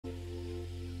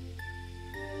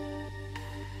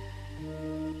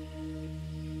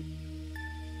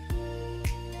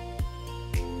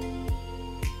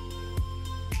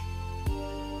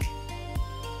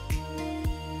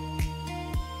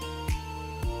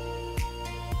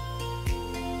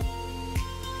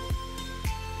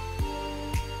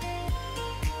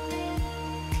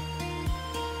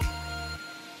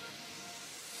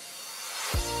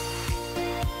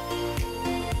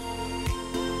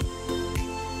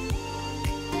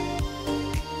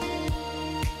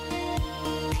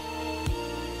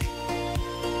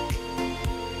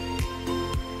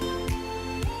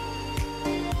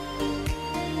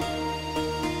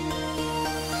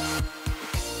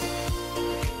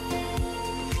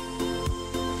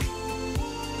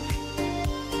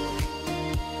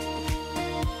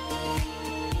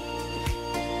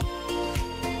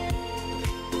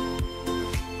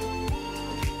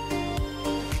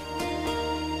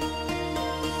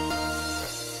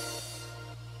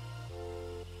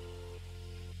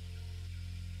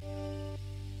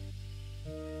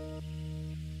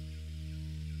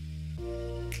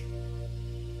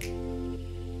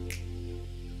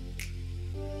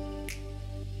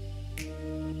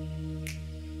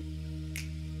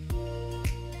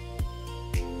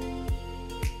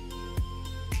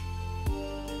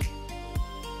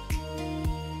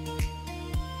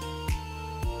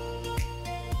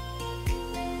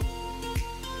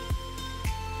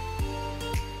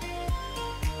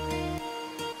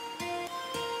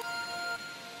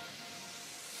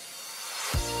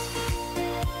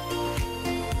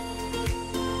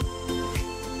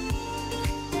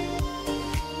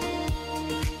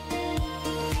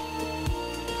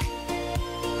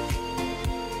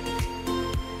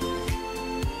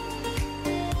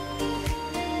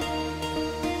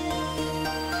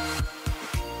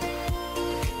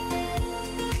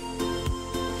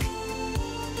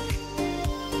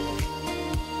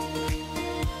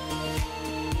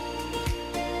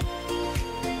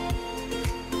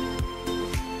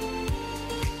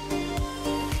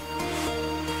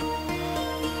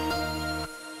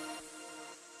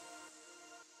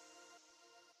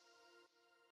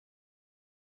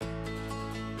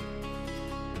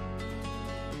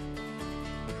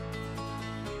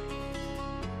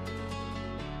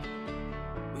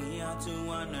to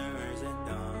wonders at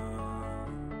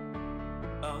dawn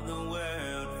of the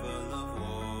world full of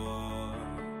war.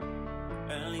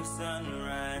 Early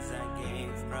sunrise, I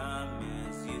gave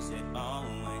promise. You said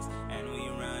always, and we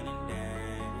run and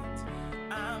dance.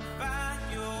 I'm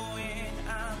following,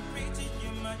 I'm preaching,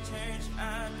 you're my church.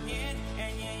 I'm in,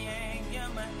 and you're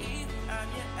my Eve, I'm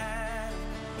your Adam.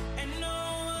 And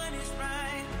no one is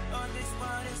right, or this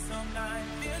world is so blind.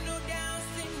 Feel no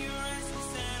doubts in your eyes, you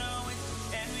said always,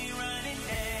 and we run and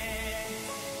dance.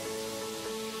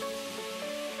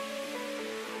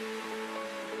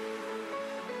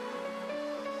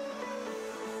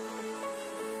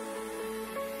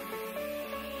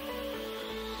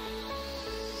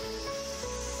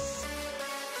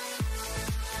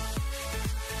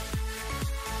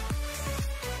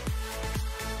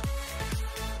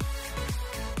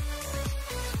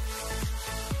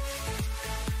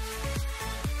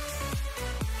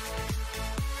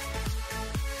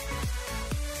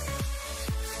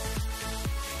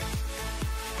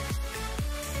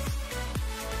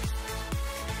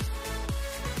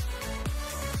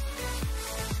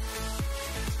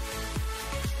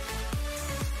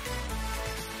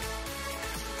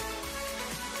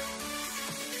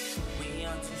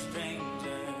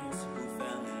 Strangers who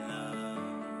fell in love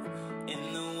in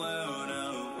the world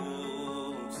of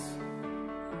wolves.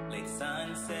 Late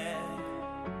sunset,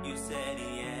 you said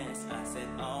yes, I said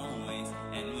always,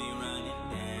 and we run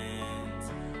and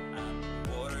dance. I'm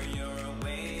a water, you're a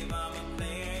wave, I'm a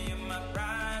player, you're my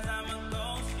prize, I'm a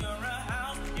ghost, you're a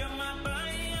house, you're my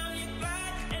body, I'm your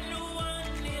glide, and no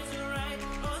one is right.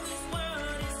 Oh, this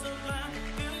world is so blind,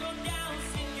 feel no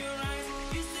doubts in your eyes,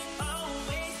 you said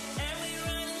always, and we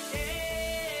run and dance.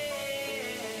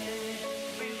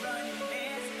 We run and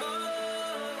dance, oh,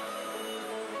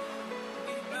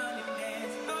 we run and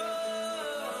dance, oh,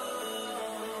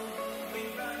 we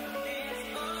run and dance,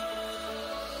 oh,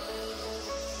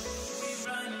 we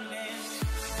run and dance.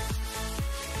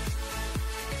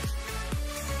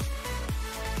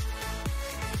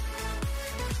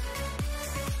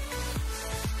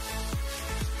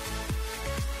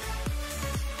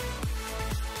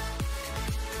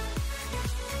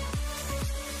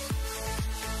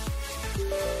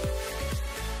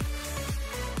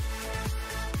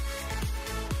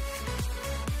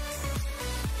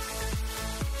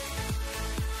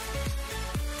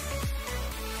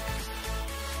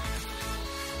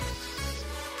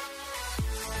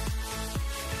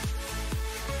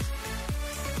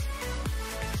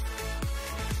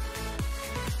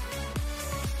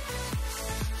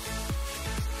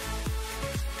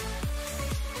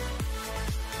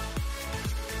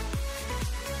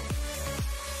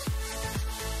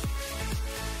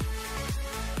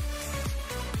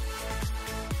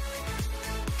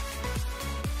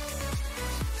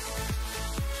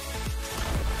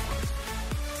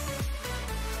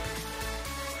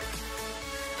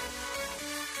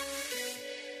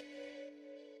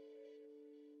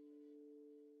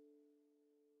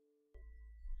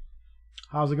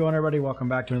 How's it going, everybody? Welcome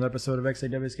back to another episode of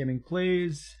xAWxGaming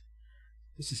Plays.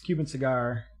 This is Cuban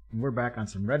Cigar, and we're back on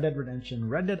some Red Dead Redemption,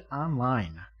 Red Dead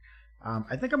Online.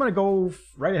 I think I'm going to go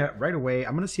right away.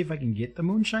 I'm going to see if I can get the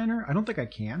Moonshiner. I don't think I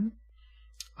can,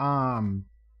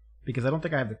 because I don't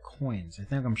think I have the coins. I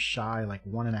think I'm shy like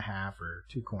 1.5 or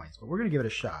 2 coins, but we're going to give it a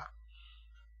shot.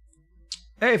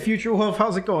 Hey, Future Wolf,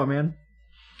 how's it going, man?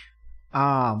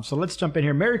 So let's jump in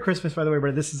here. Merry Christmas, by the way,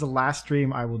 but this is the last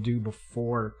stream I will do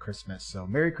before Christmas. So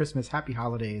Merry Christmas, Happy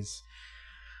Holidays.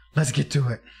 Let's get to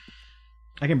it.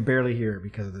 I can barely hear it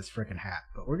because of this freaking hat,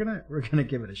 but we're gonna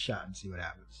give it a shot and see what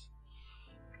happens.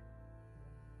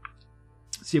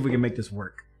 See if we can make this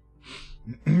work.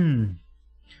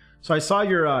 So I saw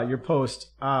your post.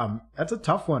 That's a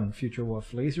tough one, Future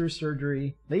Wolf. Laser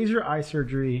eye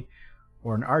surgery,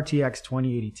 or an RTX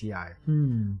 2080 Ti.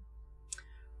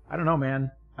 I don't know,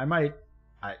 man.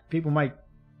 People might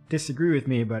disagree with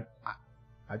me, but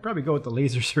I'd probably go with the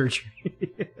laser surgery.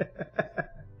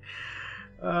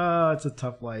 It's a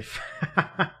tough life.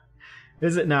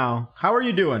 Is it now? How are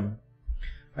you doing?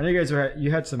 I know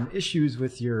you had some issues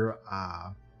with your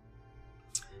on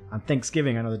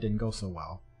Thanksgiving. I know that didn't go so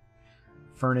well.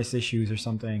 Furnace issues or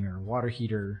something, or water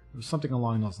heater. It was something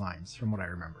along those lines, from what I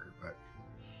remember. But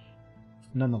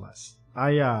nonetheless,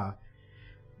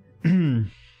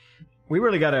 we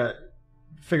really got to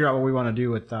figure out what we want to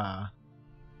do with,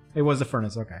 it was the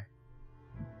furnace, okay.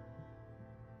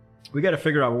 We got to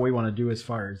figure out what we want to do as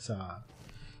far as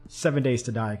 7 Days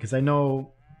to Die, because I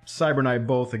know Cyber and I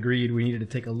both agreed we needed to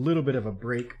take a little bit of a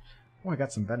break. Oh, I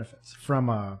got some benefits from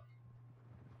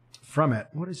it.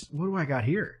 What do I got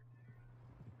here?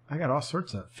 I got all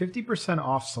sorts of 50%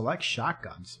 off select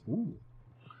shotguns. Ooh.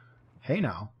 Hey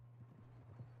now.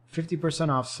 50%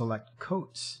 off select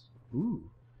coats. Ooh.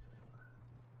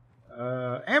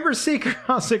 Amber Seeker,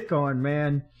 how's it going,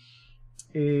 man?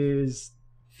 Is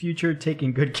Future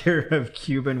taking good care of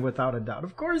Cuban without a doubt?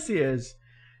 Of course he is.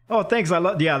 Oh, thanks. I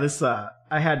love. Yeah, this. I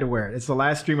had to wear it. It's the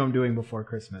last stream I'm doing before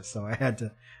Christmas, so I had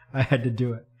to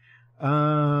do it.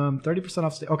 30%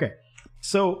 off. Okay,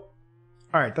 so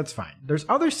all right, that's fine. There's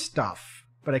other stuff,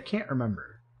 but I can't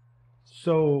remember.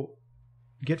 So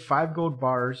get 5 gold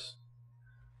bars,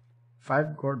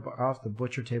 5 gold bar off the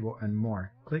butcher table, and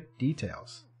more. Click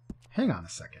details. Hang on a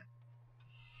second.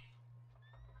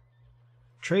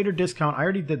 Trader discount. I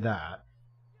already did that.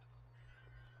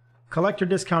 Collector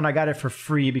discount. I got it for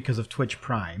free because of Twitch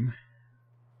Prime.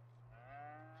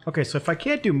 Okay, so if I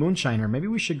can't do Moonshiner, maybe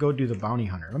we should go do the Bounty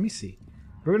Hunter. Let me see.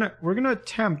 We're gonna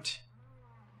attempt.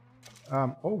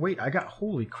 Oh wait,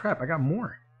 holy crap! I got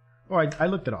more. Oh, I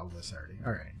looked at all of this already.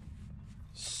 All right.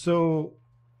 So,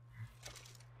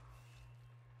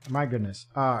 my goodness.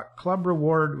 Club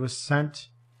reward was sent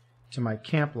to my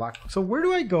camp lock. So where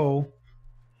do I go?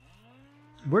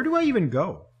 Where do I even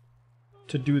go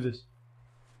to do this?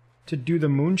 To do the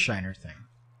Moonshiner thing?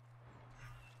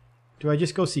 Do I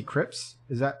just go see Crips?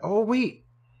 Is that... Oh, wait.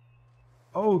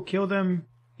 Oh, kill them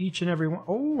each and every one.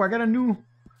 Oh, I got a new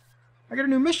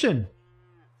mission.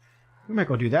 We might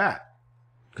go do that.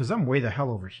 Because I'm way the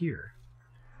hell over here.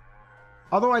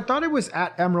 Although I thought it was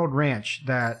at Emerald Ranch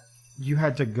that you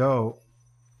had to go...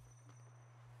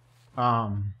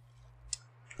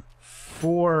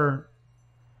 for...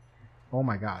 Oh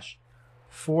my gosh.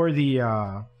 For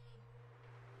the...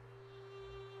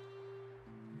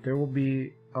 there will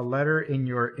be a letter in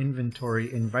your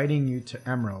inventory inviting you to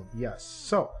Emerald. Yes.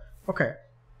 So, okay.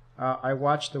 I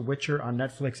watched The Witcher on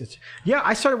Netflix. Yeah,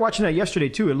 I started watching that yesterday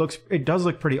too. It does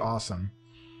look pretty awesome.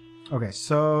 Okay,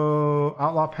 so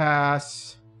Outlaw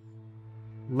Pass,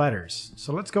 letters.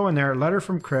 So let's go in there. Letter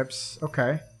from Crips.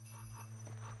 Okay.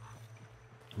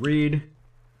 Read.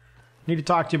 Need to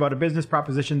talk to you about a business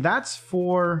proposition. That's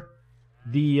for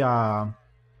the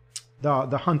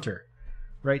hunter,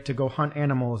 right? To go hunt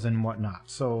animals and whatnot.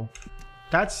 So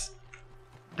that's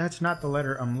not the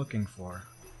letter I'm looking for.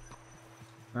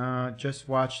 Just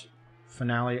watched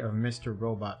finale of Mr.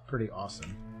 Robot. Pretty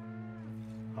awesome.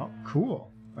 Oh, cool.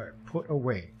 All right, put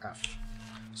away F.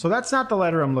 So that's not the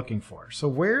letter I'm looking for. So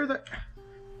where the...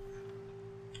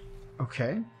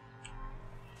 Okay.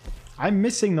 I'm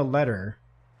missing the letter.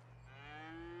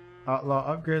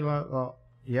 Outlaw upgrade.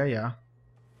 Yeah.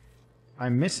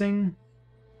 I'm missing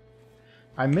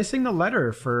the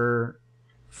letter for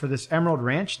this Emerald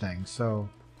Ranch thing. So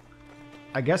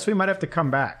I guess we might have to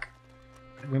come back.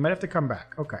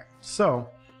 Okay. So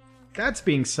that's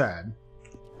being said,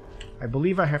 I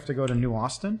believe I have to go to New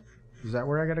Austin. Is that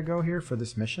where I got to go here for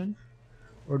this mission?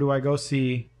 Or do I go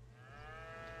see...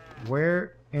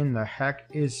 Where in the heck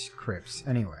is Crips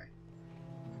anyway?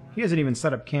 He hasn't even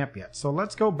set up camp yet. So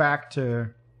let's go back to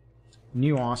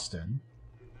New Austin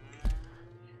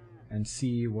and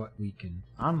see what we can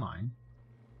online.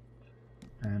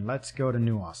 And let's go to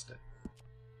New Austin.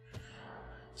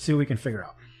 See what we can figure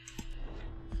out.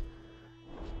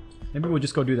 Maybe we'll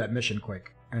just go do that mission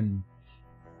quick.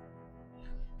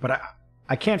 But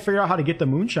I can't figure out how to get the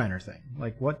Moonshiner thing.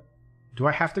 Like, what? Do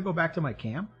I have to go back to my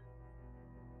camp?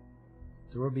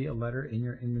 There will be a letter in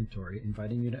your inventory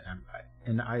inviting you to Empire.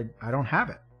 And I don't have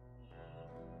it.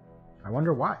 I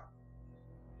wonder why.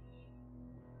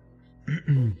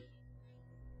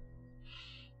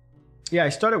 Yeah, I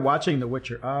started watching The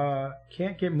Witcher.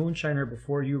 Can't get Moonshiner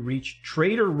before you reach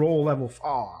Trader Role level...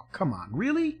 Oh, come on.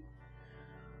 Really?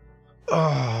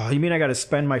 Oh, you mean I gotta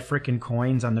spend my freaking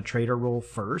coins on the Trader Role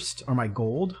first? Or my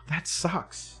gold? That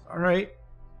sucks. Alright.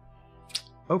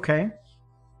 Okay.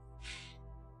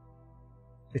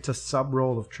 It's a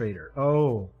sub-role of Trader.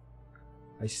 Oh.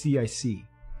 I see.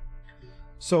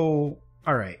 So,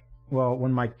 alright. Well,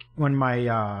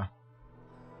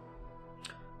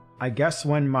 I guess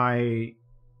when my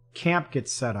camp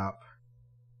gets set up,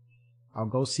 I'll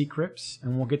go see Crips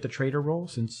and we'll get the Trader Role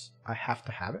since I have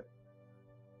to have it.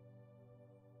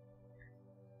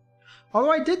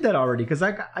 Although I did that already because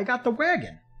I got the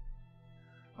wagon.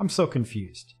 I'm so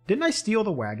confused. Didn't I steal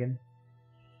the wagon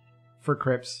for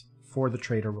Crips for the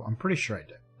Trader Role? I'm pretty sure I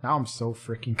did. Now I'm so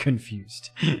freaking confused.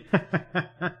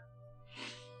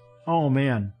 Oh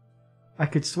man. I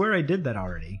could swear I did that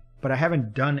already, but I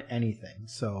haven't done anything.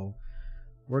 So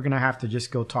we're going to have to just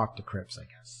go talk to Crips, I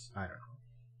guess. I don't know.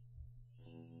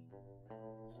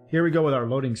 Here we go with our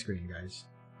loading screen, guys.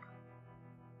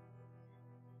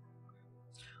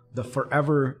 The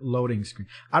forever loading screen.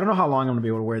 I don't know how long I'm going to be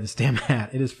able to wear this damn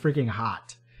hat. It is freaking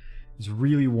hot. It's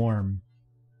really warm.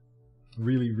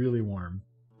 Really, really warm.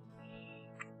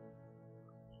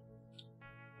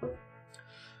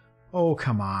 Oh,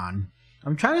 come on.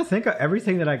 I'm trying to think of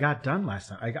everything that I got done last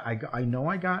time. I know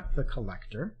I got the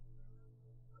collector.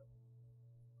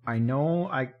 I know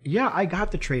I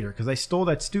got the trader because I stole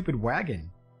that stupid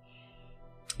wagon.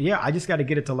 Yeah, I just got to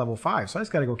get it to level 5. So I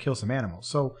just got to go kill some animals.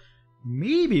 So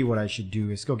maybe what I should do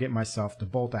is go get myself the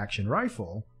bolt action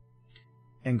rifle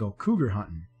and go cougar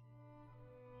hunting.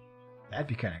 That'd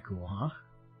be kind of cool, huh?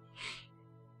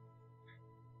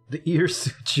 The ears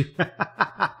suit you.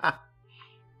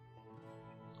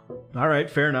 All right,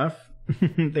 fair enough.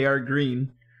 They are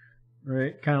green,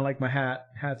 right? Kind of like my hat.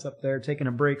 Hat's up there, taking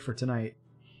a break for tonight.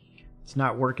 It's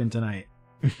not working tonight.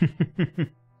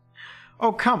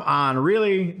 Oh, come on.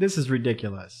 Really? This is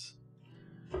ridiculous.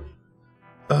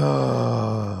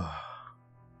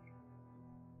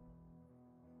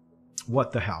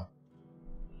 What the hell?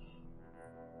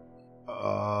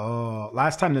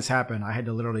 Last time this happened, I had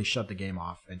to literally shut the game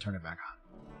off and turn it back on.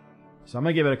 So I'm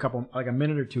going to give it a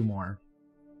minute or two more.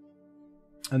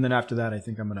 And then after that, I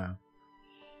think I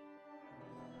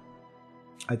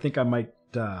might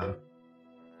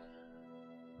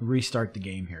restart the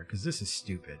game here because this is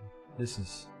stupid. This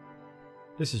is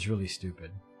really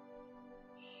stupid.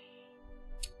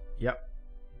 Yep.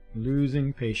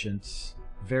 Losing patience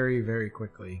very, very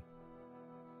quickly.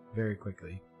 Very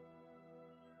quickly.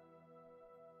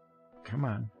 Come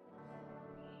on.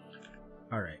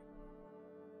 All right.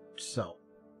 So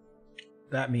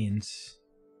that means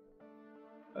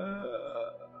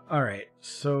all right.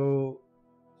 So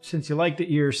since you like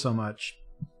the ears so much,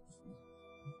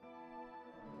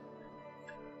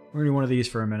 we're gonna do one of these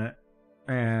for a minute.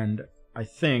 And I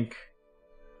think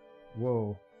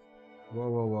whoa.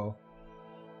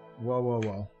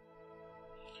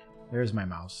 There's my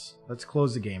mouse. Let's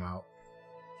close the game out.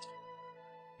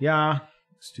 Yeah,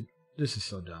 this is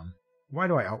so dumb. Why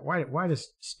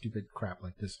does stupid crap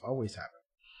like this always happen?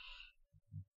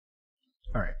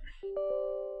 All right.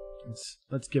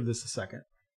 Let's give this a second.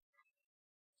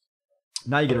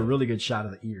 Now you get a really good shot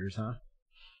of the ears, huh?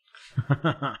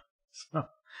 So,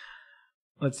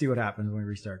 let's see what happens when we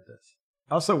restart this.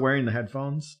 Also, wearing the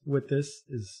headphones with this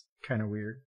is kind of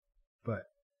weird, but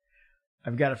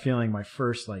I've got a feeling my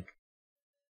first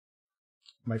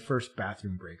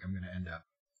bathroom break, I'm going to end up.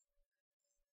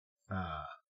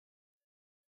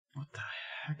 What the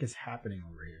heck is happening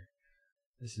over here?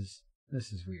 This is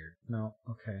weird. No,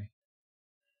 okay.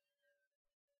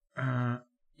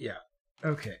 Yeah,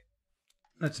 okay.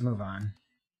 Let's move on.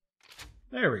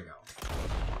 There we go.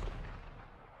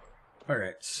 All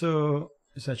right, so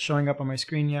is that showing up on my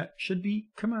screen yet? Should be.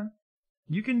 Come on.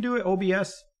 You can do it,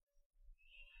 OBS.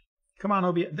 Come on,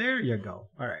 OBS. There you go.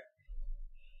 All right.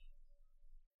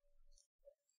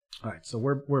 All right, so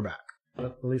we're back.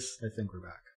 At least I think we're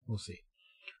back. We'll see.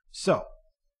 So,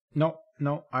 no,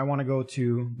 I want to go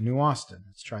to New Austin.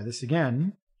 Let's try this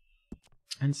again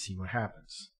and see what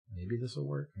happens. Maybe this will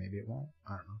work. Maybe it won't.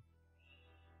 I don't know.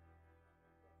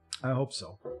 I hope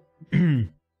so.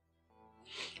 I'm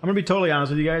going to be totally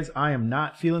honest with you guys. I am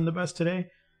not feeling the best today.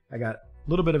 I got a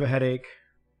little bit of a headache,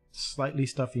 slightly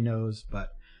stuffy nose, but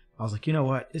I was like, you know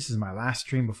what? This is my last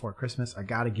stream before Christmas. I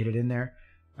got to get it in there.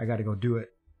 I got to go do it.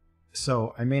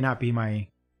 So I may not be my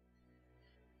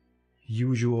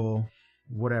usual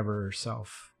whatever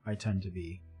self I tend to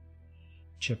be.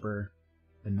 Chipper,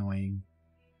 annoying,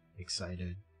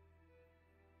 excited,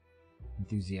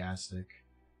 enthusiastic.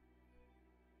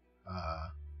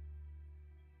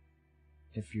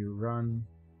 If you run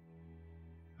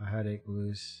a headache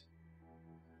loose,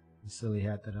 the silly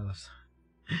hat that I love.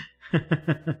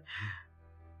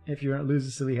 If you lose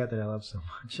the silly hat that I love so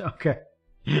much. Okay.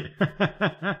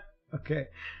 Okay.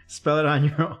 Spell it on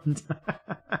your own.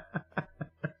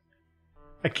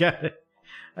 I got it.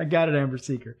 I got it, Amber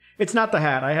Seeker. It's not the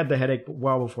hat. I had the headache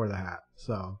well before the hat.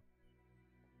 So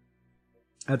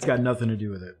that's got nothing to do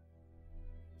with it.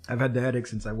 I've had the headache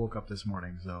since I woke up this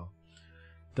morning, so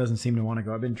it doesn't seem to want to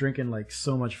go. I've been drinking like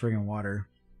so much friggin' water.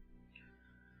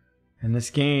 And this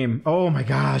game, oh my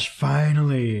gosh,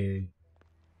 finally.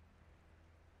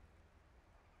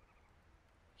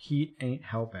 Heat ain't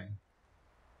helping.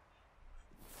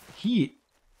 Heat?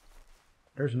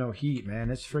 There's no heat, man.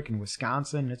 It's freaking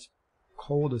Wisconsin. It's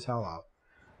cold as hell out.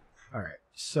 All right.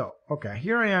 So, okay,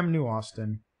 here I am, New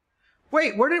Austin.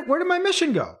 Wait, where did my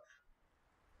mission go?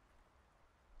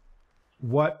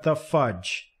 What the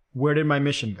fudge? Where did my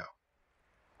mission go?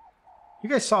 You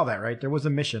guys saw that, right? There was a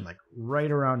mission like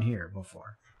right around here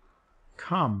before.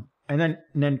 Come. And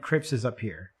then Crips is up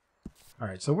here. All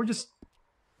right, so we're just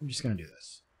gonna do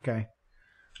this. Okay,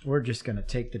 we're just gonna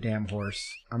take the damn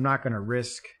horse. I'm not gonna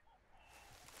risk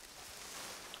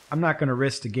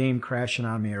the game crashing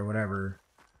on me or whatever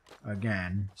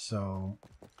again. So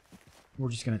we're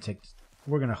just gonna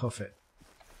we're gonna hoof it.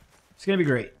 It's gonna be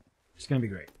great. It's gonna be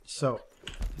great. So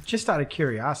just out of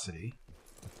curiosity,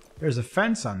 there's a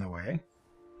fence on the way.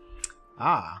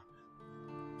 Ah.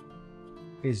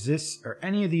 Is this or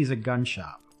any of these a gun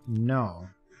shop? No.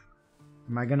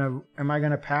 Am I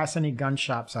gonna pass any gun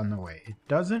shops on the way? It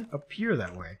doesn't appear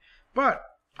that way. But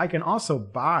I can also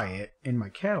buy it in my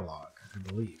catalog, I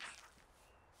believe.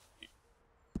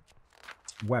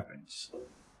 Weapons.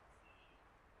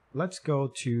 Let's go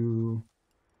to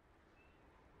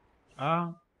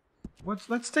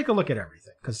let's take a look at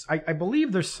everything. Because I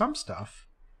believe there's some stuff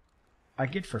I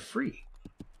get for free.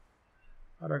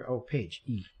 How do I oh page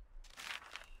E.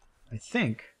 I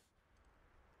think.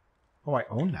 Oh, I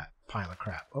own that pile of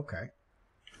crap. Okay.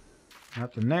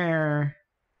 Nothing there.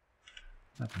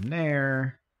 Nothing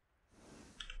there.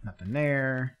 Nothing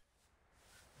there.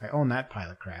 I own that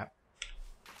pile of crap.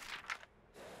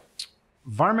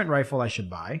 Varmint rifle I should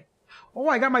buy. Oh,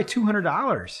 I got my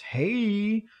 $200.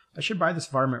 Hey, I should buy this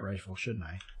varmint rifle, shouldn't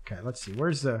I? Okay, let's see.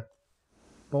 Where's the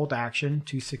bolt action?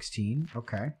 216.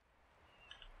 Okay.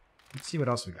 Let's see what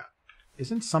else we got.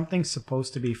 Isn't something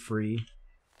supposed to be free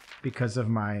because of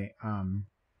my,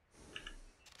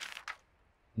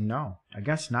 no, I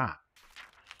guess not.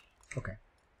 Okay.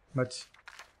 Let's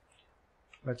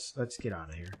get out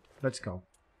of here. Let's go.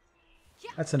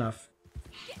 That's enough.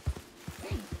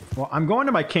 Well, I'm going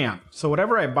to my camp, so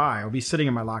whatever I buy will be sitting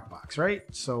in my lockbox, right?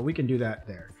 So we can do that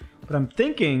there. But I'm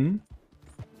thinking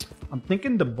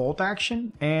the bolt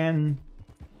action and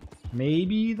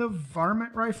maybe the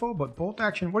varmint rifle, but bolt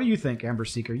action. What do you think, Amber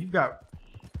Seeker? You've got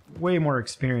way more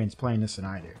experience playing this than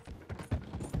I do.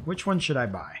 Which one should I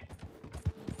buy?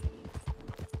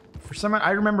 For some,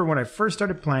 I remember when I first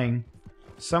started playing,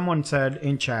 someone said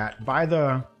in chat, buy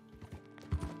the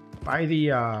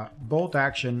bolt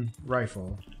action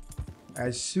rifle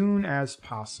as soon as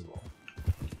possible.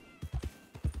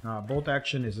 Bolt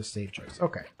action is a safe choice.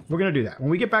 Okay, we're gonna do that. When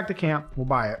we get back to camp, we'll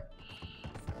buy it.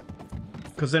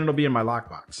 Because then it'll be in my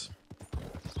lockbox.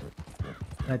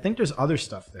 And I think there's other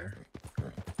stuff there.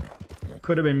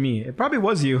 Could have been me. It probably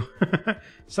was you.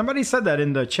 Somebody said that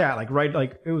in the chat. Like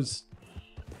it was...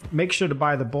 Make sure to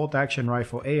buy the bolt action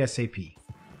rifle ASAP.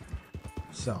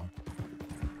 So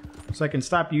I can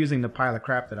stop using the pile of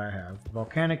crap that I have.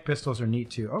 Volcanic pistols are neat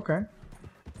too. Okay.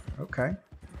 Okay.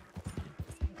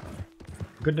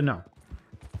 Good to know.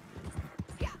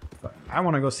 But I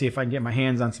want to go see if I can get my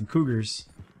hands on some cougars.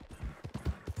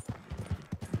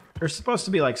 There's supposed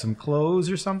to be like some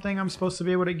clothes or something I'm supposed to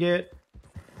be able to get.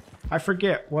 I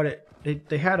forget what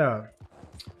they had a...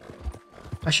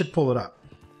 I should pull it up.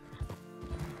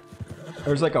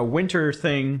 There's like a winter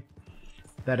thing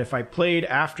that if I played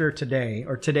after today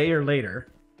or later,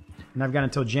 and I've got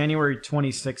until January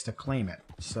 26th to claim it.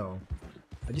 So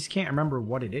I just can't remember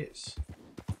what it is.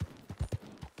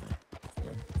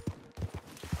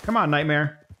 Come on,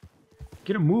 Nightmare.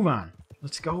 Get a move on.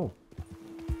 Let's go.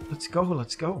 Let's go,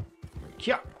 let's go.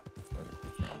 Yeah.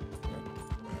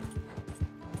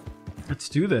 Let's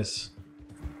do this.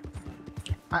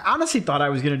 I honestly thought I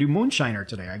was going to do Moonshiner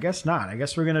today. I guess not. I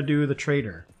guess we're going to do the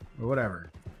Trader. Or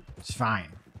whatever. It's fine.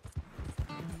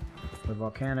 The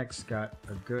Volcanics got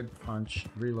a good punch.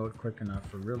 Reload quick enough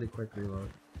for really quick reload.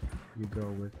 You go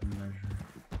with the measure.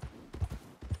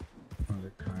 Of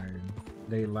the kind.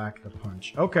 They lack the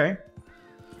punch. Okay.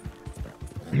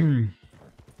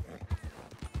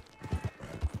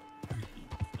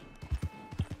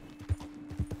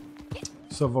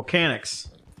 So Volcanics.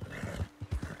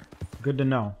 Good to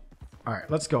know. Alright,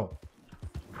 let's go.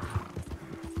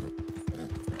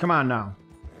 Come on now.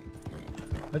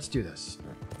 Let's do this.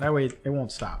 That way it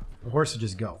won't stop. The horse will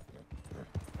just go.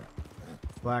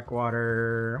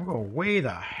 Blackwater. I'm going way the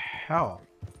hell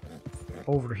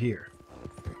over here.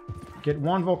 Get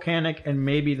one Volcanic and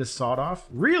maybe the sawed-off.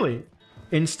 Really?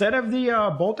 Instead of the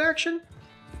bolt action?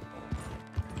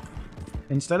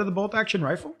 Instead of the bolt action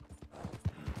rifle?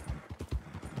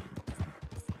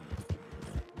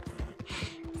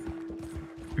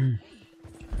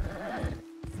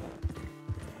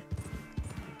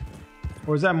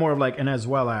 Or is that more of like an as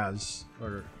well as?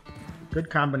 Or good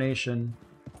combination.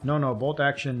 No, bolt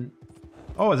action.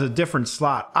 Oh, it's a different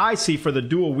slot. I see, for the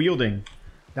dual wielding.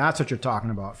 That's what you're talking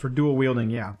about. For dual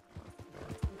wielding, yeah.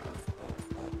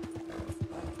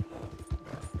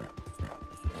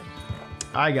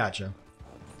 I gotcha.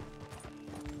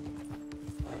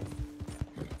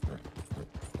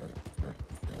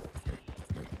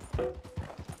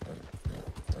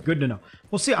 Good to know.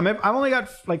 We'll see. I've only got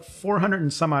like 400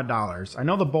 and some odd dollars. I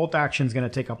know the bolt action is going to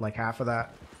take up like half of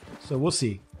that. So we'll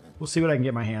see. We'll see what I can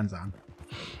get my hands on.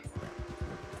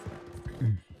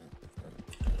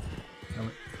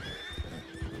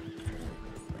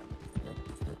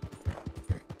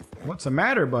 What's the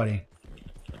matter, buddy?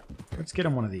 Let's get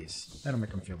him one of these. That'll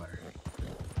make him feel better.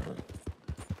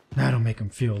 That'll make him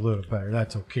feel a little better.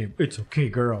 That's okay. It's okay,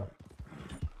 girl.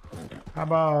 How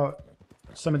about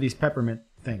some of these peppermint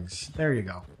things? There you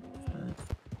go.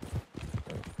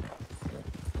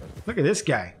 Look at this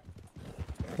guy.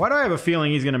 Why do I have a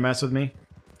feeling he's going to mess with me?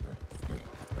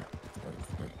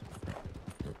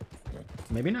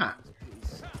 Maybe not.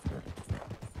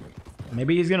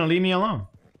 Maybe he's going to leave me alone.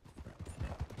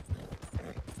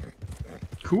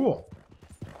 Cool.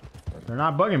 They're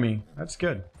not bugging me. That's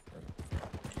good.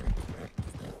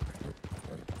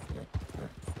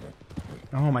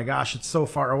 Oh my gosh, it's so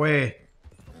far away.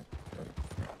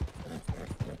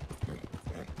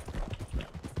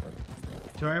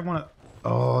 Do I want to...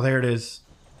 Oh, there it is.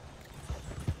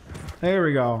 There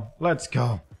we go. Let's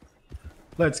go.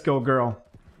 Let's go, girl.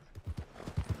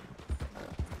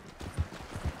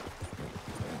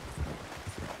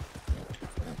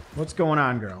 What's going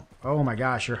on, girl? Oh my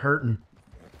gosh, you're hurting.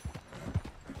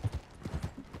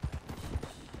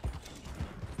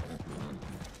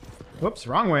 Whoops,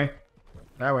 wrong way.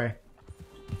 That way.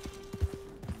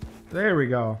 There we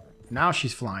go. Now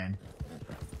she's flying.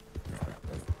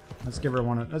 Let's give her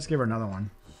one. Let's give her another one,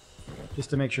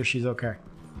 just to make sure she's okay.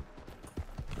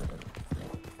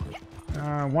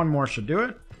 One more should do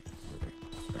it.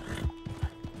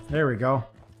 There we go.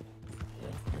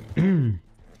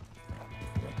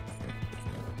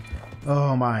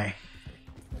 Oh my.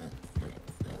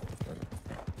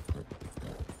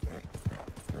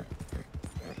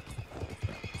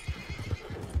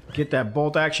 Get that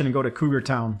bolt action and go to Cougar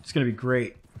Town. It's gonna be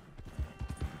great.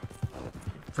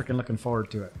 Freaking looking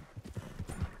forward to it.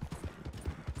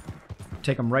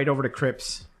 Take them right over to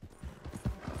Crips.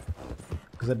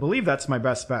 Because I believe that's my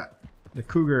best bet. The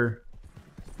Cougar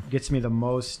gets me the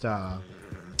most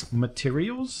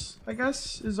materials, I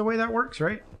guess, is the way that works,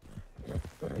 right?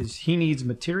 Is he needs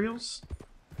materials.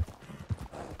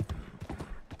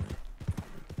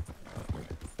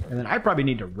 And then I probably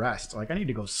need to rest. Like, I need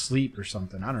to go sleep or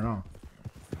something. I don't know.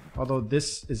 Although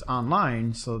this is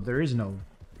online, so there's no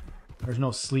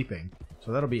sleeping.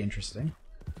 So that'll be interesting.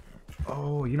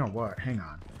 Oh, you know what? Hang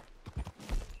on.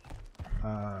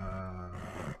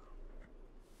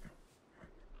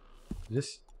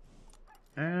 This...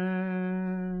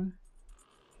 can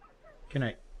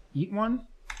I eat one?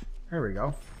 There we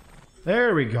go.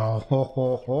 There we go. Ho,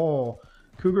 ho, ho.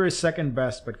 Cougar is second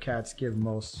best, but cats give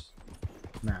most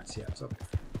mats. Yeah, so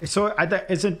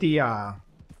isn't the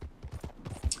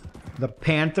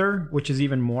panther, which is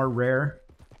even more rare,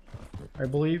 I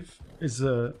believe, is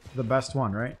the best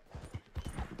one, right?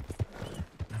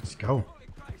 Let's go.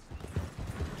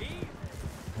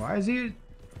 Why is he?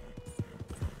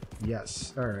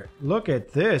 Yes. All right. Look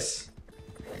at this.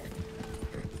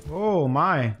 Oh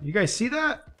my! You guys see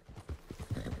that?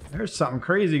 There's something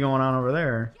crazy going on over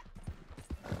there.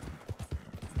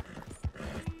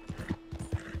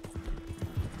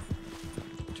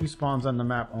 Two spawns on the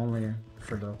map only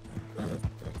for the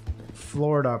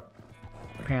Florida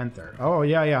panther. Oh,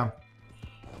 yeah, yeah.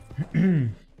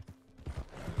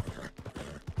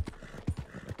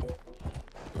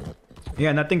 Yeah,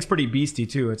 and that thing's pretty beastie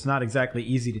too. It's not exactly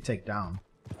easy to take down.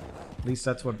 At least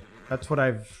that's what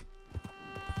I've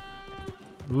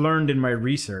learned in my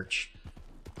research.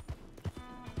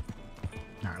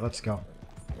 All right, let's go.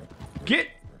 Get.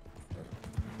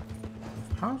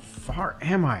 How far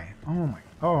am I? Oh my.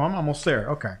 Oh, I'm almost there.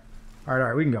 Okay. All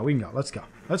right, we can go. We can go. Let's go.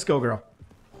 Let's go, girl.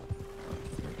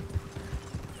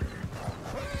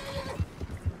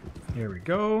 Here we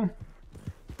go.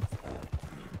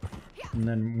 And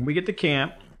then when we get to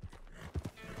camp,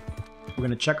 we're going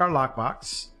to check our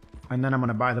lockbox. And then I'm going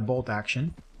to buy the bolt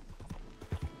action.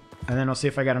 And then I'll see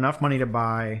if I got enough money to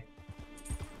buy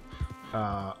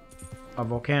a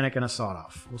volcanic and a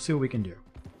sawed-off. We'll see what we can do.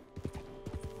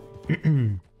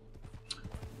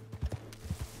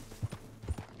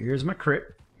 Here's my crib.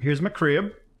 Here's my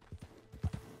crib.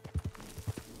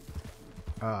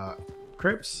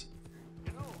 Crips.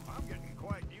 You know, I'm getting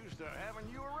quite used to having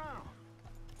you around.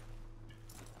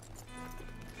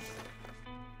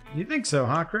 You think so,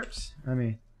 huh, Crips? Let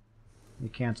me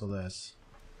cancel this.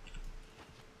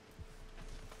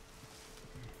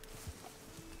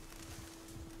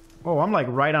 Oh, I'm like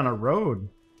right on a road.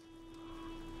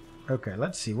 Okay,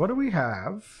 let's see. What do we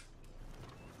have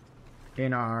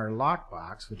in our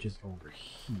lockbox, which is over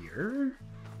here?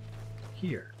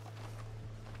 here.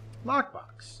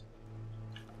 Lockbox.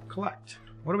 Collect.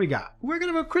 What do we got? We're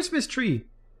gonna have a Christmas tree.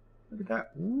 Look at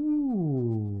that.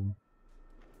 Ooh.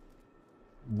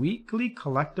 Weekly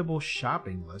collectible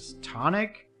shopping list.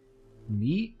 Tonic.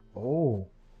 Meat. Oh.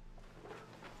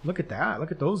 Look at that.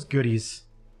 Look at those goodies.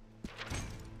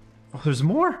 Oh, there's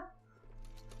more?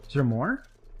 Is there more?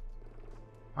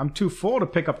 I'm too full to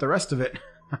pick up the rest of it.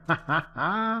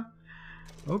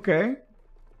 Okay.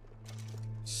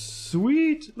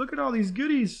 Sweet. Look at all these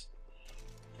goodies.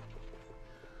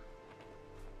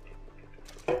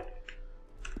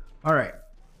 All right.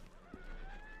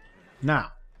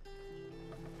 Now,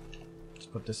 let's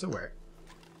put this away.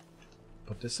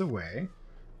 Put this away.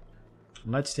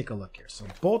 Let's take a look here. So,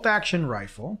 bolt action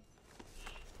rifle.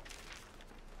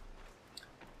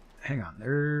 Hang on.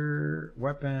 There.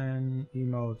 Weapon,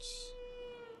 emotes,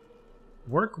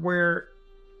 workwear,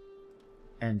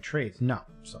 and trades. No.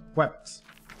 So, weapons.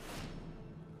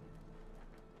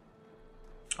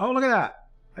 Oh, look at that.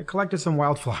 I collected some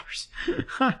wildflowers.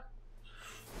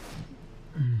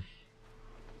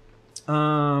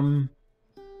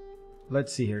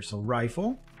 Let's see here. So,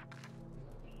 rifle.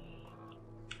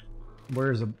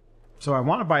 Where's a... So, I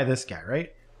want to buy this guy,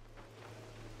 right?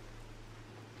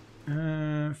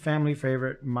 Family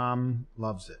favorite. Mom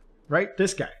loves it. Right?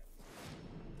 This guy.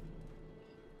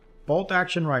 Bolt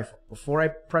action rifle. Before I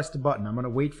press the button, I'm going to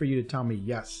wait for you to tell me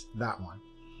yes, that one.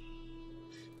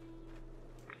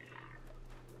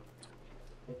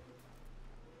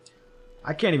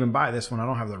 I can't even buy this one. I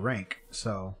don't have the rank,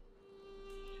 so...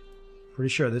 Pretty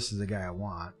sure this is the guy I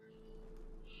want.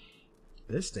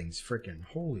 This thing's freaking...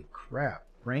 Holy crap.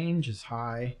 Range is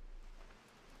high.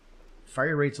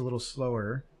 Fire rate's a little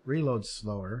slower. Reload's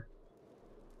slower.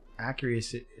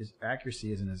 Accuracy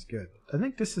isn't as good. I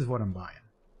think this is what I'm buying.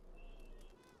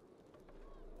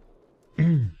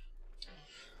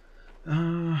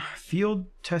 Field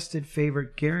tested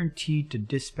favorite. Guaranteed to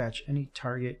dispatch any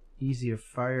target. Easy to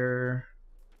fire.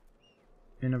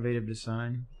 Innovative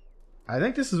design. I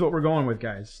think this is what we're going with,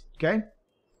 guys. Okay?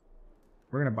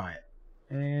 We're going to buy it.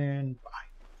 And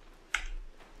buy.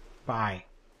 Buy.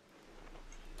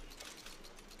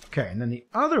 Okay, and then the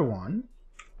other one,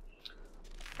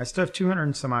 I still have 200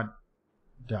 and some odd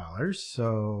dollars.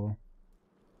 So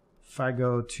if I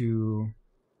go to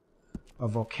a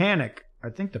volcanic, I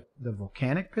think the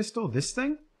volcanic pistol, this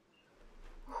thing,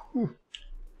 whew,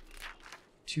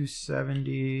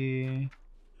 270.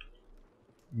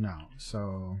 No,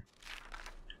 so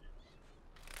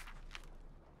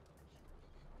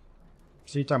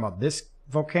you're talking about this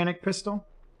volcanic pistol?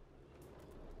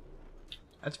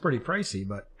 That's pretty pricey,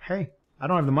 but hey, I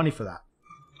don't have the money for that.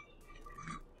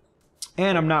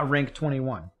 And I'm not rank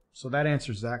 21. So that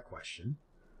answers that question.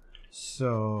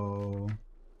 So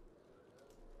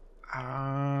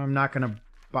I'm not going to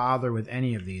bother with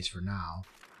any of these for now.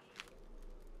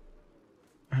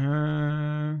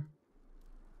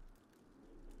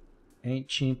 Ain't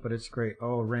cheap, but it's great.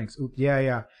 Oh, ranks. Oop, yeah,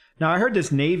 yeah. Now, I heard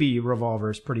this Navy revolver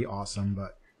is pretty awesome,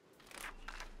 but,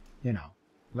 you know.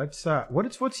 Let's,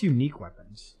 what's unique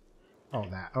weapons? Oh,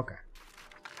 that. Okay.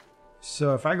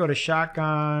 So, if I go to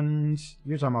shotguns,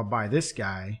 you're talking about buy this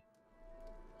guy.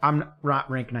 I'm not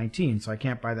rank 19, so I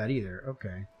can't buy that either.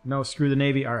 Okay. No, screw the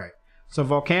Navy. All right. So,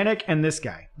 volcanic and this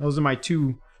guy. Those are my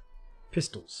two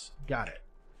pistols. Got it.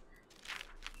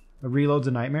 The reload's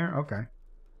a nightmare? Okay.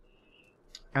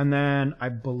 And then I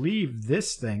believe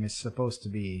this thing is supposed to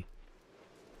be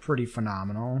pretty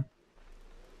phenomenal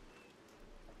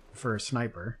for a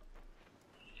sniper.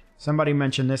 Somebody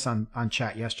mentioned this on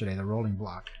chat yesterday, the rolling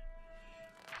block.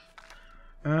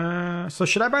 So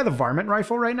should I buy the varmint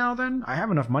rifle right now then? I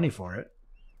have enough money for it.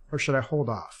 Or should I hold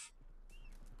off?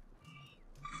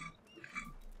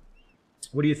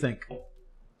 What do you think?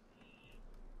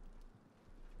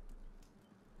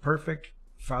 Perfect.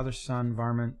 Father, son,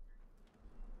 varmint.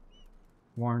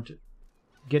 Warranted.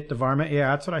 Get the varmint? Yeah,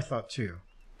 that's what I thought too.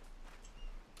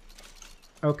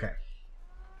 Okay.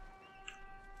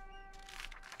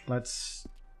 Let's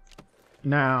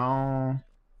now,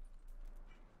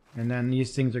 and then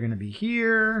these things are going to be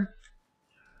here.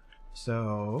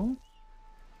 So,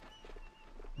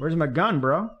 where's my gun,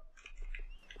 bro?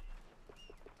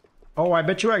 Oh, I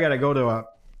bet you I got to go to a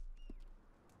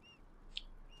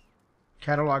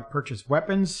catalog purchase.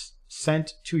 Weapons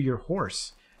sent to your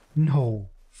horse. No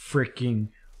freaking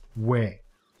way.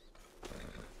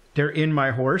 They're in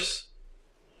my horse?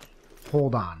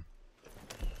 Hold on.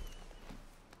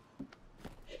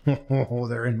 Oh,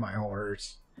 they're in my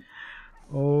horse.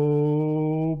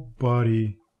 Oh,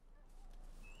 buddy.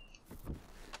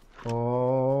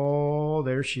 Oh,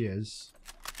 there she is.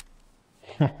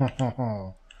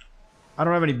 I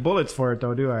don't have any bullets for it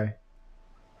though, do I?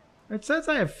 It says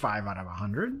I have 5 out of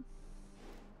 100.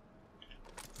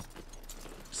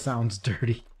 Sounds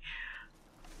dirty.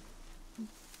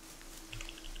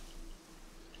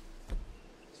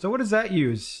 So what does that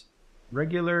use?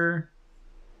 Regular...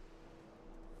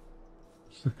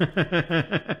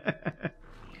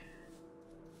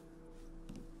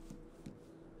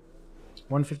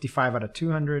 155 out of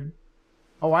 200.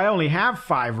 Oh, I only have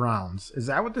 5 rounds. Is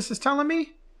that what this is telling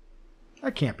me?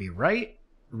 That can't be right.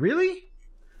 Really?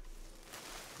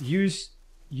 Uses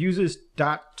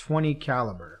 .20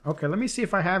 caliber. Okay, let me see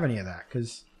if I have any of that,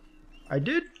 because I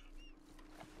did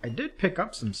pick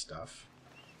up some stuff.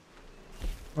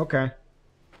 Okay.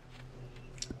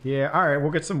 Yeah, alright, we'll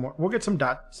get some more. We'll get some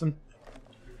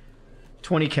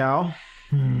 20 cal.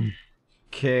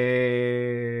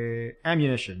 Okay.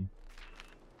 Ammunition.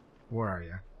 Where are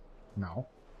you? No.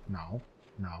 No.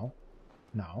 No.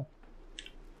 No.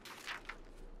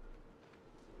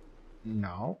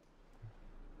 No.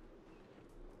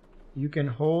 You can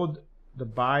hold the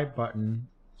buy button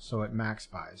so it max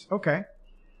buys. Okay.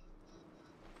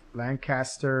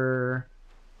 Lancaster.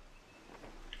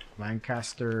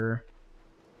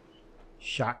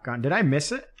 Shotgun. Did I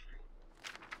miss it?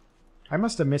 I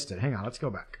must have missed it. Hang on, let's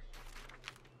go back.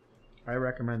 I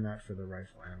recommend that for the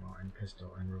rifle ammo and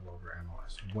pistol and revolver ammo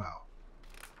as well.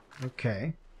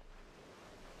 Okay.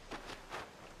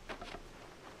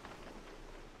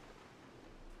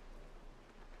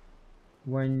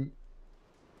 When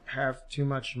have too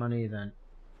much money, then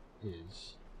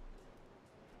is.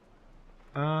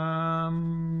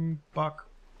 Buck.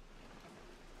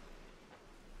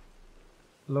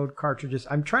 Load cartridges.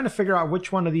 I'm trying to figure out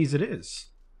which one of these it is.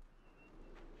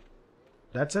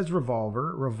 That says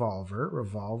revolver, revolver,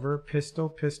 revolver, pistol,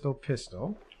 pistol,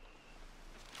 pistol.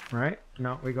 Right?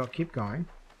 No, we go. Keep going.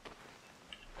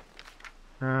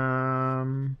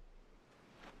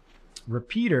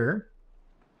 Repeater.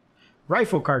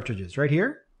 Rifle cartridges. Right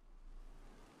here.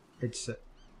 It's...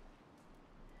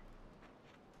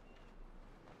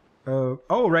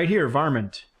 oh, right here.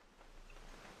 Varmint.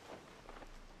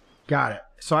 Got it.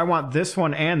 So I want this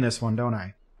one and this one, don't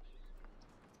I?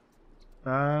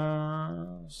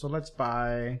 So let's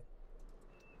buy...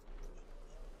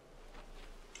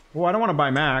 Well, I don't want to buy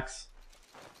max.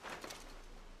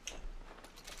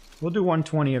 We'll do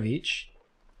 120 of each.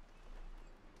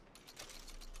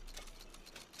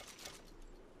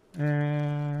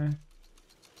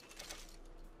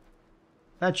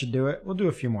 That should do it. We'll do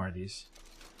a few more of these.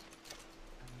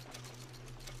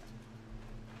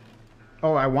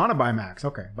 Oh, I want to buy max.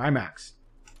 Okay, buy max.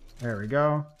 There we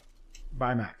go.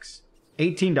 Buy max.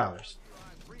 $18.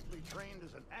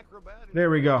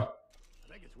 There we go.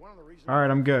 All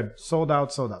right, I'm good. Sold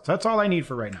out, sold out. So that's all I need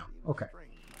for right now. Okay.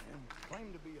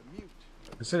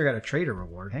 I said I got a trader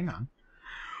reward. Hang on.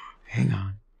 Hang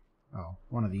on. Oh,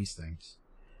 one of these things.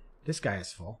 This guy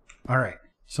is full. All right.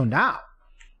 So now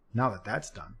that that's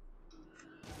done,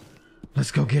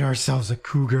 let's go get ourselves a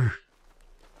cougar.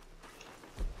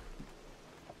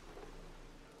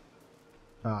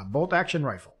 Bolt action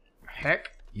rifle.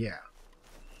 Heck yeah.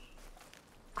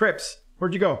 Crips,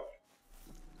 where'd you go?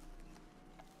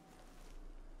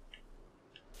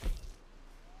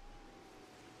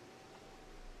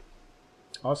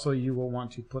 Also, you will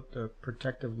want to put the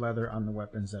protective leather on the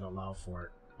weapons that allow for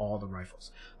it. All the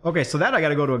rifles. Okay, so that I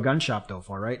gotta go to a gun shop though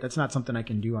for, right? That's not something I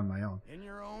can do on my own. In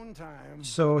your own time.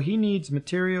 So he needs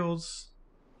materials.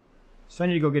 So I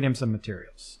need to go get him some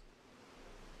materials.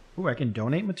 Ooh, I can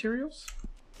donate materials?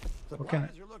 Supplies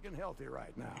are looking healthy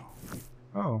right now.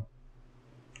 Oh.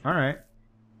 Alright.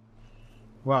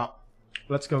 Well,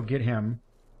 let's go get him.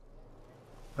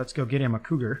 Let's go get him a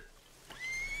cougar.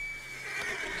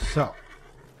 So.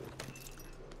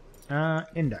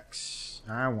 Index.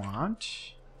 I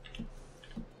want...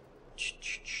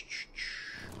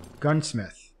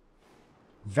 Gunsmith.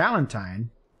 Valentine?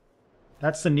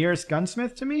 That's the nearest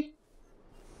gunsmith to me?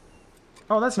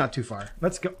 Oh, that's not too far.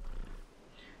 Let's go.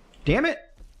 Damn it!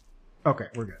 Okay,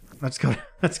 we're good. Let's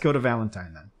go to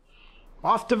Valentine then.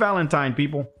 Off to Valentine,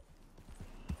 people.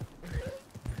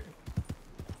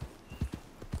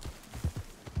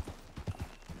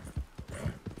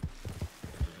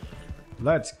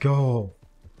 Let's go.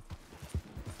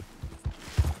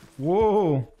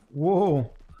 Whoa,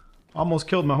 whoa. Almost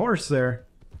killed my horse there.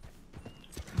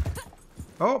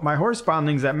 Oh, my horse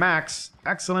bonding's at max.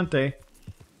 Excelente.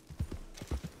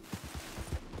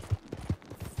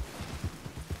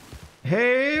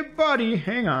 Hey, buddy,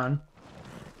 hang on.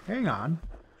 Hang on.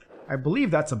 I believe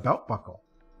that's a belt buckle.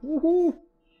 Woohoo!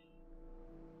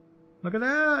 Look at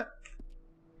that.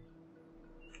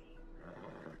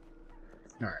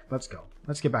 Alright, let's go.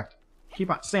 Let's get back.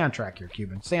 Stay on track here,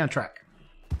 Cuban. Stay on track.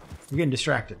 You're getting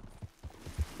distracted.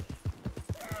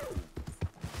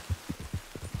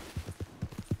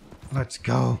 Let's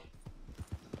go.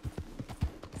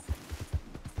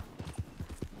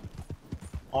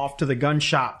 Off to the gun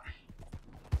shop.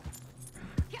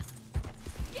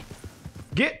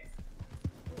 Get.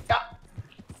 Yeah.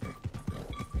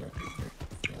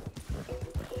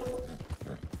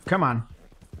 Come on.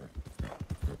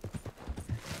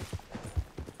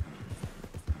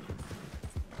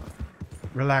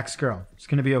 Relax, girl. It's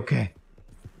gonna be okay.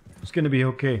 It's gonna be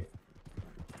okay.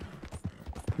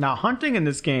 Now, hunting in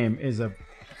this game is a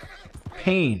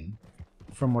pain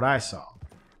from what I saw.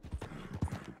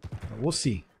 But we'll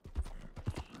see.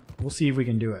 We'll see if we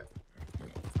can do it.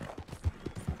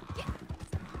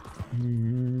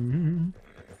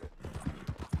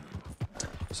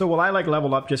 So will I like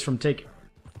level up just from taking...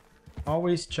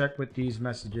 Always check with these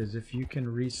messages. If you can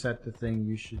reset the thing,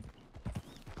 you should...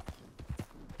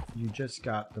 You just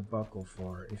got the buckle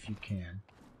for, if you can.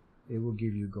 It will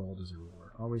give you gold as a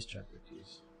reward. Always check with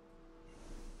these.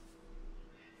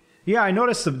 Yeah, I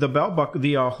noticed the belt buckle,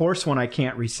 the horse one I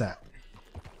can't reset.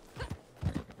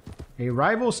 A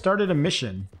rival started a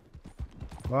mission.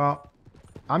 Well,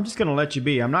 I'm just gonna let you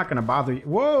be. I'm not gonna bother you.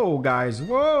 Whoa, guys.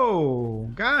 Whoa,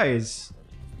 guys.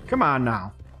 Come on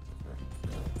now.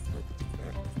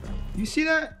 You see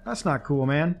that? That's not cool,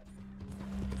 man.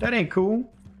 That ain't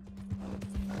cool.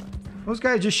 Those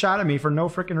guys just shot at me for no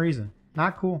freaking reason.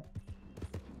 Not cool.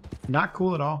 Not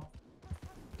cool at all.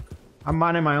 I'm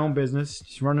minding my own business.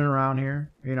 Just running around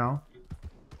here, you know.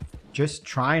 Just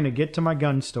trying to get to my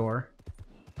gun store.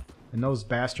 And those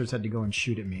bastards had to go and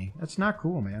shoot at me. That's not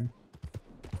cool, man.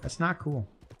 That's not cool.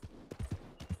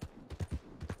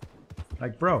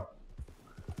 Like, bro.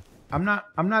 I'm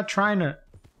not trying to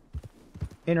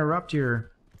interrupt your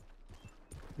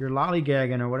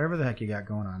lollygagging or whatever the heck you got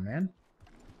going on, man.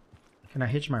 Can I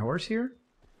hitch my horse here?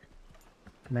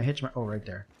 Can I hitch my... Oh, right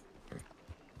there.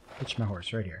 Hitch my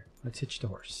horse right here. Let's hitch the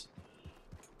horse.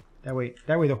 That way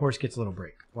the horse gets a little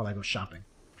break while I go shopping.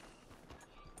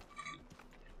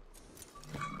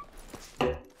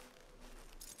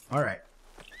 Alright.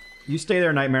 You stay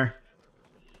there, Nightmare.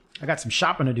 I got some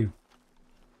shopping to do.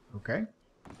 Okay.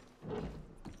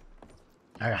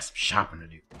 I got some shopping to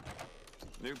do.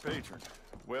 New patron,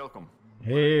 welcome.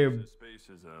 Hey. This space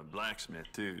is a blacksmith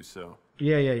too, so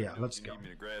Yeah. Let's go. need me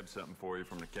to grab something for you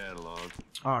from the catalog.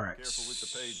 All right. Careful with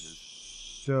the pages.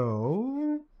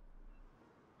 So,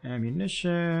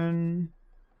 ammunition.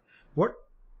 What?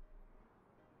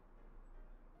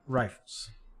 Rifles.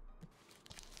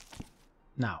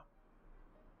 Now.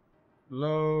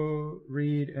 Low,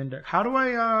 read, index. How do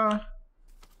I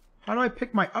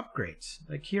pick my upgrades?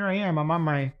 Like, here I am. I'm on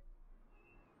my...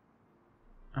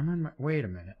 Wait a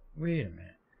minute.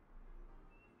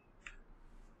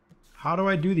 How do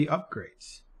I do the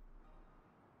upgrades?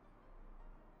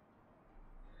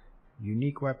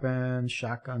 Unique weapons,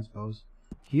 shotguns, bows.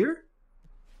 Here?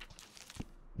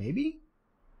 Maybe?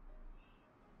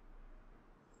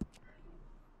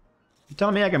 You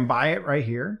telling me I can buy it right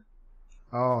here?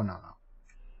 Oh, no.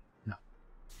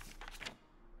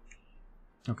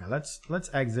 Okay, let's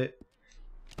exit.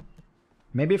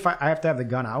 Maybe if I have to have the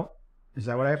gun out. Is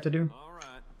that what I have to do? All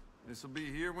right, this will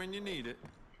be here when you need it.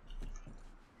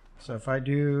 So if I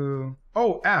do...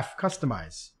 Oh, F,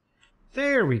 customize.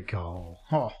 There we go.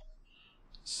 Oh.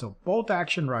 So bolt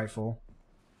action rifle.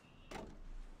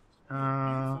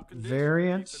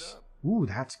 Variants. Ooh,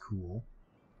 that's cool.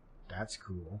 That's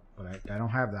cool. But I don't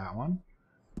have that one.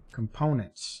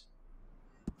 Components.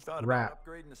 Thought Wrap. about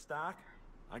upgrading the stock?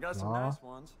 I got some nice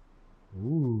ones.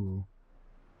 Ooh.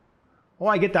 Oh,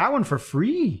 I get that one for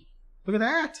free. Look at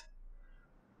that.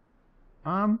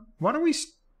 Why don't we...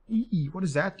 What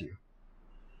does that do?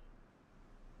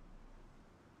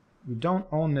 You don't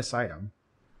own this item.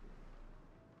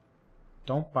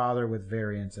 Don't bother with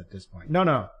variants at this point.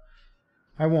 No.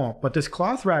 I won't. But this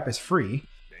cloth wrap is free.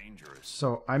 Dangerous.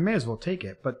 So I may as well take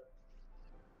it. But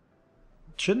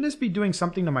shouldn't this be doing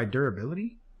something to my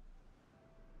durability?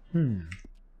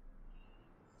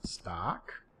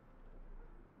 Stock.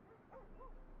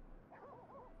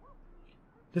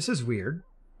 This is weird.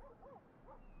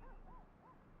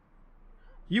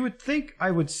 You would think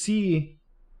I would see...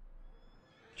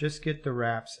 Just get the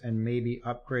wraps and maybe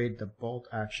upgrade the bolt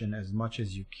action as much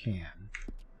as you can.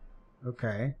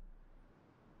 Okay.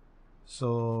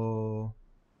 So...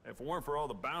 If it weren't for all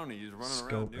the bounties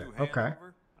running around New Okay.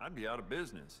 Hanover, I'd be out of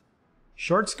business.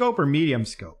 Short scope or medium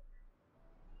scope?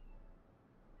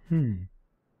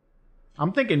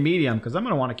 I'm thinking medium because I'm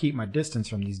going to want to keep my distance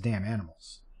from these damn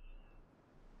animals.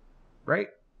 right?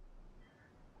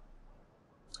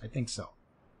 I think so.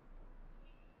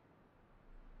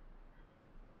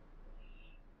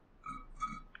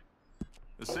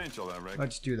 Essential, I reckon.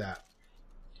 Let's do that.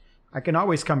 I can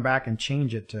always come back and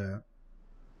change it to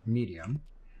medium.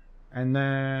 And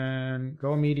then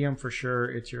go medium for sure.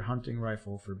 It's your hunting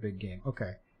rifle for big game.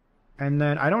 Okay. And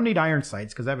then I don't need iron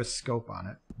sights because I have a scope on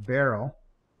it. Barrel.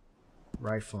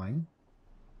 Rifling.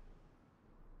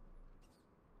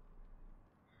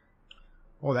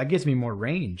 Oh, that gives me more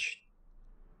range.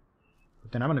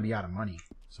 But then I'm going to be out of money.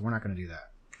 So we're not going to do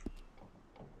that.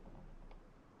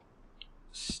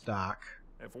 Stock.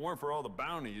 If it weren't for all the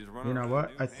bounties running You know around what?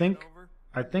 New I think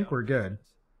Hanover, we're good.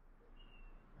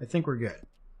 I think we're good.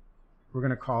 We're going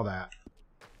to call that.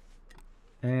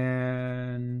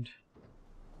 And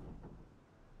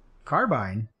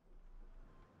carbine.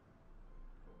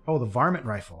 Oh, the varmint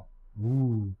rifle.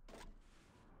 Ooh.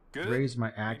 Good. Raise my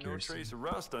Ain't no accuracy. trace of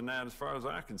rust on that as far as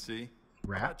I can see. How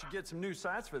Wrap. about you get some new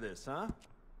sights for this, huh?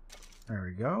 There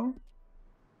we go.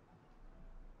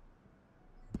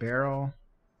 Barrel.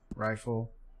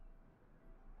 Rifle.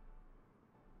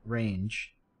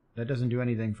 Range. That doesn't do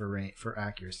anything for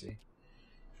accuracy.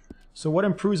 So what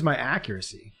improves my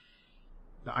accuracy?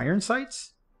 The iron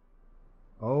sights?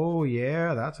 Oh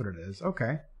yeah, that's what it is.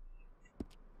 Okay.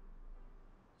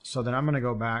 So then I'm going to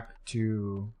go back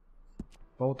to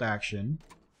bolt action.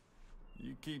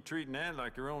 You keep treating that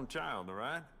like your own child, all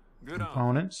right? Good on.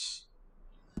 Components.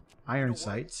 Iron You know what?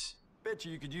 sights. Bet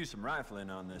you could use some rifling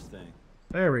on this thing.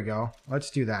 There we go.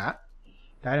 Let's do that.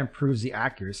 That improves the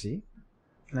accuracy.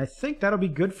 And I think that'll be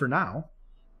good for now.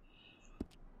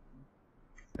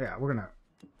 Yeah, we're gonna...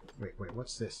 Wait,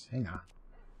 what's this? Hang on.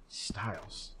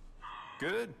 Styles.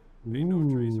 Good. Ain't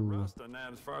no trace of Ooh. rust on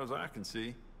that as far as I can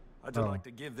see. I'd just Oh. like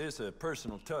to give this a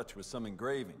personal touch with some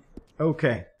engraving.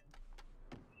 Okay.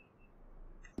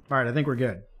 Alright, I think we're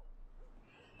good.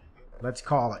 Let's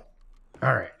call it.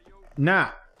 Alright.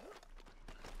 Now,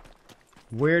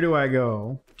 where do I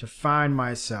go to find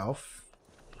myself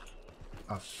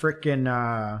a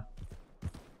frickin',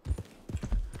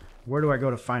 where do I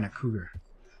go to find a cougar?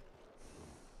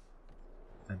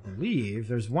 I believe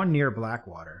there's one near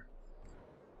Blackwater.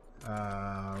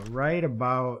 Right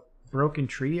about Broken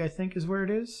Tree, I think is where it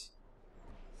is.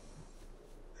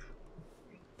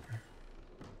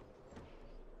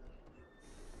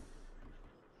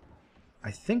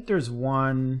 I think there's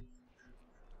one...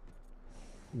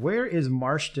 Where is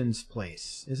Marston's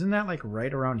place? Isn't that like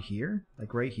right around here?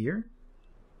 Like right here?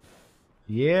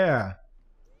 Yeah.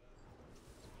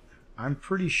 I'm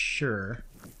pretty sure.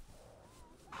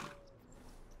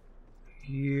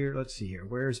 Here, let's see here.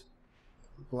 Where's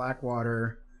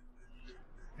Blackwater?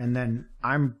 And then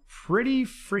I'm pretty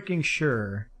freaking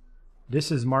sure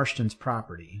this is Marston's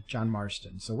property. John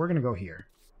Marston. So we're going to go here.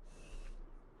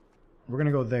 We're going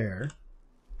to go there.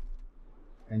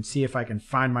 And see if I can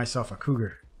find myself a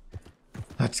cougar.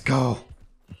 Let's go.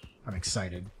 I'm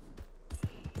excited.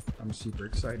 I'm super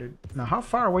excited. Now, how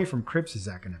far away from Crips is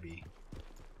that going to be?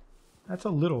 That's a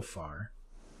little far.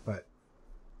 But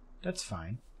that's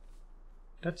fine.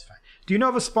 That's fine. Do you know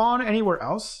of a spawn anywhere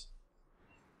else?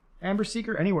 Amber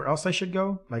Seeker? Anywhere else I should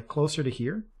go? Like closer to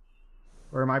here?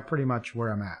 Or am I pretty much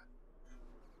where I'm at?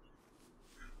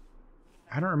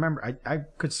 I don't remember. I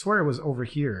could swear it was over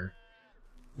here.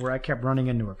 Where I kept running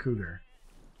into a cougar.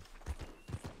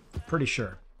 Pretty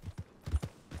sure.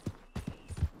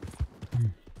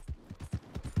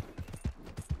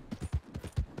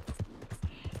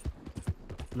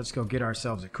 Let's go get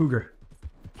ourselves a cougar.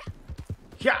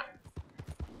 Yeah.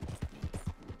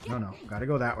 No, gotta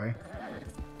go that way.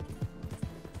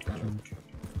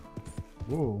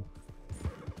 Whoa.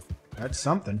 That's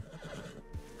something.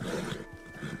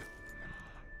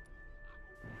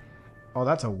 Oh,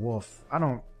 that's a wolf. I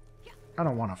don't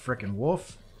want a frickin'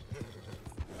 wolf.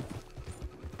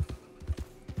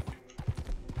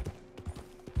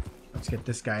 Let's get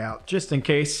this guy out just in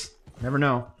case. Never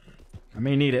know. I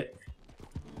may need it.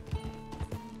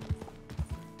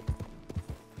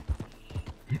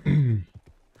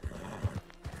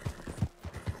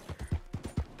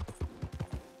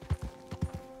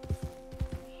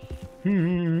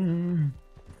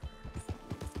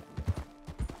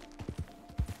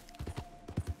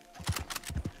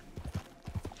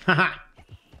 Haha.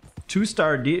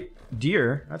 2-star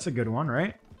deer. That's a good one,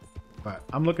 right? But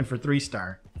I'm looking for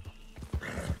 3-star.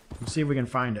 Let's see if we can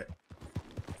find it.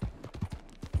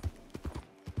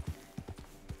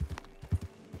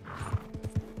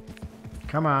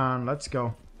 Come on, let's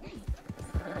go.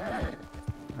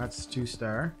 That's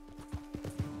 2-star.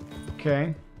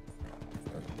 Okay.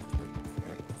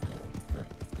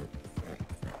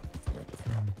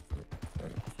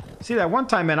 See, that one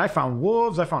time, man, I found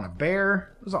wolves, I found a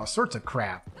bear. There's all sorts of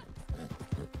crap.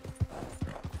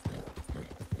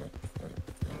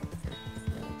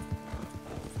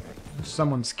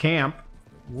 Someone's camp.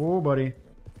 Whoa, buddy.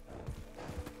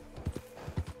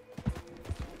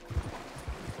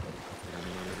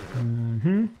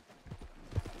 Mm-hmm.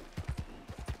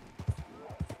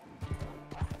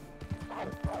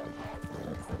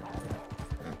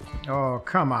 Oh,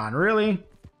 come on, really?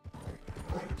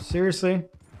 Seriously?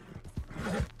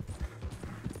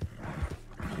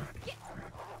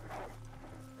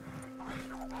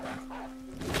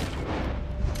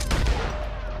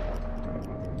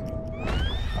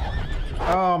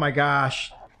 Oh my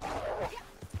gosh.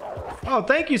 Oh,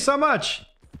 thank you so much.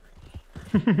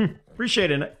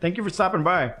 Appreciate it. Thank you for stopping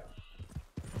by.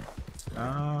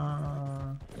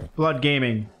 Blood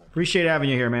Gaming. Appreciate having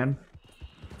you here, man.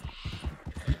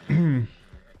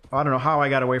 I don't know how I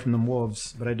got away from them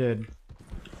wolves, but I did.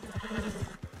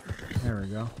 There we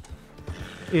go.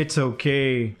 It's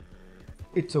okay.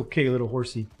 It's okay, little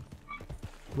horsey.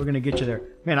 We're gonna get you there.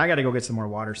 Man, I gotta go get some more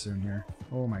water soon here.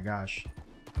 Oh my gosh.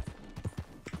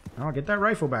 Oh, get that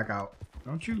rifle back out.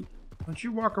 Don't you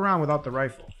walk around without the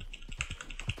rifle.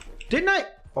 Didn't I?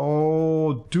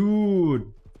 Oh,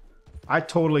 dude. I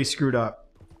totally screwed up.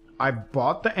 I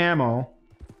bought the ammo,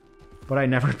 but I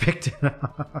never picked it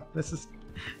up. This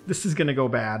is gonna go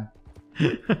bad.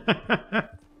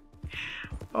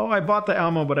 Oh, I bought the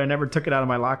ammo, but I never took it out of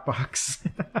my lockbox.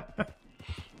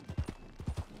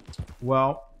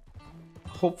 Well,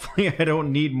 hopefully I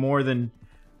don't need more than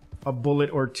a bullet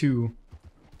or two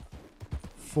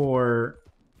for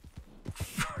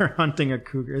hunting a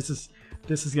cougar. This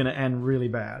is gonna end really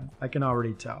bad. I can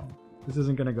already tell. This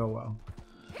isn't gonna go well.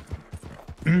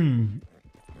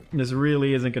 This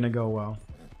really isn't gonna go well.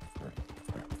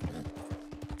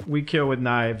 We kill with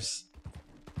knives.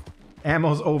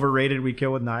 Ammo's overrated. We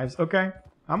kill with knives. Okay,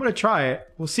 I'm gonna try it.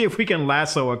 We'll see if we can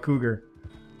lasso a cougar.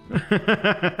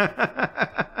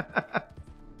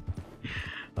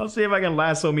 I'll see if I can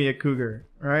lasso me a cougar.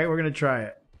 All right, we're gonna try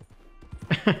it.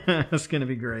 That's gonna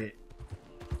be great.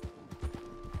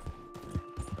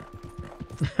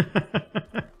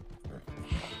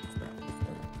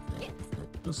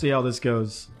 We'll see how this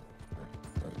goes.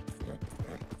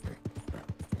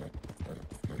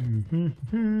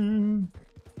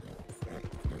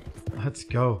 Let's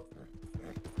go.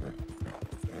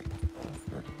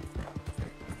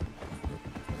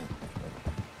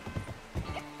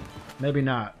 Maybe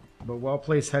not, but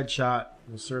well-placed headshot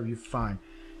will serve you fine.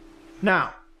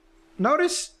 Now,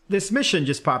 notice this mission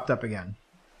just popped up again.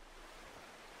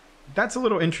 That's a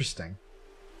little interesting.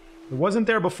 It wasn't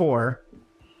there before,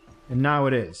 and now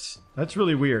it is. That's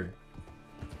really weird.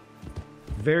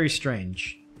 Very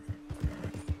strange.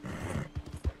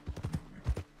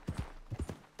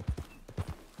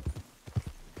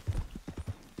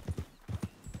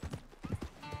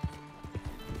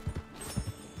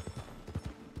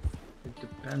 It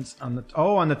depends on the...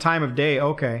 Oh, on the time of day.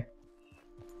 Okay.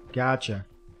 Gotcha.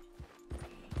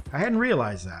 I hadn't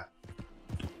realized that.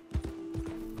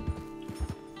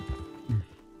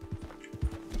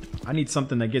 I need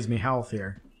something that gives me health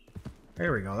here.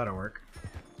 There we go, that'll work.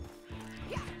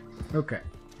 Okay.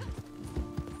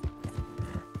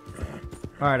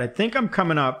 Alright, I think I'm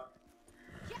coming up.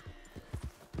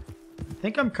 I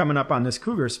think I'm coming up on this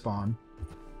cougar spawn.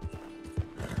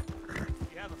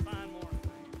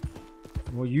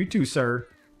 Well, you too, sir.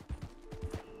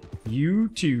 You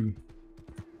too.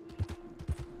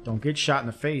 Don't get shot in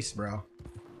the face, bro.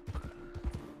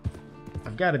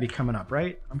 I've got to be coming up,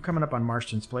 right? I'm coming up on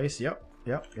Marston's place. Yep.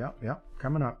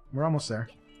 Coming up. We're almost there.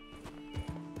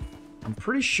 I'm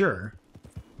pretty sure.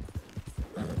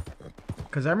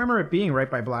 Because I remember it being right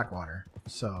by Blackwater.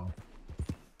 So.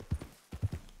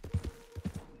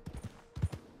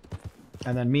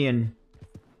 And then me and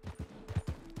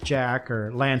Jack,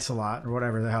 or Lancelot, or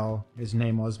whatever the hell his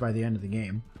name was by the end of the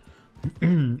game,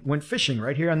 went fishing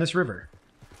right here on this river.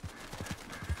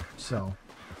 So.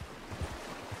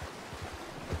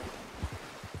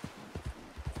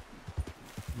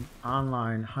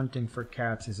 Online hunting for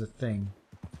cats is a thing.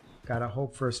 Gotta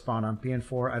hope for a spawn on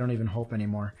PN4. I don't even hope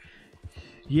anymore.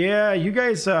 Yeah, you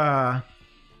guys,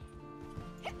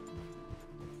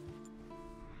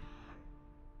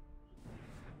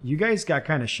 you guys got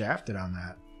kind of shafted on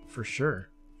that, for sure.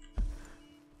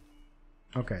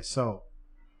 Okay, so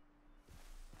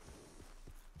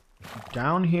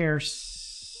down here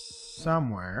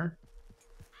somewhere,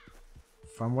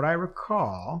 from what I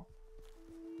recall,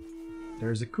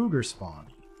 there's a cougar spawn.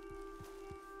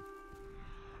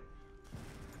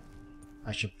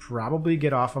 I should probably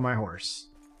get off of my horse.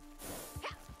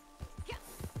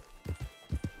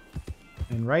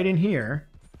 And right in here,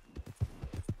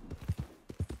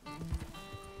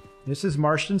 this is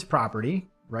Marston's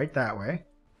property, right that way.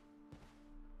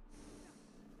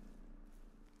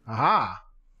 Aha!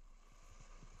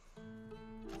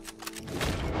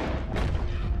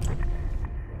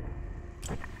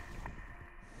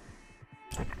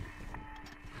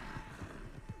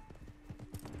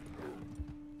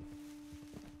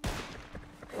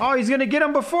 Oh, he's gonna get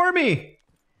him before me!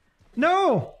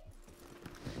 No!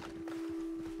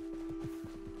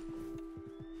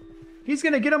 He's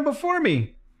gonna get him before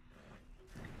me!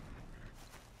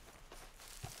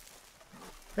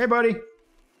 Hey, buddy!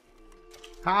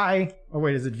 Hi! Oh,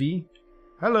 wait, is it V?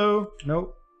 Hello!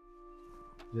 Nope.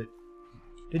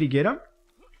 Did he get him?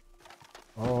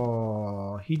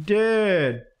 Oh, he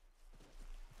did!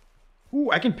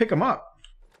 Ooh, I can pick him up.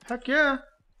 Heck yeah!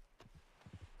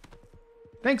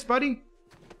 Thanks, buddy!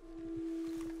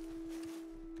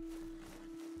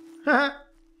 Haha!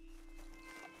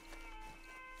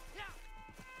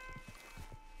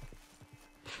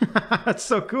 That's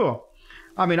so cool.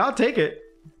 I mean, I'll take it.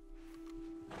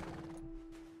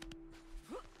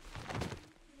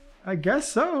 I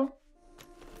guess so.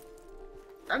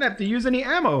 I didn't have to use any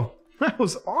ammo. That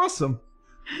was awesome.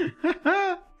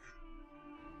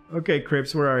 Okay,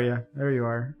 Crips, where are you? There you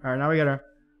are. All right, now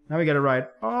we gotta ride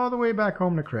all the way back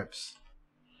home to Crips.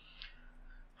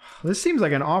 This seems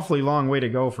like an awfully long way to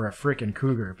go for a frickin'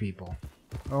 cougar, people.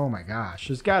 Oh my gosh,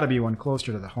 there's gotta be one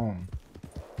closer to the home.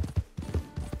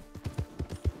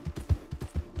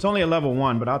 It's only a level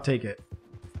 1, but I'll take it.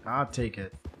 I'll take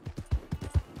it.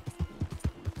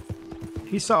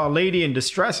 He saw a lady in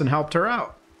distress and helped her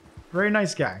out. Very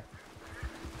nice guy.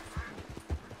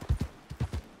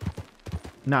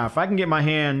 Now, if I can get my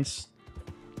hands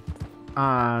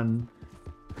on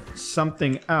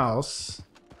something else,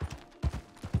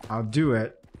 I'll do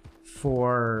it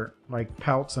for like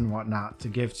pelts and whatnot to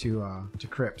give to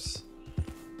Crips.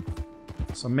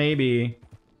 So maybe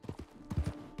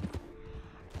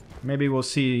we'll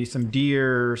see some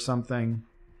deer or something.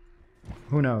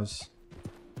 Who knows?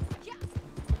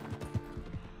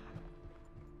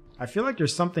 I feel like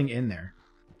there's something in there.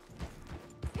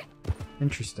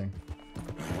 Interesting.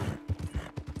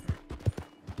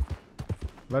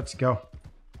 Let's go.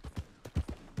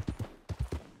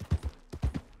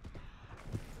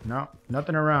 No,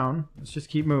 nothing around. Let's just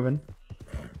keep moving.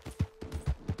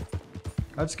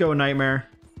 Let's go, Nightmare.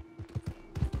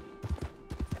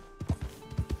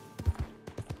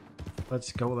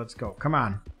 Let's go, let's go. Come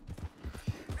on.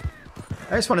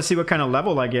 I just want to see what kind of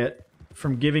level I get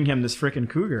from giving him this frickin'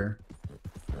 cougar.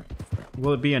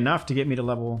 Will it be enough to get me to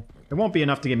level... It won't be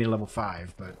enough to get me to level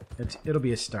 5, but it'll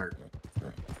be a start.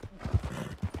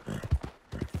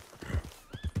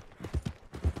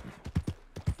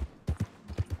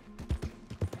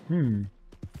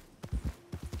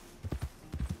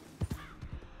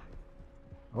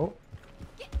 Oh.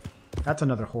 That's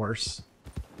another horse.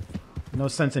 No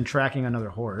sense in tracking another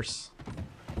horse.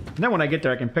 And then when I get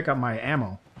there, I can pick up my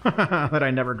ammo that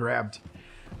I never grabbed.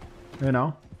 You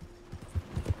know?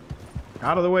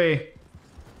 Out of the way.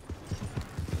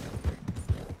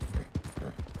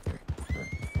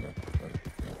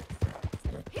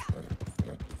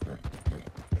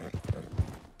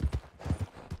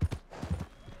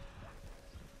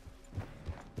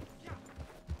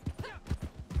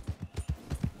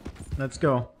 Let's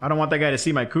go. I don't want that guy to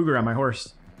see my cougar on my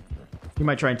horse. He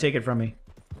might try and take it from me.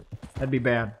 That'd be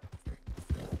bad.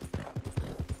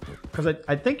 Because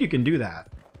I think you can do that.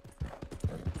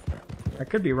 I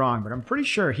could be wrong, but I'm pretty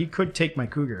sure he could take my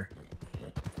cougar.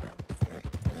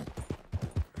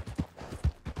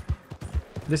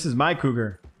 This is my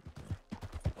cougar.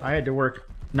 I had to work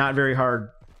not very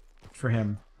hard for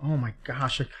him. Oh my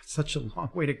gosh, I got such a long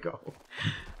way to go.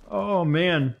 Oh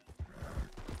man.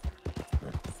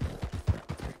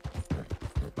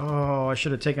 Oh, I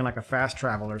should have taken like a fast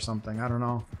travel or something. I don't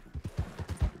know.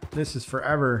 This is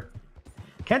forever.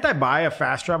 Can't I buy a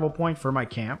fast travel point for my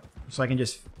camp? So I can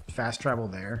just fast travel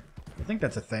there? I think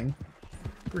that's a thing.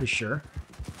 Pretty sure.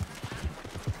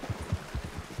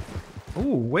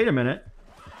 Ooh, wait a minute.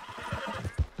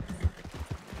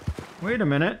 Wait a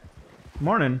minute.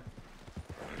 Morning.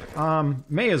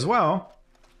 May as well.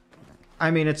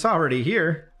 I mean, it's already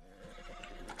here.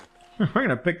 We're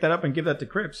gonna pick that up and give that to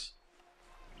Crips.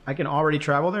 I can already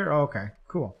travel there? Oh, okay,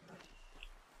 cool.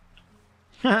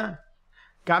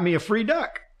 Got me a free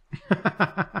duck.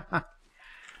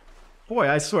 Boy,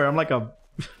 I swear, I'm like a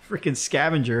freaking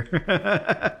scavenger.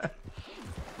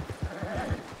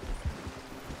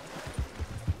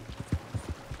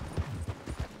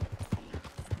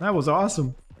 That was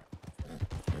awesome.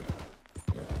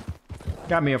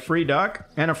 Got me a free duck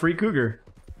and a free cougar.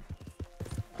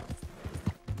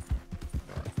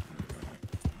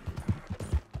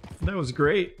 That was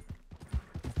great.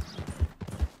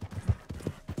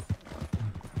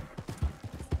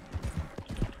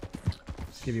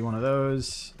 Let's give you one of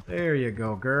those. There you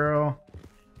go, girl.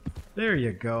 There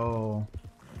you go.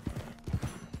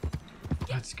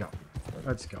 Let's go.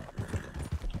 Let's go.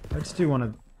 Let's do one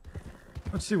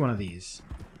of these.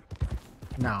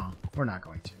 No, we're not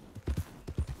going to.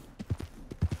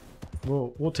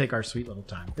 We'll take our sweet little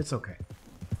time. It's okay.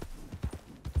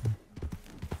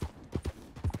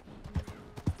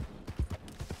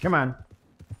 Come on.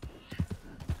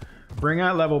 Bring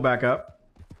that level back up.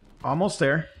 Almost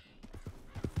there.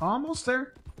 Almost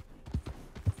there.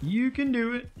 You can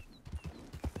do it.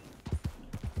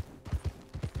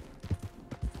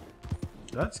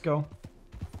 Let's go.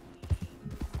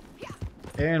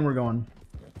 And we're going.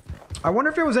 I wonder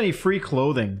if there was any free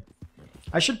clothing.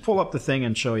 I should pull up the thing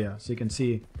and show you so you can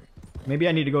see. Maybe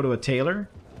I need to go to a tailor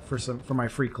for my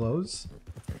free clothes.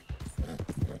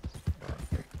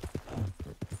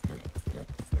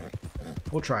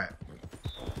 We'll try it.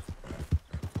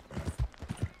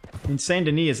 In Saint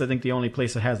Denis is, I think, the only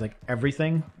place that has like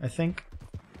everything, I think.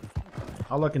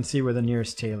 I'll look and see where the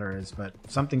nearest tailor is, but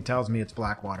something tells me it's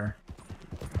Blackwater.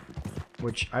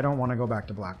 Which I don't want to go back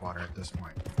to Blackwater at this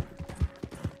point.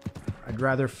 I'd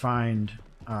rather find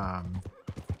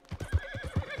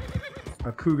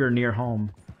a cougar near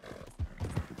home.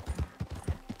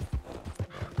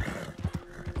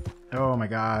 Oh my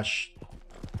gosh.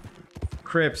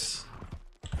 Crips.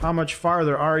 How much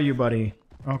farther are you, buddy?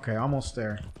 Okay, almost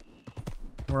there.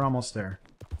 We're almost there.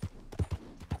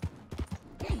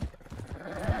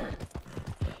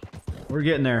 We're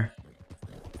getting there.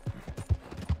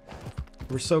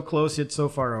 We're so close yet so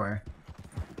far away.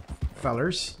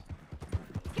 Fellers.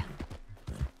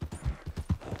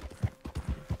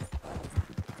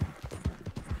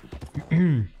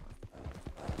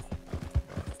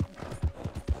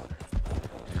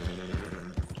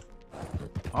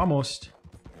 Almost.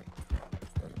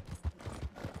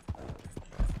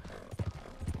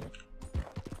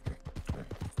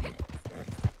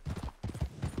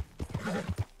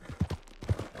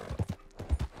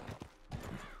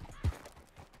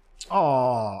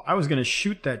 Oh, I was gonna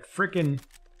shoot that frickin'...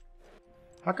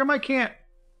 How come I can't?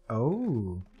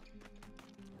 Oh.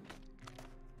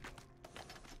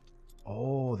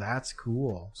 Oh, that's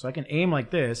cool. So I can aim like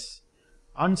this,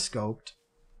 unscoped,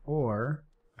 or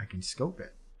I can scope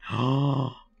it.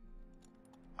 Oh,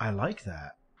 I like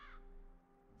that.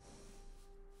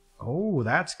 Oh,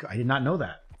 that's... I did not know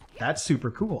that. That's super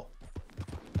cool.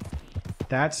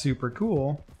 That's super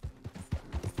cool.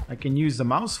 I can use the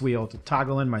mouse wheel to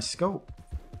toggle in my scope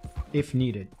if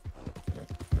needed.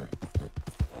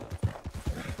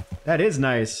 That is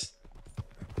nice.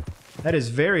 That is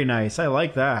very nice. I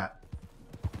like that.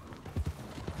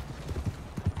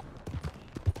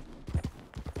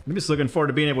 I'm just looking forward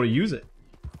to being able to use it.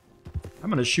 I'm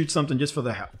gonna shoot something just for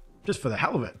the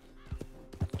hell of it,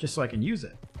 just so I can use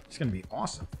it. It's gonna be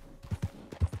awesome.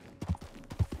 All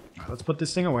right, let's put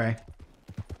this thing away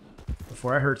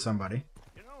before I hurt somebody.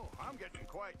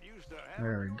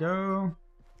 There we go.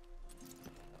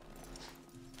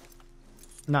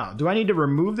 Now, do I need to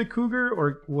remove the cougar,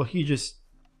 or will he just...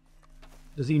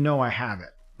 Does he know I have it?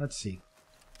 Let's see.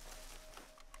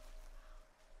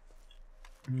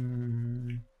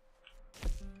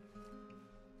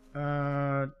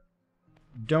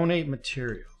 Donate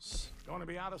materials. Gonna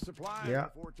be out of supplies. Yeah,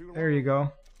 there you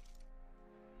go.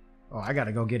 Oh, I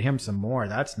gotta go get him some more.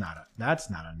 That's not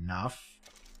enough.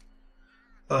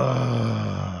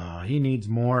 He needs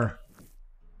more.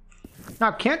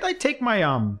 Now, can't I take my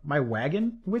my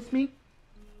wagon with me?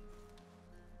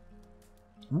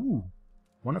 Ooh,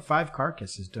 1 of 5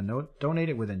 carcasses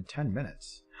donated within 10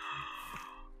 minutes.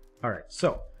 All right,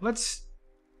 so let's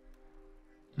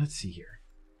see here.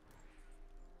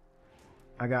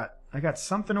 I got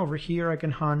something over here I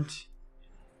can hunt.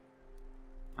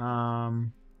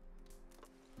 No,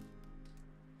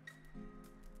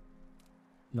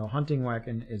 hunting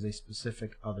wagon is a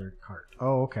specific other cart.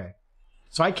 Oh, okay.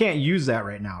 So I can't use that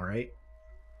right now, right?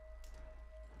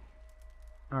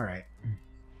 All right.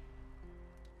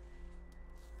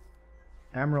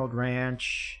 Emerald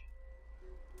Ranch.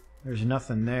 There's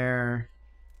nothing there.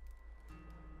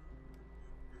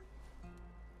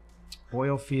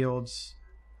 Oil fields.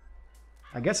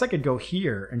 I guess I could go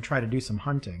here and try to do some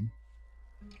hunting.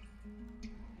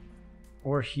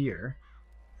 Or here.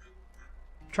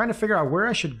 I'm trying to figure out where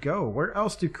I should go. Where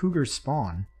else do cougars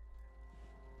spawn?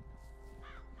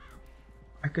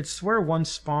 I could swear one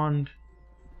spawned...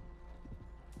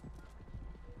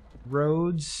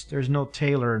 Rhodes. There's no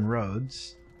Taylor in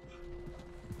Rhodes.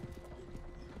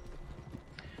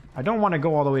 I don't want to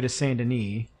go all the way to Saint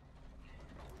Denis.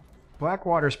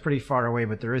 Blackwater's pretty far away,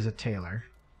 but there is a Taylor.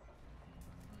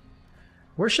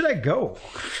 Where should I go?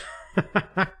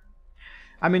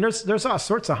 I mean, there's all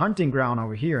sorts of hunting ground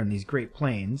over here in these Great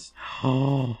Plains.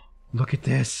 Oh, look at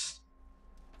this.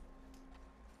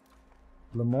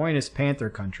 Lemoyne is Panther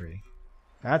country.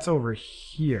 That's over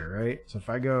here, right? So if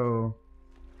I go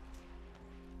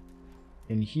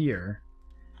in here,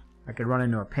 I could run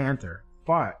into a panther.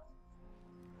 But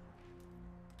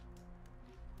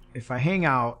if I hang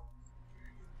out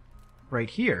right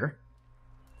here,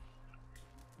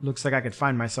 looks like I could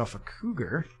find myself a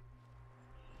cougar.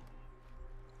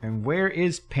 And where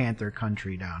is panther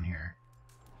country down here?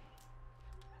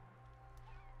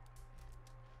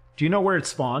 Do you know where it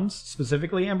spawns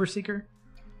specifically, Ember Seeker?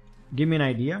 Give me an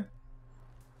idea.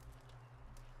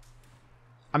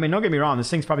 I mean, don't get me wrong, this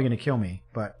thing's probably going to kill me,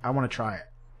 but I want to try it.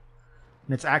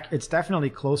 And it's definitely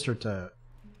closer to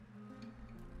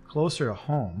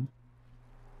home.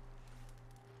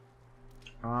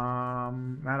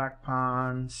 Maddock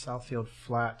Pond, Southfield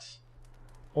Flats.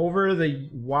 Over the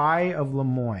Y of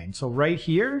Lemoyne. So right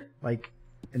here, like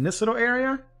in this little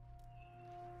area,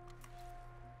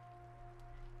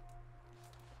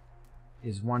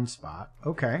 is one spot.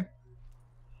 Okay.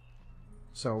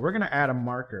 So we're going to add a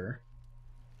marker.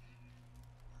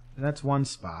 That's one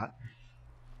spot.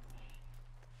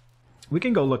 We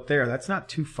can go look there. That's not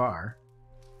too far.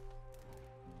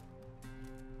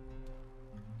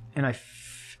 And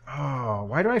oh,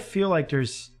 why do I feel like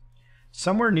there's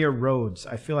somewhere near Rhodes?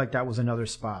 I feel like that was another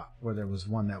spot where there was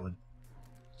one that would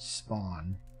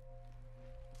spawn.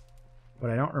 But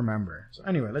I don't remember. So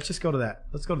anyway, let's just go to that.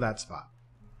 Let's go to that spot.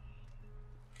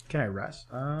 Can I rest?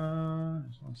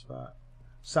 There's one spot.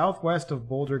 Southwest of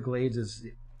Boulder Glades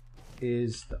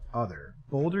is the other.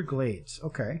 Boulder Glades.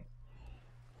 Okay.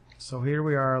 So here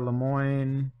we are,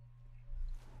 Lemoyne.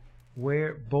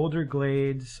 Where? Boulder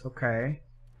Glades. Okay.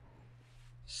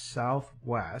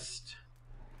 Southwest.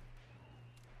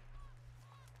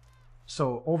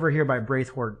 So over here by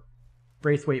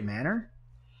Braithwaite Manor.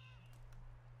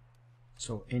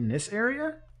 So in this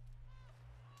area?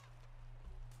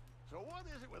 So what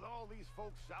is it with all these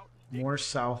folks out? More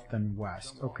south than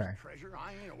west. Okay.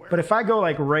 But if I go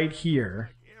like right here,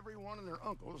 Everyone and their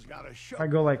uncles got a show. if I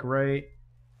go like right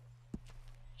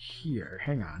here,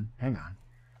 hang on.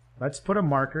 Let's put a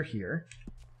marker here.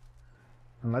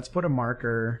 And let's put a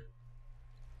marker,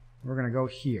 we're going to go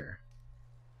here.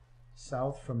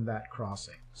 South from that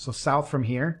crossing. So south from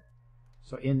here.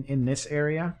 So in this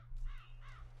area.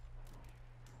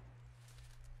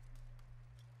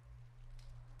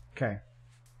 Okay.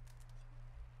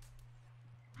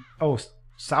 Oh,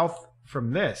 south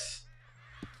from this.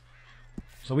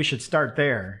 So we should start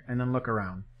there and then look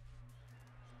around.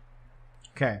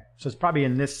 Okay. So it's probably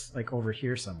in this, like over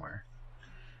here somewhere.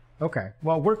 Okay.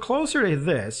 Well, we're closer to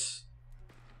this.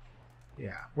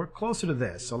 Yeah, we're closer to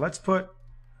this. So let's put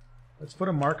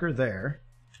a marker there.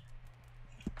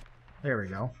 There we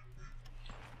go.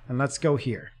 And let's go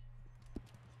here.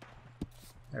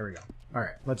 There we go. All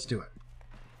right, let's do it.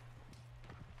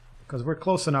 Because we're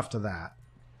close enough to that.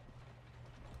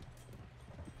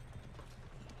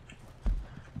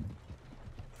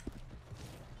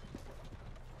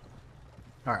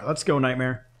 All right, let's go,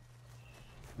 Nightmare.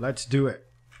 Let's do it.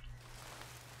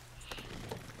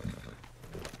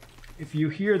 If you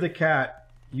hear the cat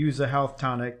use a health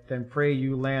tonic, then pray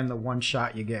you land the one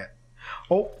shot you get.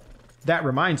 Oh, that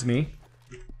reminds me.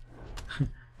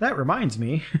 That reminds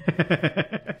me.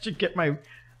 I should get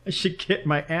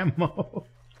my ammo.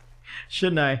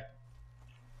 Shouldn't I?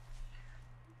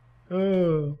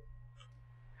 Oh.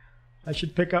 I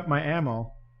should pick up my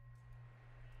ammo.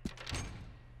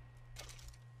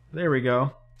 There we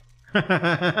go.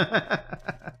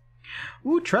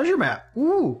 Ooh, treasure map.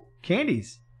 Ooh,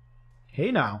 candies.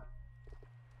 Hey now.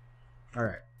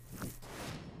 Alright.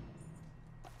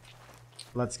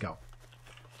 Let's go.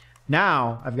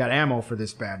 Now, I've got ammo for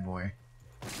this bad boy.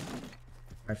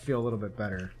 I feel a little bit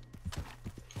better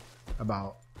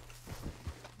about...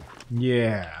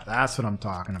 Yeah, that's what I'm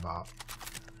talking about.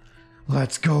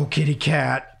 Let's go, kitty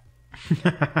cat.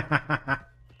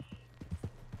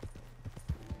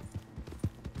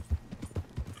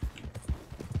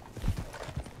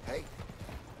 Hey.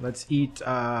 Let's eat,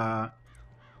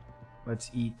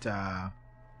 let's eat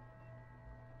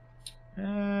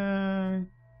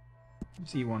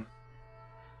one.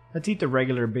 Let's eat the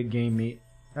regular big game meat.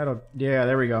 Yeah,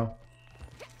 there we go.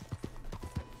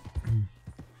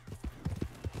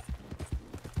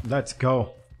 Let's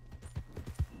go.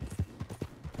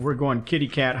 We're going kitty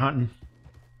cat hunting.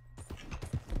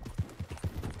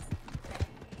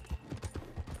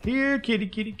 Here, kitty,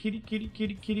 kitty, kitty, kitty,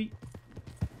 kitty, kitty.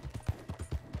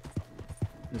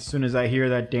 As soon as I hear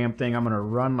that damn thing, I'm gonna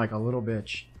run like a little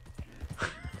bitch.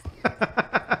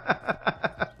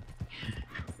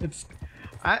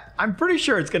 I'm pretty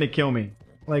sure it's gonna kill me.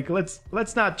 Like,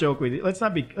 let's not joke with it. Let's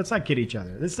not kid each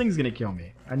other. This thing's gonna kill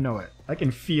me. I know it. I can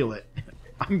feel it.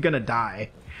 I'm gonna die.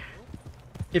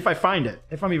 If I find it.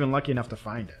 If I'm even lucky enough to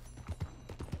find it.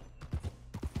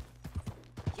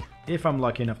 If I'm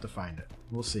lucky enough to find it.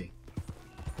 We'll see.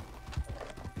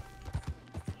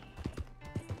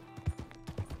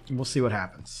 We'll see what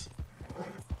happens.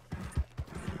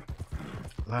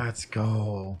 Let's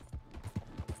go.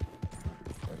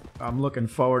 I'm looking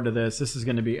forward to this. This is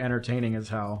going to be entertaining as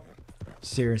hell.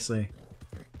 Seriously.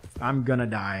 I'm gonna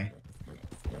die.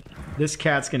 This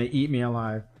cat's gonna eat me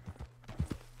alive.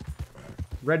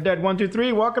 Red Dead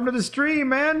 123, welcome to the stream,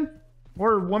 man!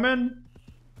 Or woman.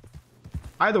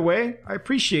 Either way, I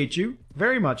appreciate you.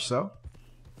 Very much so.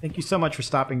 Thank you so much for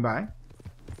stopping by.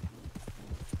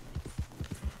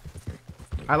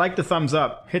 I like the thumbs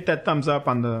up. Hit that thumbs up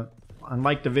on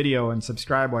like the video and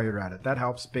subscribe while you're at it. That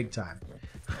helps big time.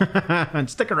 And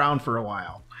stick around for a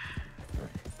while.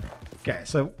 Okay,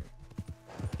 so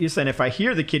you're saying if I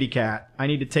hear the kitty cat, I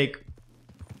need to take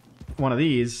one of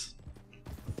these.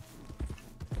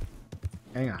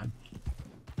 Hang on.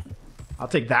 I'll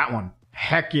take that one.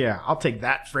 Heck yeah, I'll take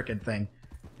that frickin' thing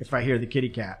if I hear the kitty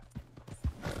cat.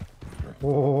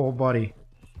 Oh, buddy.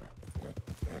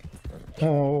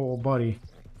 Oh, buddy.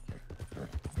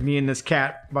 Me and this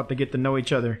cat about to get to know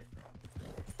each other.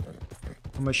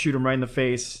 I'm gonna shoot him right in the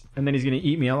face, and then he's gonna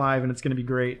eat me alive, and it's gonna be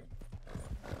great.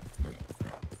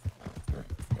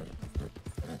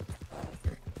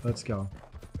 Let's go.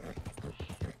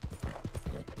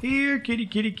 Here, kitty,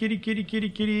 kitty, kitty, kitty, kitty,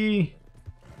 kitty.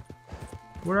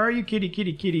 Where are you, kitty,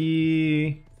 kitty,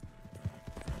 kitty?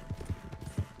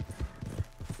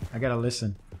 I gotta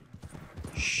listen.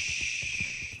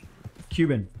 Shh.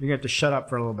 Cuban, you're gonna have to shut up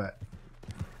for a little bit.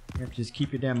 You have to just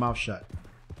keep your damn mouth shut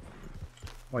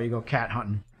while you go cat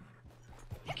hunting.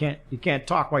 You can't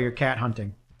talk while you're cat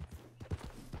hunting.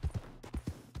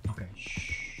 Okay.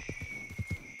 Shh.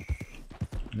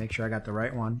 Make sure I got the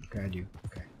right one. Okay, I do.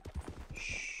 Okay.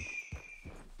 Shh.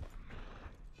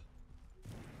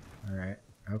 All right.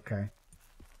 Okay.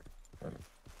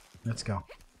 Let's go.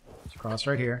 Let's cross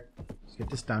right here. Let's get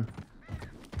this done.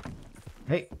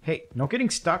 Hey, hey, no getting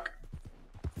stuck.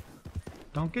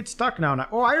 Don't get stuck now.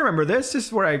 Oh, I remember this. This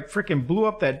is where I freaking blew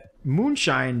up that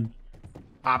moonshine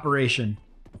operation.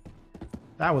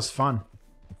 That was fun.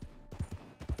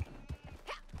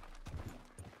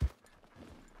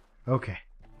 Okay.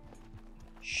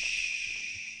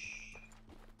 Shh.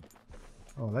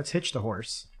 Oh, let's hitch the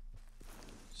horse.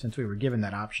 Since we were given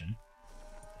that option.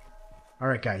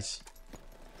 Alright, guys.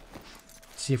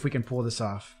 Let's see if we can pull this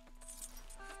off.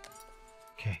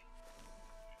 Okay.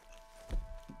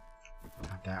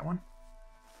 Got that one.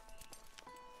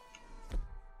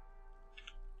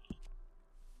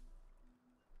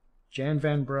 Jan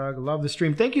Van Brugge, love the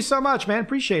stream. Thank you so much, man.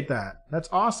 Appreciate that. That's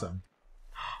awesome.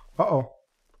 Uh-oh.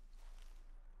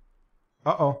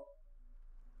 Uh-oh.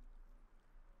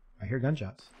 I hear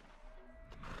gunshots.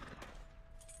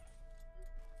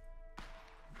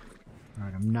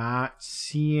 Alright, I'm not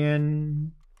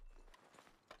seeing...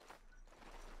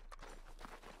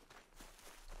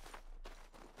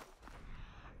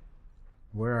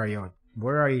 Where are you?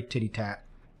 Where are you, titty tat?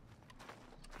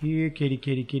 Here, kitty,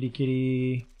 kitty, kitty,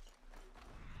 kitty.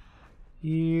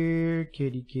 Here,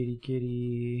 kitty, kitty,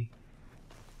 kitty.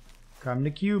 Come to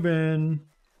Cuban.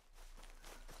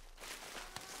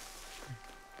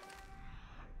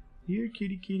 Here,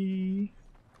 kitty, kitty.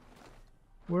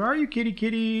 Where are you, kitty,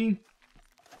 kitty?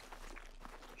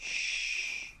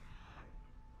 Shh.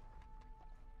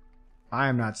 I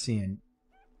am not seeing.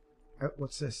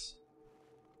 What's this?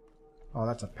 Oh,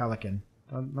 that's a pelican.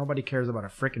 Nobody cares about a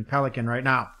frickin' pelican right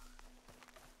now.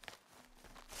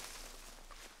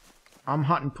 I'm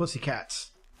hunting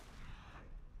pussycats.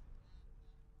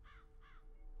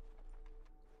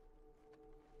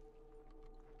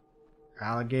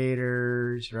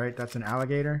 Alligators, right? That's an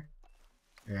alligator?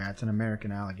 Yeah, it's an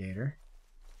American alligator.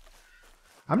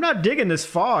 I'm not digging this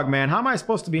fog, man. How am I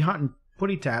supposed to be hunting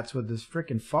putty tats with this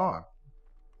frickin' fog?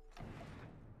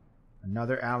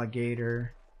 Another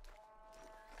alligator.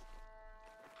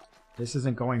 This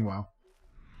isn't going well.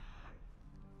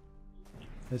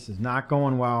 This is not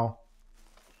going well.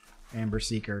 Amber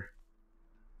Seeker.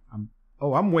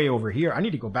 I'm way over here. I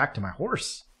need to go back to my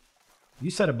horse. You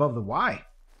said above the Y.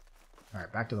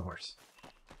 Alright, back to the horse.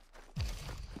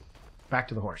 back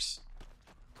to the horse.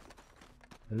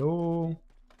 Hello?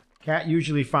 Cat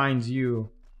usually finds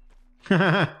you.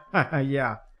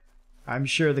 Yeah. I'm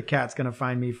sure the cat's gonna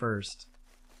find me first.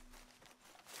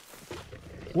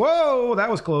 Whoa, that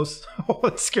was close. Oh,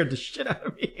 that scared the shit out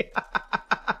of me.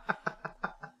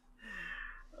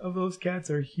 Oh, those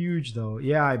cats are huge, though.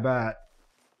 Yeah, I bet.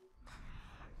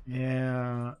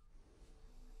 Yeah.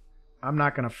 I'm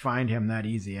not gonna find him that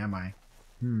easy, am I?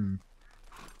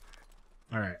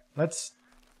 Alright, let's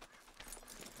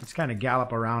kind of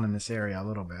gallop around in this area a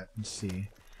little bit and see.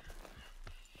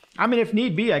 I mean, if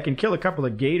need be, I can kill a couple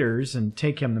of gators and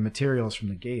take him the materials from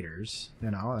the gators.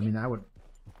 You know, I mean,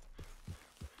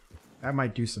 that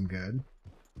might do some good.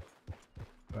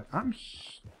 But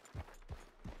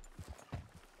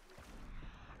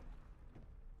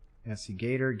yeah, see,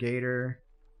 gator.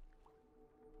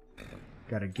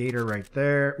 Got a gator right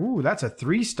there. Ooh, that's a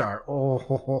 3-star.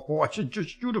 Oh, I should just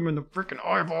shoot him in the freaking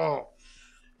eyeball.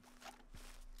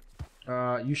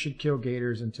 You should kill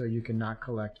gators until you cannot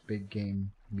collect big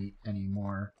game meat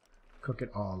anymore. Cook it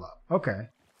all up. Okay.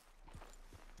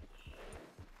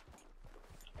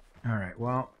 Alright,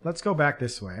 well, let's go back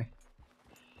this way.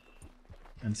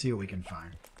 And see what we can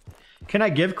find. Can I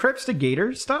give Crips the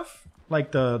gator stuff?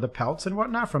 Like the pelts and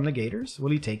whatnot from the gators?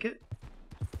 Will he take it?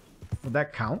 Would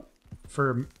that count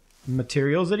for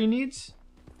materials that he needs?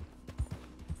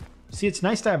 See, it's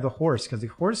nice to have the horse, because the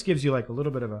horse gives you like a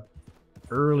little bit of a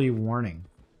early warning.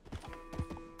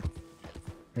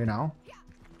 You know?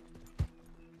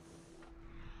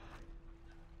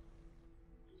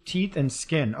 Teeth and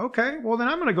skin. Okay, well then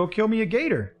I'm gonna go kill me a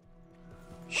gator.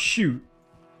 Shoot.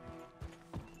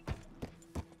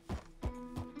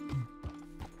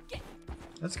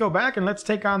 Let's go back and let's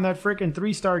take on that freaking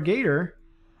 3-star gator.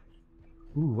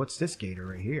 Ooh, what's this gator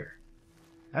right here?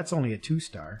 That's only a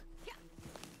 2-star.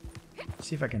 Let's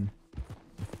see if I can...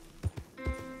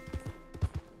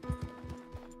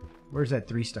 Where's that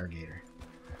 3-star gator?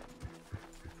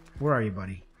 Where are you,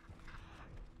 buddy?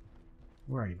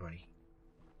 Where are you, buddy?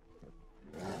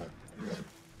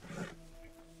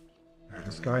 Alright,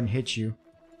 let's go ahead and hit you.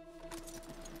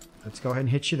 Let's go ahead and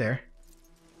hit you there.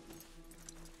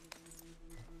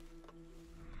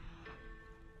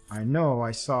 I know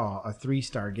I saw a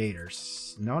 3-star gator.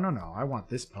 No. I want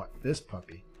this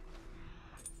puppy.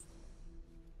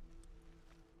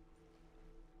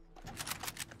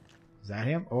 Is that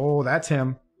him? Oh, that's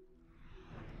him.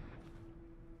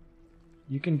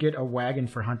 You can get a wagon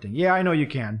for hunting. Yeah, I know you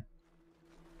can.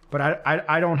 But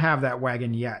I don't have that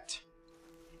wagon yet.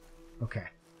 Okay.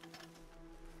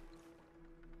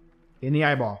 In the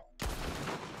eyeball.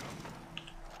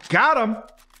 Got him!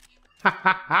 Ha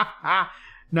ha ha ha!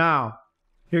 Now,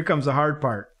 here comes the hard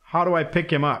part. How do I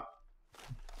pick him up?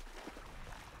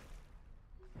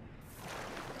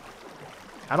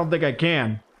 I don't think I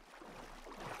can.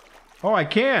 Oh, I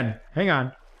can. Hang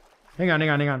on. Hang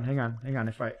on.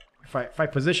 If I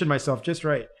position myself just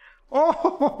right.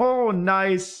 Oh,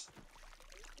 nice.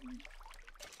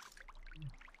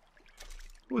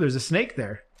 Ooh, there's a snake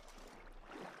there.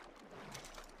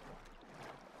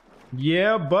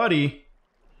 Yeah, buddy.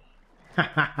 Ha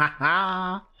ha ha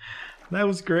ha. That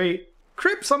was great.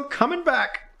 Crips, I'm coming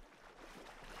back.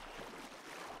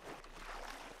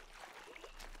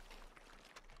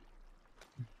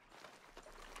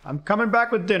 I'm coming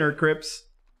back with dinner, Crips.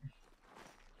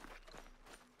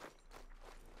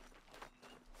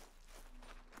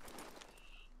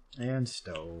 And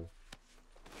stove.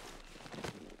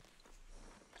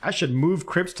 I should move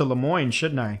Crips to Lemoyne,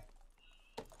 shouldn't I?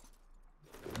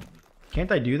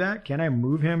 Can't I do that? Can I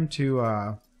move him to,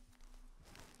 I'm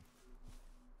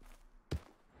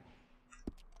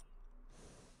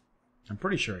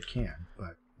pretty sure I can,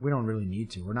 but we don't really need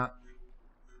to. We're not...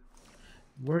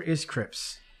 Where is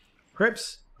Crips?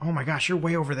 Crips? Oh my gosh, you're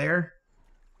way over there.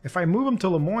 If I move him to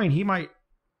Lemoyne, he might...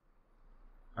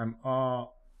 I'm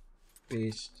all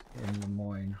based in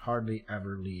Lemoyne. Hardly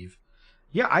ever leave.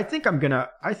 Yeah, I think I'm gonna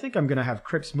have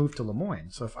Crips move to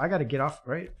Lemoyne. So if I gotta get off,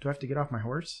 right? Do I have to get off my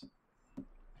horse?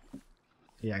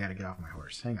 Yeah, I gotta get off my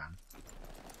horse. Hang on.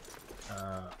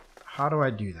 How do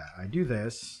I do that? I do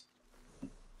this.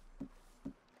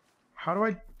 How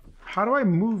do I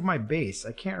move my base?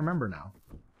 I can't remember now.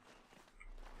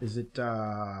 Is it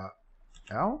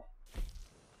L?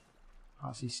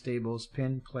 Aussie stables,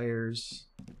 pin players,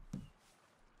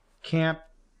 camp,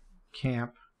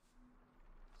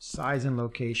 size and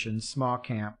location, small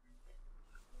camp.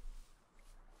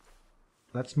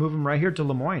 Let's move him right here to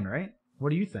Lemoyne, right? What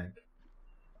do you think?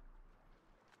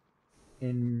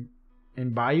 In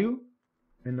Bayou?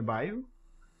 In the Bayou?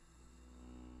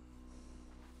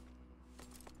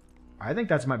 I think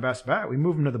that's my best bet. We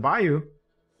move him to the bayou.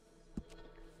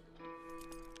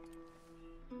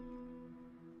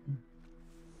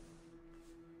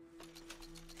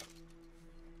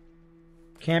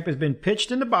 Camp has been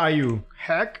pitched in the bayou.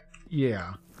 Heck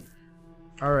yeah.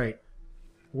 Alright.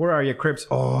 Where are you, Crips?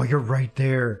 Oh, you're right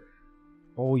there.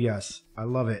 Oh, yes. I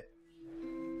love it.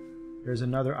 There's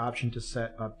another option to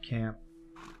set up camp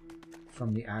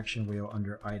from the action wheel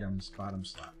under items, bottom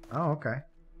slot. Oh, okay.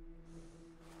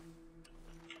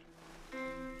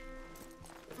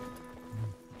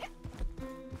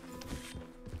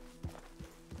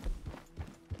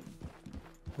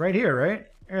 Right here, right?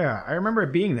 Yeah, I remember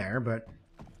it being there, but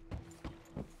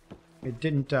it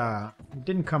didn't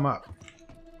come up.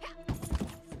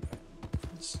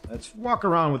 Let's walk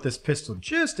around with this pistol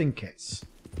just in case.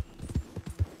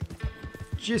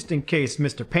 Just in case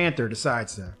Mr. Panther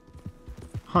decides to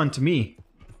hunt me.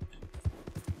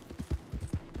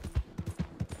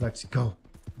 Let's go.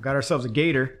 Got ourselves a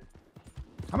gator.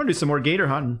 I'm gonna do some more gator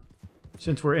hunting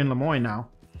since we're in Lemoyne now.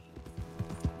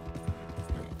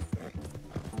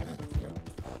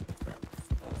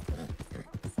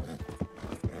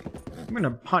 I'm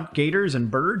gonna hunt gators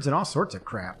and birds and all sorts of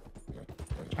crap.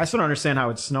 I still don't understand how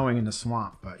it's snowing in the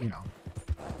swamp, but you know,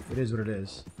 it is what it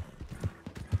is.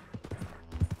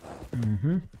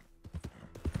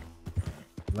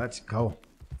 Let's go.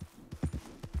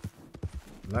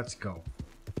 Let's go.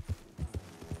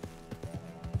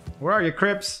 Where are you,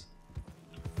 Crips?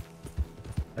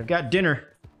 I've got dinner.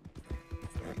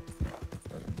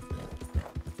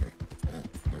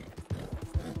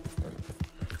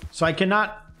 So I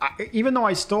cannot, even though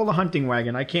I stole a hunting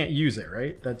wagon, I can't use it,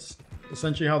 right? That's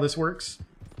essentially how this works.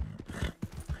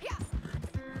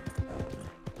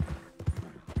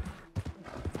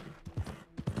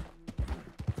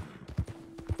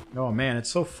 Oh man, it's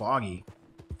so foggy.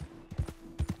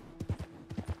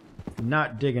 I'm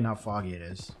not digging how foggy it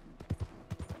is.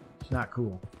 It's not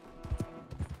cool.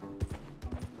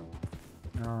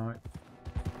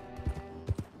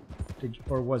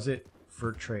 Or was it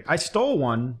for trade? I stole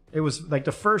one. It was like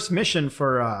the first mission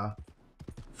for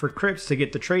Crips to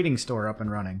get the trading store up and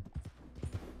running.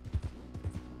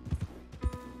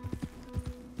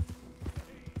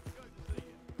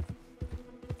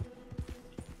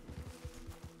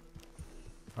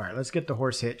 Alright, let's get the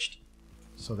horse hitched.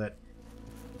 So that...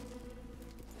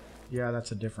 Yeah,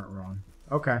 that's a different run.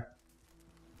 Okay.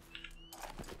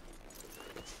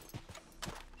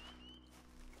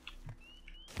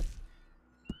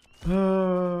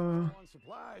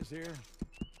 Supplies here.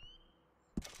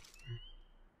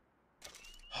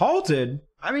 Halted?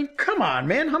 I mean, come on,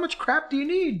 man. How much crap do you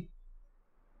need?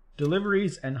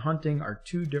 Deliveries and hunting are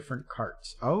two different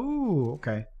carts. Oh,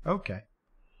 okay. Okay.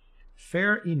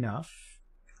 Fair enough.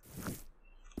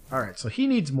 Alright, so he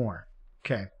needs more.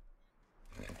 Okay.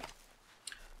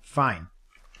 Fine.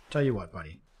 Tell you what,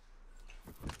 buddy.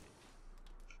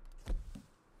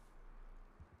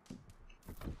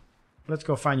 Let's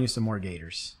go find you some more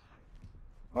gators.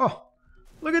 Oh,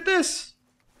 look at this.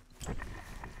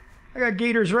 I got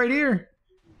gators right here.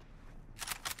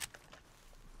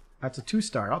 That's a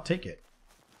 2-star. I'll take it.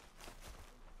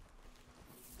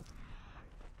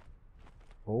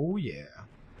 Oh, yeah.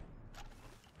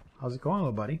 How's it going,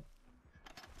 little buddy?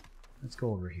 Let's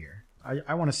go over here.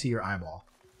 I want to see your eyeball.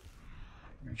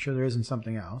 Make sure there isn't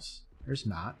something else. There's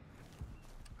not.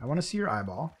 I want to see your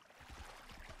eyeball.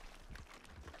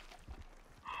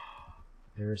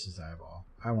 There's his eyeball.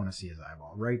 I want to see his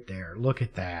eyeball. Right there. Look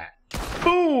at that.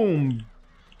 Boom!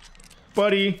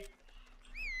 Buddy.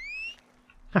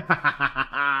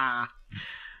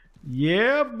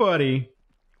 Yeah, buddy.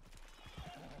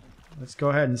 Let's go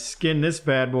ahead and skin this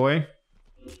bad boy.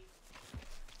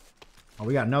 Oh,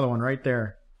 we got another one right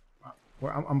there.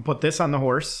 I'm going to put this on the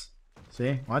horse.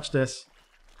 See? Watch this.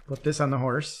 Put this on the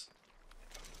horse.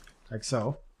 Like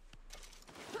so.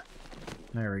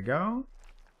 There we go.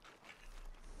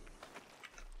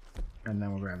 And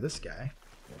then we'll grab this guy.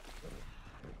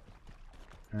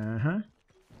 Uh-huh.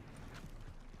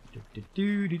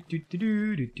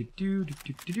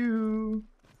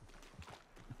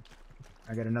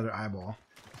 I got another eyeball.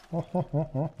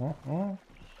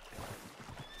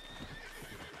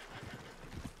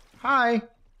 Hi.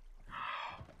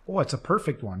 Oh, it's a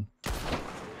perfect one.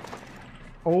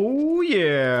 Oh,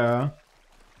 yeah.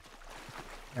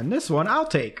 And this one I'll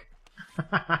take.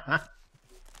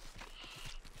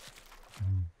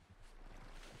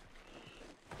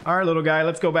 All right, little guy,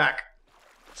 let's go back.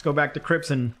 Let's go back to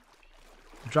Crips and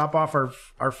drop off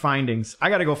our findings. I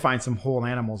got to go find some whole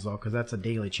animals, though, because that's a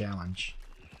daily challenge.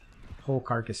 Whole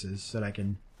carcasses that I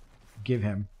can give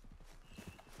him.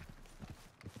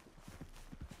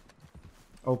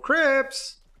 Oh,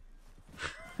 Crips!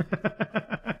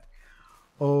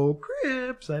 Oh,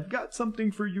 Crips, I've got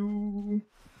something for you.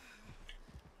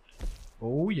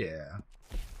 Oh, yeah.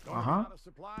 Gonna run out of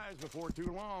supplies before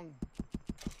too long.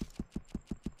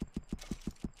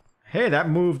 Hey, that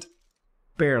moved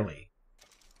barely.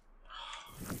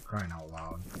 Crying out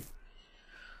loud.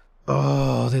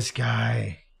 Oh, this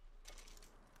guy.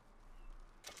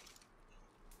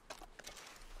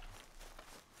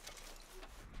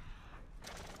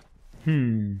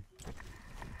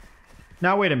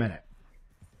 Now, wait a minute.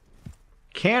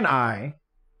 Can I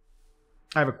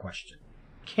have a question.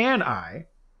 Can I,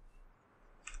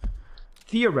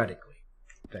 theoretically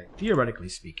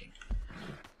speaking,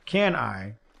 can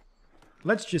I,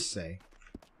 let's just say,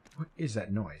 what is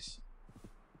that noise?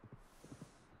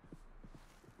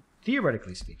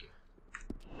 Theoretically speaking,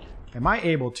 am I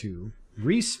able to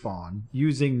respawn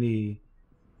using the,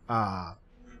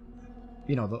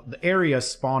 you know, the area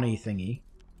spawny thingy?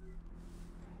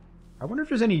 I wonder if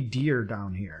there's any deer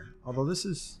down here. Although this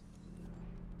is...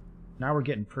 Now we're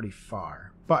getting pretty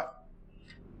far. But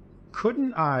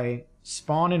couldn't I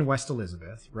spawn in West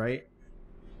Elizabeth, right?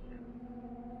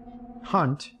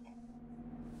 Hunt.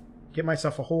 Get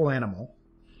myself a whole animal.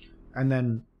 And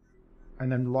then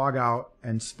log out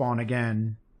and spawn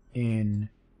again in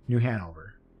New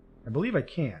Hanover. I believe I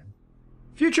can.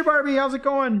 Future Barbie, how's it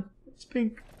going? It's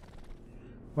pink.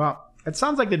 Well, it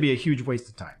sounds like that'd be a huge waste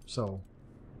of time. So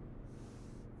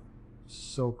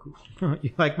cool.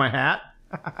 You like my hat?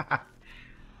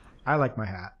 I like my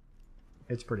hat.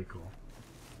 It's pretty cool.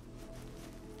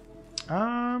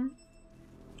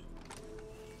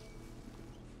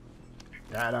 Pick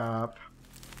that up.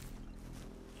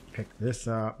 Pick this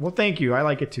up. Well, thank you. I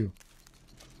like it too.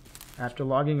 After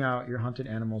logging out, your hunted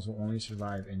animals will only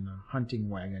survive in the hunting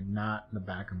wagon, not in the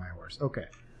back of my horse. Okay.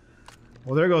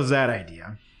 Well, there goes that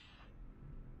idea.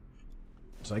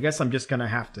 So I guess I'm just gonna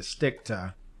have to stick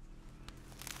to...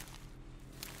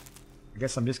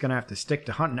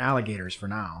 hunting alligators for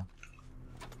now.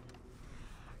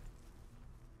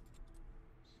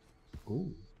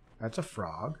 Ooh, that's a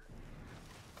frog.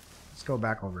 Let's go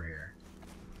back over here.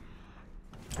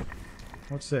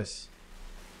 What's this?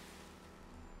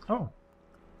 Oh,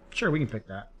 sure, we can pick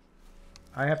that.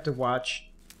 I have to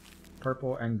watch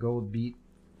purple and gold beat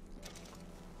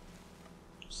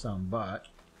some butt.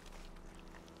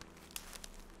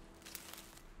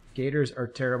 Gators are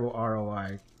terrible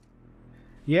ROI.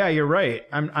 Yeah, you're right.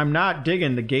 I'm not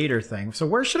digging the gator thing. So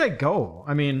where should I go?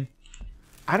 I mean,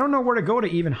 I don't know where to go to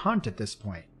even hunt at this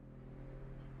point.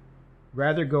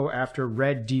 Rather go after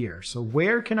red deer. So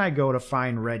where can I go to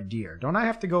find red deer? Don't I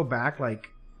have to go back like...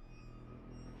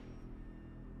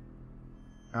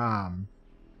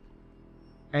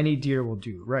 any deer will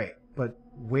do. Right. But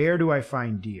where do I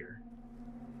find deer?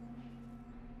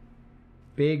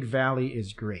 Big Valley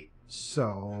is great.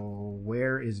 So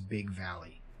where is Big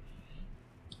Valley?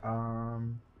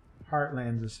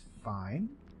 Heartlands is fine.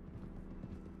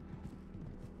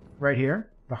 Right here,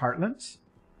 the Heartlands.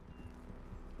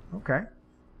 Okay.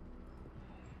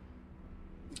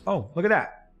 Oh, look at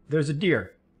that. There's a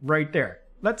deer right there.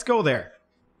 Let's go there.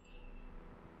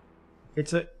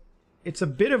 It's a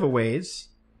bit of a ways.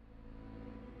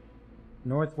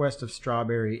 Northwest of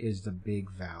Strawberry is the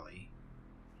Big Valley.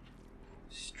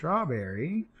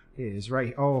 Strawberry is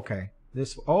right. Oh, okay.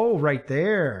 This. Oh, right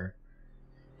there.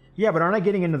 Yeah, but aren't I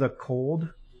getting into the cold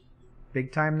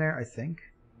big time there, I think?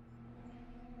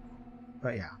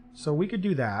 But yeah, so we could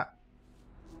do that.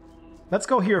 Let's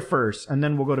go here first, and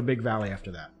then we'll go to Big Valley after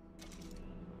that.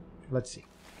 Let's see.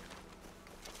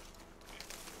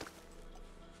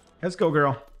 Let's go,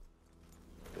 girl.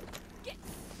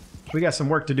 We got some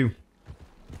work to do.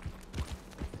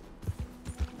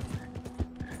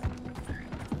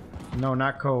 No,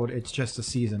 not cold. It's just a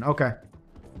season. Okay.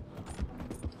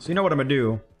 So you know what I'm going to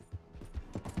do.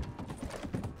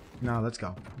 No, let's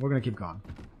go. We're going to keep going.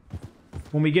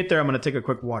 When we get there, I'm going to take a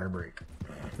quick water break.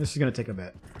 This is going to take a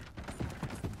bit.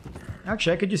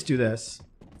 Actually, I could just do this.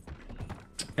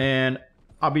 And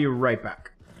I'll be right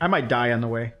back. I might die on the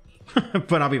way.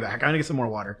 But I'll be back. I'm going to get some more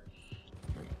water.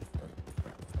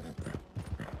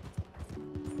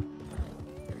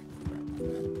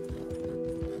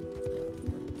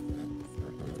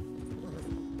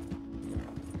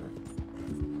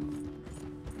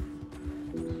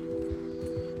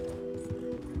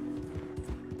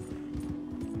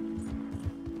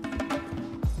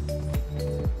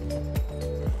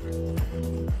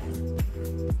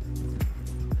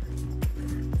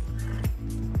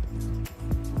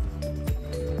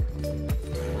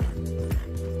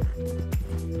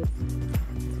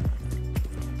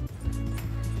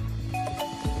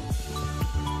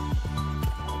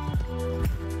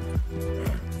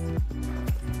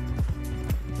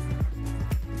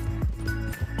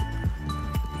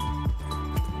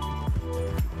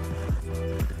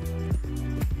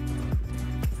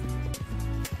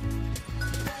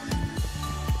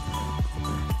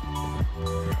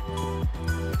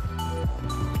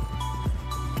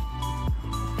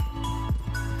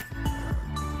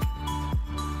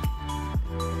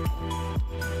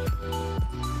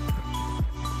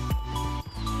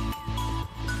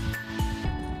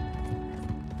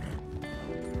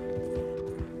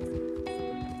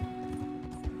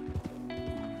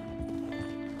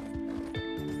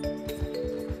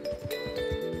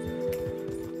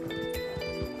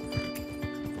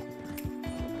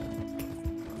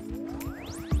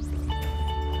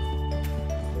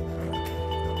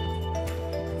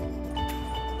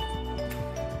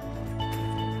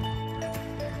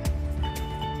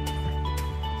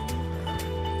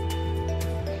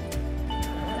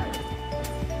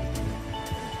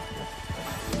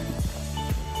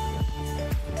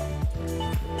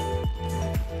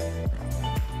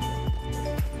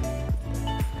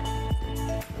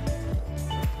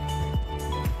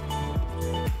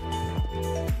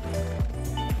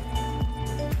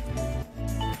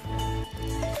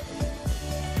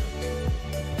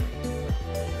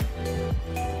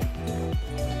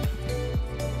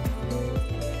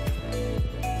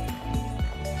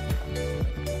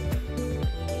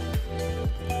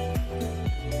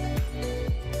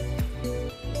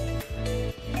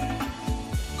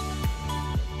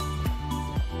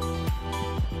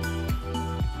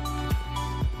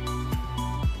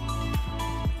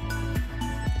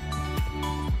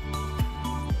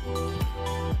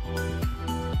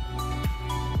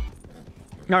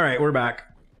 All right, we're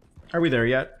back. Are we there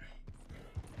yet?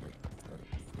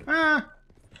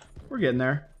 We're getting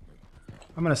there.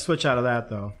 I'm gonna switch out of that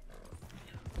though.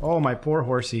 Oh, my poor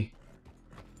horsey.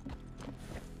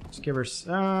 Let's give her.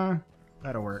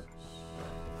 That'll work.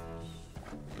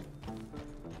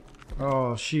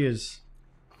 Oh, she is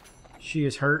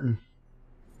hurting.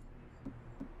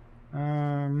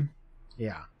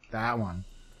 Yeah, that one.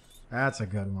 That's a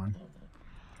good one.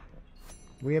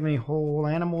 Do we have any whole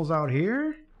animals out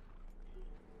here?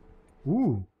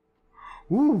 Ooh.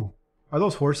 Ooh. Are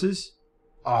those horses?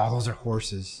 Oh, those are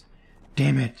horses.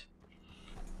 Damn it.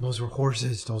 Those were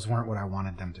horses. Those weren't what I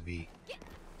wanted them to be.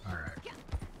 Alright.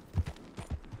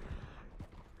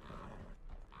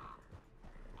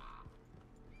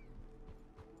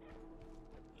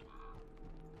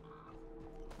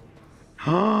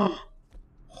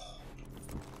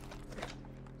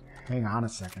 Hang on a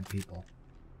second, people.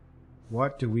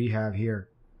 What do we have here?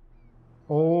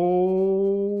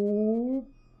 Oh,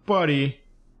 buddy.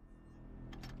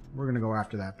 We're gonna go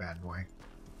after that bad boy.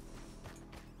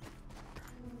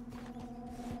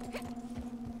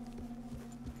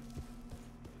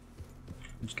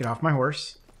 Just get off my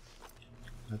horse.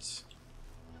 Let's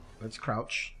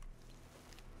crouch.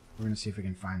 We're gonna see if we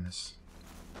can find this.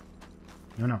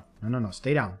 No.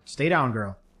 Stay down. Stay down,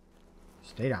 girl.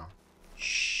 Stay down.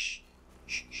 Shh.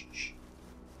 Shh.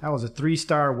 That was a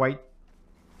 3-star white.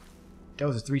 That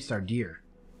was a 3-star deer.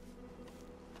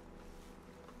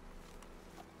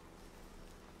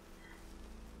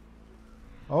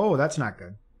 Oh, that's not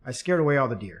good. I scared away all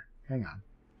the deer. Hang on.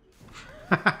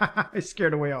 I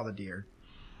scared away all the deer.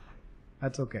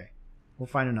 That's okay. We'll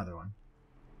find another one.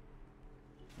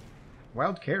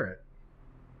 Wild carrot.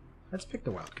 Let's pick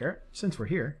the wild carrot, since we're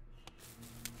here.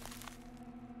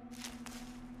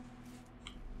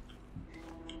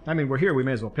 I mean, we're here, we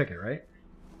may as well pick it, right?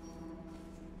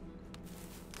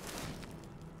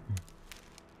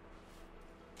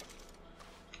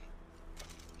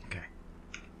 Okay.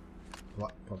 Pull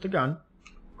out the gun.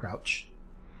 Crouch.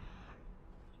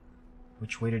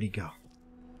 Which way did he go?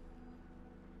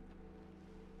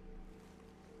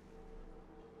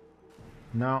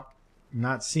 No,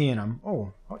 not seeing him.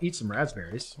 Oh, I'll eat some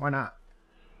raspberries. Why not?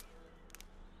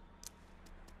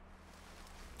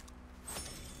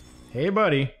 Hey,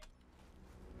 buddy.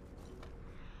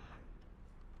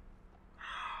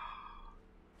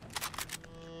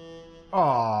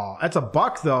 Oh, that's a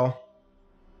buck, though.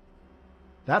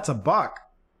 That's a buck.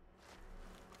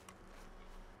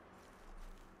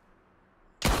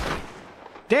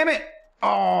 Damn it! Oh!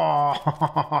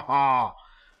 All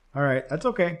right, that's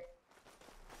okay.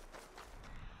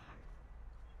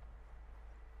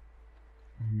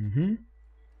 Mm-hmm.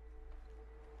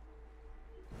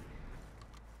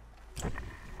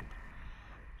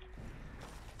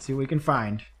 Let's see what we can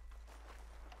find.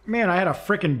 Man, I had a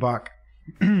frickin' buck.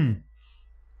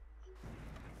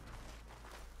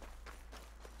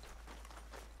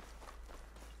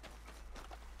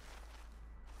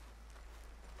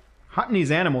 Hunting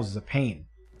these animals is a pain.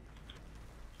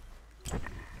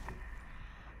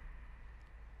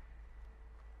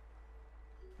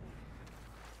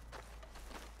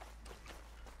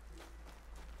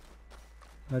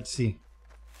 Let's see.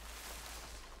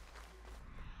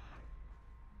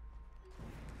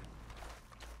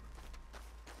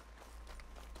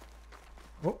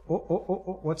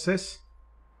 Oh, what's this?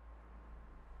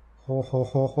 Ho, ho,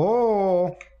 ho,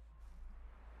 ho.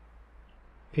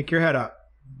 Pick your head up.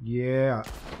 Yeah.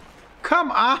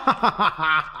 Come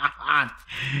on!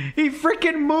 He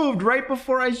freaking moved right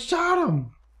before I shot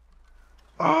him.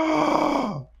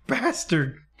 Oh,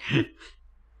 bastard.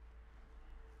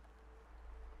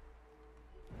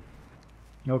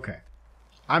 Okay.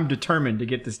 I'm determined to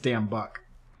get this damn buck.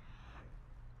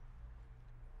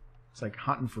 It's like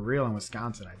hunting for real in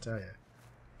Wisconsin, I tell you.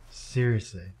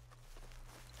 Seriously.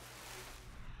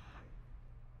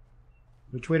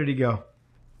 Which way did he go?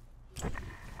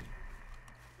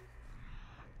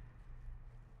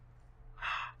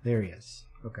 There he is.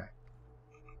 Okay.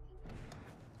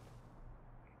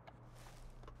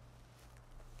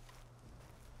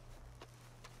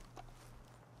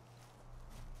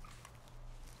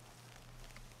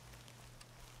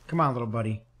 Come on, little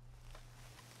buddy.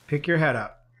 Pick your head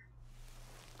up.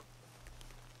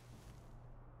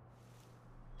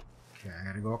 Okay, I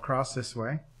gotta go across this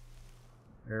way.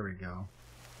 There we go.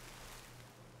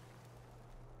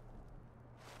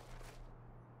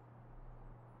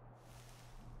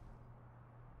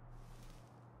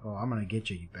 Oh, I'm gonna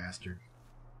get you, you bastard.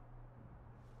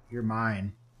 You're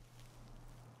mine.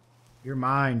 You're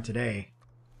mine today.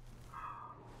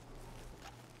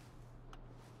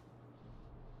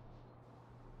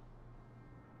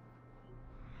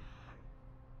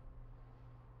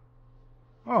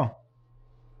 Oh.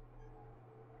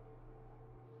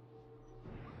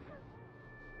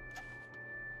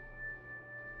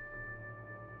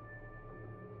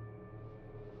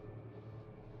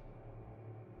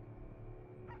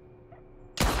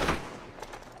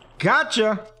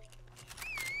 Gotcha.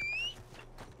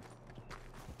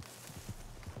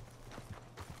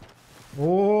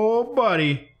 Oh,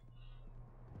 buddy.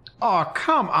 Oh,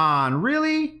 come on.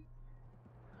 Really?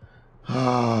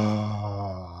 Ah.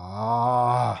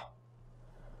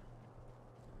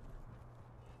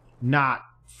 Not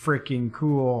freaking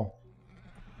cool.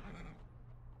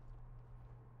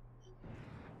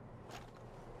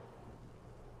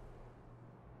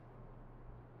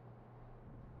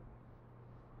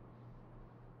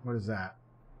 What is that?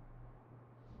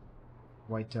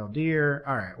 White-tailed deer.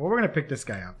 All right. Well, we're going to pick this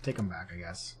guy up. Take him back, I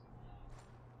guess.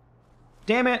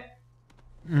 Damn it.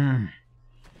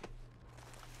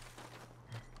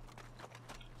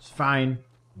 It's fine.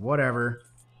 Whatever.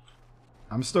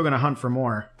 I'm still going to hunt for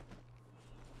more.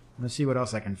 Let's see what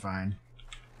else I can find.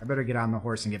 I better get on the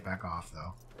horse and get back off,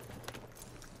 though.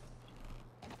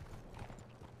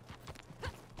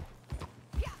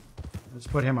 Let's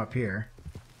put him up here.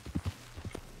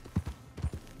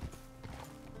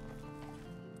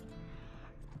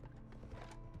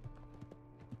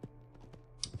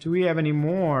 Do we have any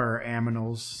more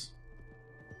aminals?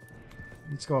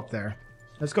 Let's go up there.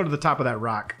 Let's go to the top of that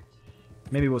rock.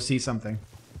 Maybe we'll see something.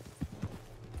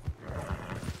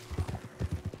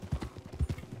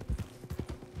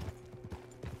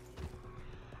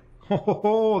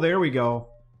 Oh, there we go.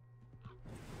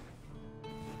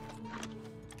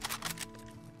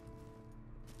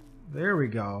 There we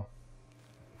go.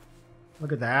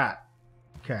 Look at that.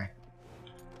 Okay.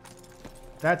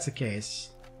 That's the case.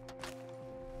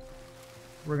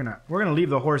 We're gonna leave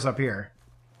the horse up here.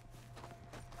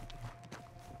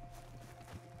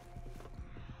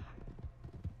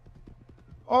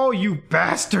 Oh, you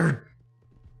bastard!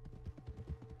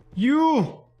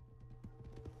 You!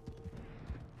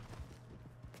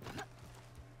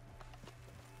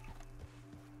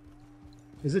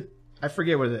 Is it? I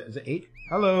forget what it is. Is it 8?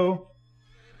 Hello.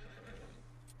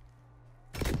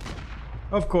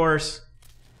 Of course.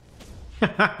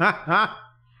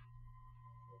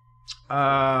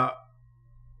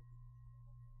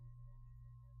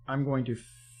 I'm going to...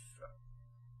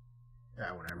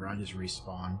 yeah, whatever. I'll just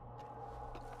respawn.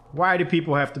 Why do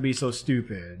people have to be so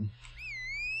stupid?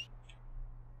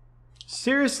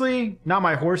 Seriously? Now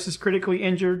my horse is critically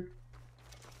injured?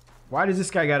 Why does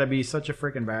this guy gotta be such a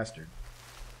freaking bastard?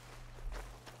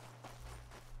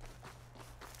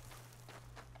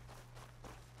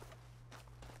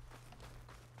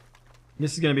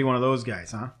 This is gonna be one of those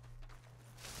guys, huh?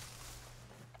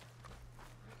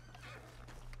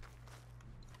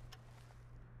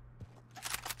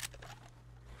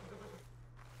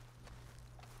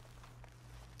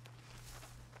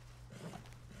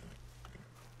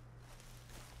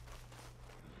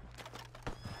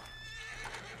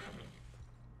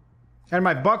 And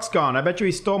my buck's gone. I bet you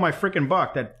he stole my freaking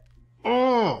buck. That...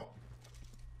 oh!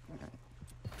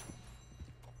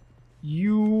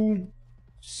 You...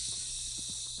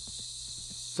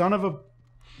 son of a...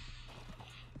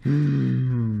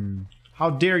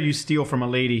 How dare you steal from a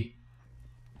lady?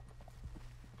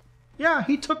 Yeah,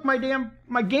 he took my game.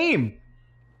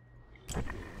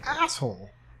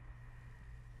 Asshole.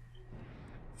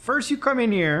 First you come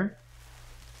in here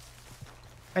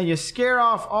and you scare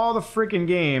off all the freaking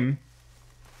game.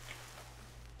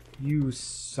 You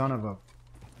son of a...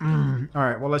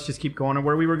 Alright, well, let's just keep going to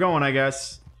where we were going, I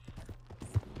guess.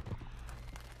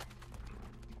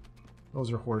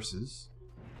 Those are horses.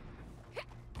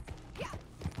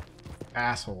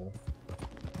 Asshole.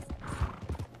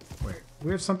 Wait,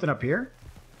 we have something up here?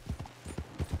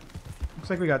 Looks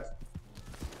like we got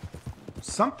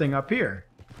something up here.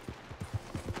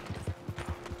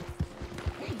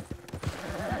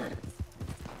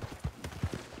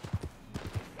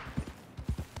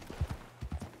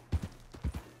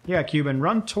 Yeah, Cuban,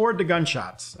 run toward the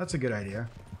gunshots. That's a good idea.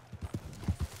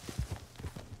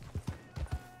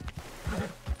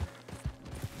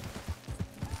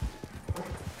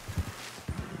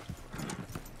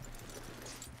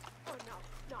 Oh no,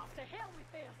 no, to hell with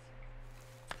this!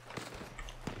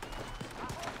 I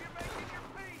hope you're making your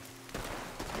peace.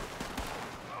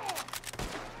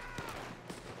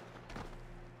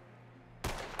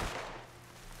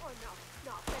 Oh no,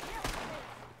 no, to hell with this!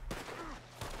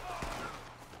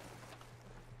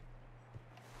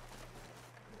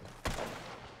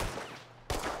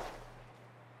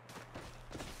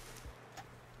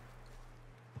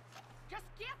 Just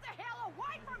get the hell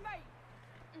away from me!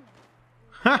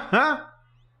 Ha ha!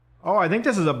 Oh, I think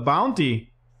this is a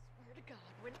bounty. Swear to God,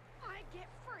 when I get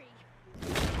free.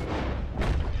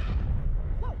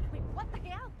 Whoa, wait, what the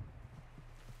hell?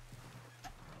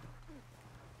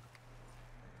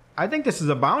 I think this is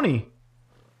a bounty.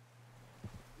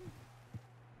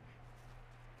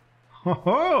 Ho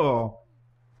ho!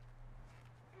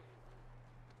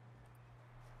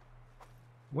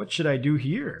 What should I do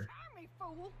here? Army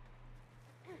fool.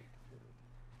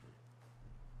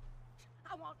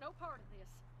 I want no part of this.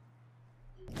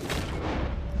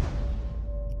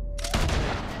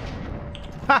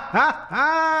 Ha ha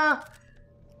ha!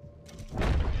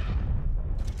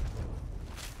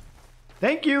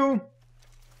 Thank you.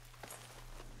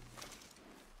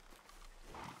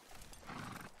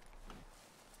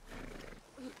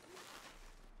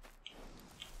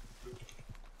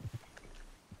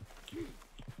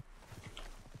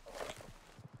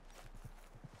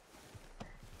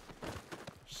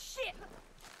 Shit!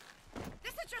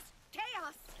 This is just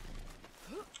chaos.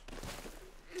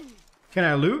 Can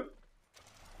I loot?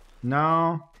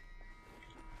 No.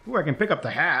 Ooh, I can pick up the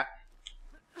hat.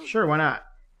 Sure, why not?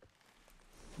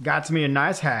 Got me a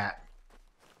nice hat.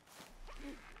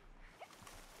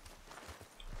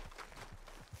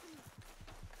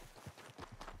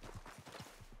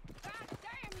 God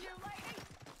damn you,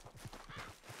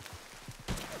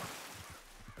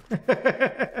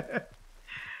 lady!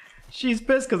 She's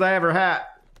pissed because I have her hat.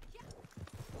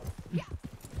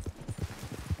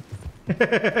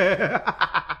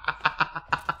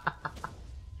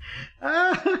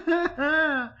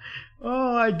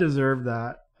 Oh, I deserve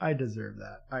that. I deserve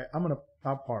that.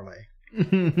 I'll parlay.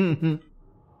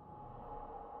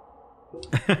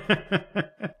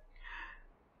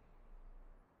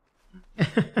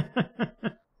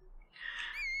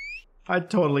 I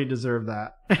totally deserve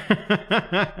that.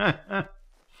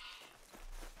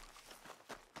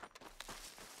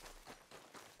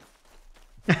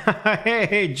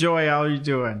 Hey, Joy, how are you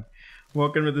doing?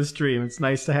 Welcome to the stream. It's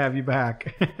nice to have you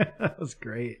back. That was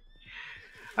great.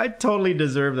 I totally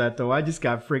deserve that, though. I just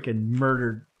got freaking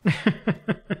murdered.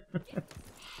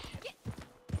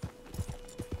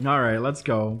 All right, let's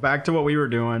go. Back to what we were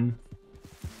doing.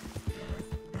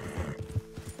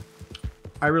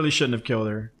 I really shouldn't have killed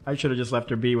her. I should have just left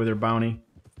her be with her bounty.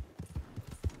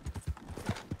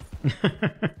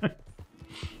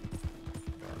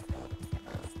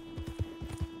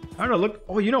 I don't know, look.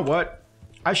 Oh, you know what?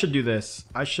 I should do this.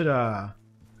 I should, Am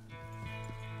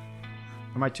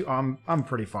I too... I'm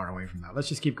pretty far away from that. Let's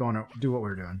just keep going. Do what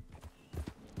we're doing.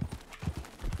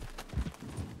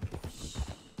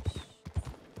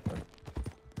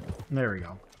 There we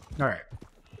go. Alright.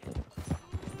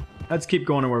 Let's keep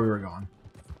going to where we were going.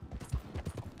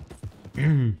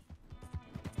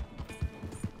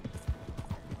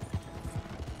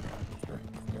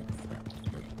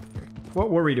 What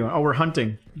were we doing? Oh, we're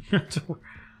hunting.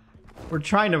 We're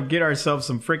trying to get ourselves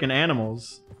some freaking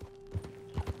animals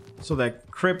so that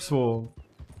Crips will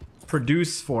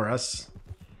produce for us.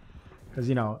 Because,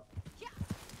 you know,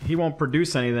 he won't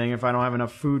produce anything if I don't have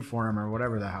enough food for him or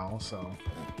whatever the hell, so.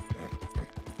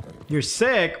 You're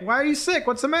sick? Why are you sick?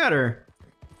 What's the matter?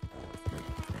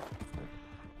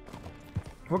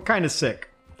 What kind of sick?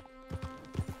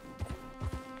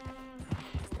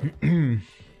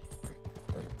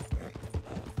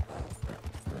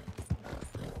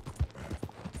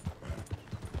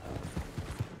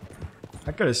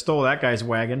 I could have stole that guy's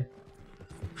wagon.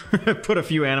 Put a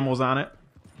few animals on it.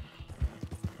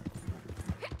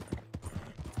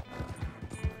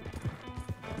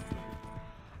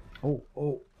 Oh,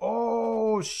 oh,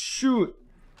 oh, shoot.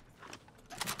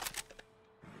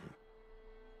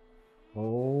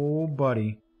 Oh,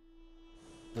 buddy.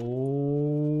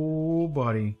 Oh,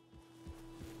 buddy.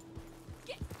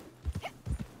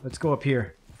 Let's go up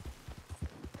here.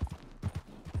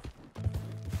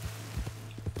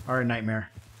 Alright, Nightmare.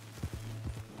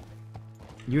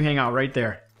 You hang out right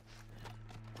there.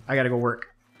 I gotta go work.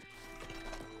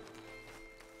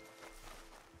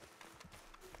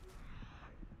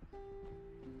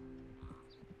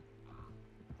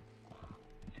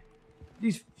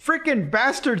 These freaking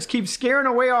bastards keep scaring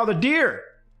away all the deer.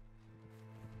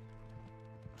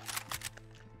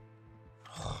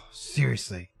 Oh,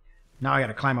 seriously. Now I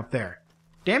gotta climb up there.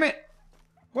 Damn it.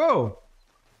 Whoa.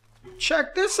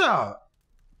 Check this out.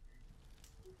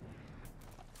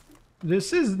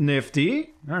 This is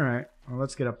nifty. All right. Well,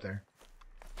 let's get up there.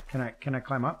 Can I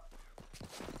climb up?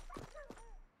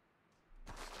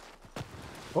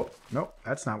 Oh, nope.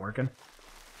 That's not working.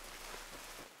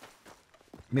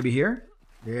 Maybe here?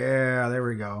 Yeah, there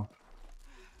we go.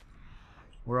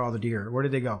 Where are all the deer? Where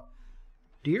did they go?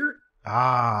 Deer?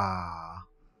 Ah.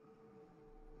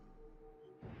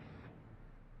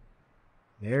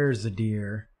 There's the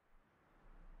deer.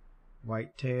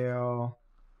 Whitetail.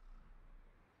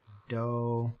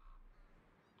 Doe.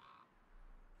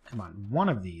 Come on, one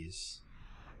of these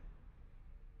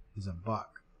is a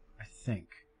buck, I think.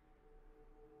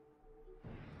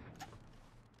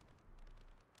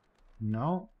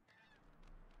 No.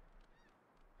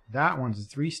 That one's a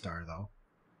 3-star, though.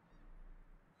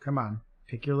 Come on,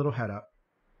 pick your little head up.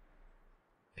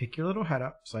 Pick your little head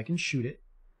up so I can shoot it.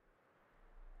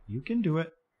 You can do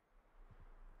it.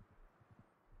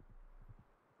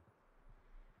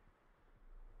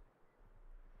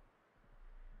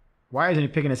 Why isn't he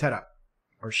picking his head up?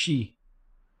 Or she?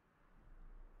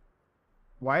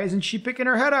 Why isn't she picking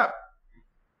her head up?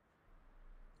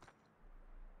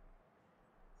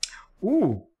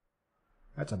 Ooh.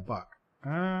 That's a buck.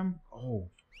 Oh.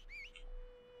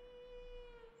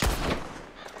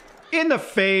 In the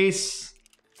face.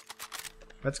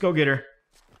 Let's go get her.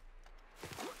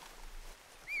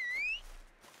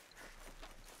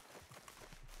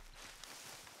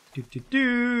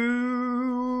 Do.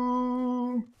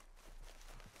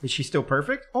 Is she still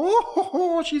perfect?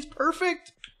 Oh, she's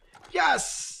perfect.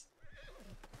 Yes.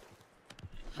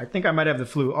 I think I might have the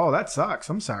flu. Oh, that sucks.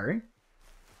 I'm sorry.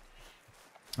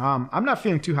 I'm not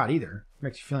feeling too hot either.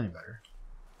 Makes you feel any better.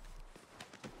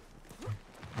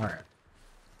 All right.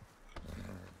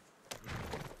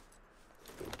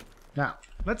 Now,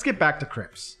 let's get back to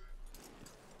crypts.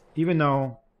 Even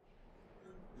though,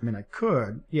 I mean, I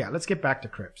could. Yeah, let's get back to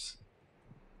crypts.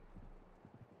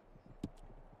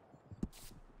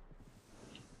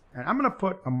 And I'm going to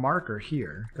put a marker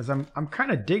here because I'm kind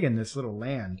of digging this little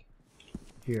land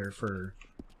here for...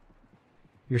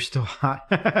 You're still hot.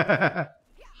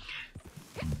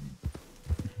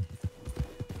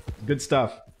 Good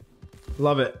stuff.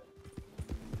 Love it.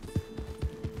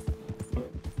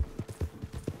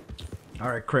 All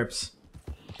right, Crips.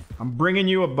 I'm bringing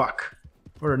you a buck.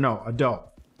 Or no, a doe.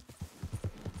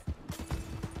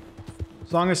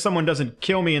 As long as someone doesn't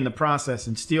kill me in the process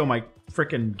and steal my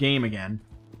frickin' game again.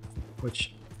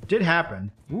 Which did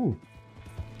happen. Ooh.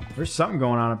 There's something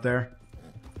going on up there.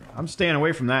 I'm staying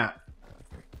away from that.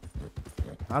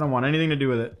 I don't want anything to do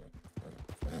with it.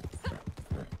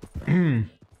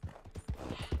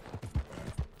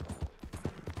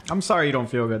 I'm sorry you don't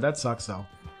feel good. That sucks, though.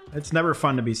 It's never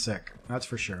fun to be sick. That's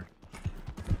for sure.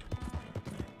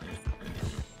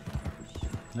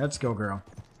 Let's go, girl.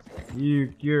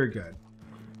 You're good.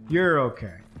 You're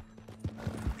okay.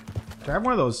 Do I have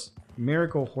one of those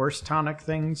miracle horse tonic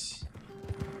things?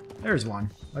 There's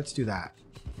one. Let's do that.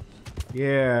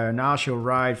 Yeah, now she'll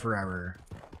ride forever.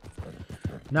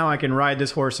 Now I can ride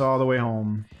this horse all the way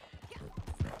home.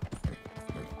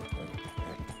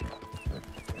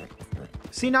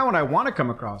 See, now when I want to come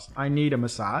across, I need a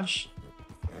massage.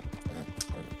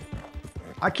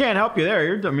 I can't help you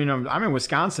there. I mean, I'm in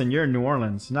Wisconsin. You're in New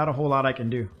Orleans. Not a whole lot I can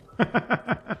do.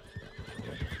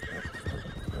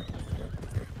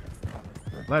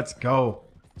 Let's go.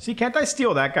 See, can't I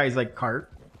steal that guy's, like,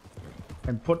 cart?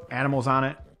 And put animals on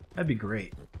it? That'd be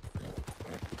great.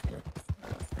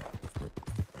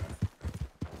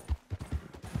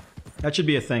 That should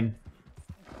be a thing.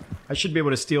 I should be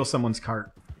able to steal someone's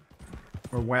cart.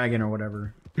 Or wagon or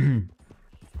whatever. And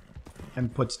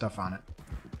put stuff on it.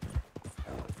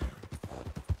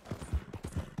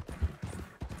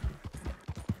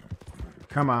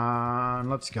 Come on,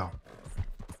 let's go.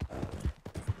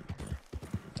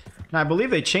 Now, I believe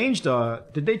they changed,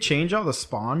 did they change all the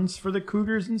spawns for the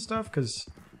cougars and stuff? Because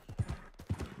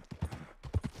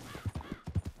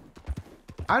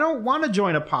I don't want to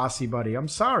join a posse, buddy. I'm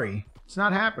sorry. It's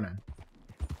not happening.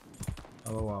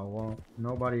 Oh, well,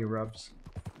 nobody rubs.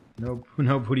 No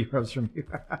booty rubs from you.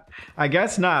 I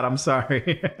guess not. I'm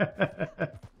sorry.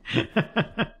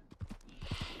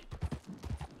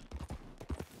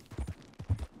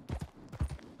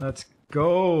 Let's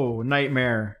go,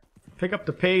 Nightmare. Pick up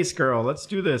the pace, girl. Let's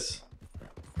do this.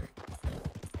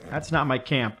 That's not my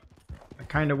camp. I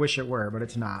kind of wish it were, but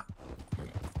it's not.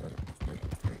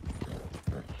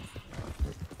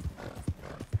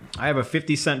 I have a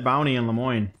 50-cent bounty in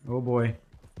Lemoyne. Oh boy.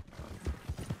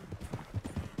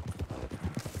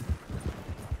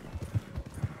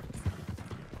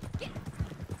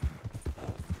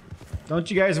 Don't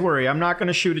you guys worry. I'm not going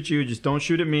to shoot at you. Just don't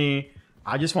shoot at me.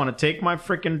 I just want to take my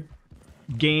freaking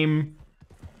game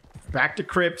back to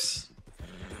crypts.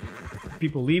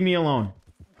 People, leave me alone.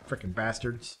 Freaking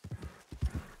bastards.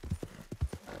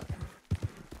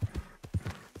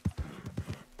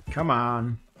 Come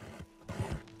on.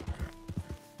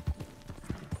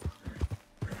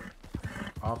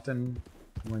 Often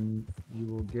when you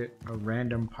will get a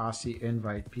random posse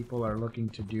invite, people are looking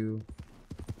to do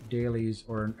dailies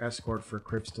or an escort for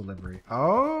Crips delivery.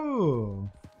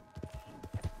 Oh.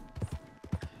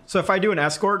 So if I do an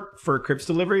escort for Crips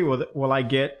delivery, will I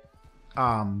get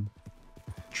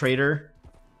trader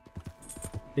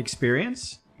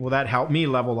experience? Will that help me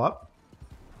level up?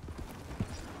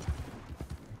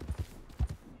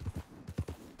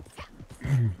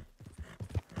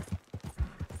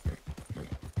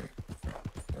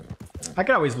 I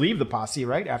could always leave the posse,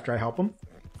 right? After I help them.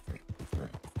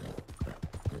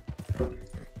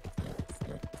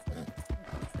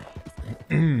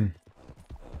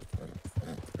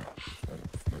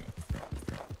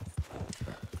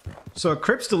 So a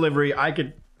Crips delivery, I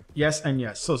could... Yes and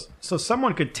yes. So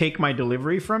someone could take my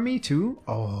delivery from me too?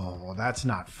 Oh, that's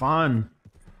not fun.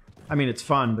 I mean, it's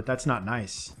fun, but that's not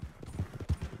nice.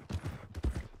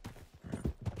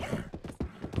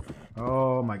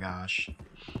 Oh my gosh.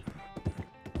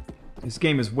 This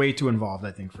game is way too involved,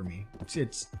 I think, for me.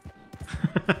 It's...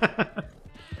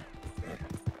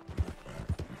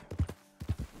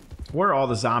 Where are all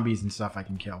the zombies and stuff I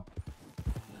can kill?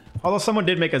 Although someone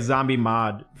did make a zombie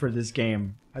mod for this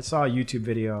game. I saw a YouTube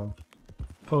video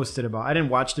posted about... I didn't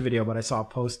watch the video, but I saw a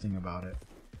posting about it.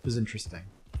 It was interesting.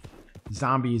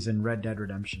 Zombies in Red Dead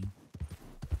Redemption.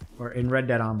 Or in Red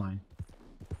Dead Online.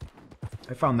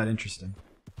 I found that interesting.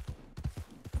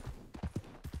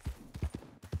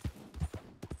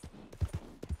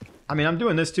 I mean, I'm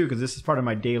doing this too because this is part of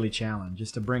my daily challenge,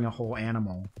 just to bring a whole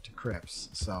animal to Crips.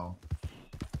 So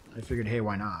I figured, hey,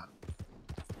 why not?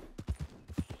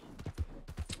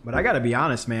 But I gotta be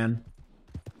honest, man.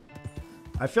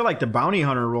 I feel like the bounty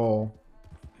hunter role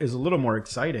is a little more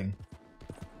exciting.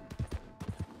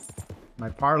 My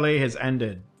parlay has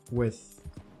ended with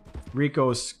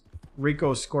Rico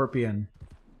Scorpion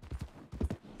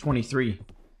 23.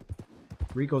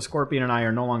 Rico Scorpion and I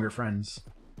are no longer friends.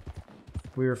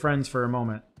 We were friends for a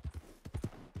moment.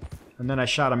 And then I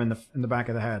shot him in the back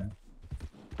of the head.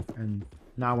 And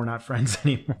now we're not friends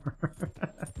anymore.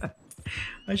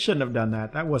 I shouldn't have done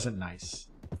that. That wasn't nice.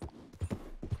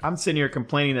 I'm sitting here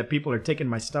complaining that people are taking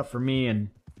my stuff from me,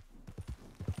 and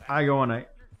I go and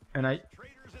I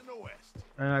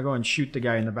go and shoot the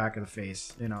guy in the back of the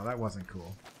face. You know, that wasn't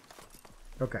cool.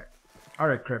 Okay. All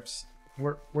right, Crips.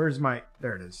 Where's my...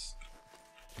 There it is.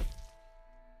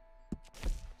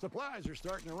 Supplies are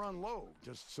starting to run low,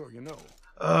 just so you know.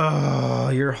 Oh,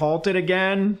 you're halted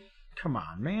again? Come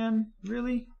on, man.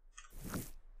 Really?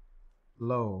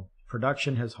 Low.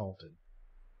 Production has halted.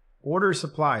 Order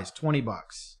supplies,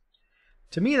 $20.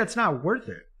 To me, that's not worth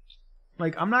it.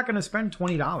 Like, I'm not going to spend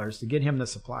 $20 to get him the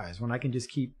supplies when I can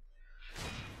just keep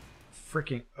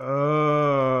freaking...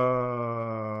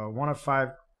 1 of 5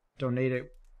 donated.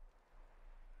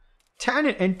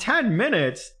 10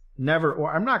 minutes? Never...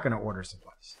 Or I'm not going to order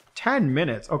supplies. 10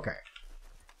 minutes? Okay.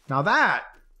 Now that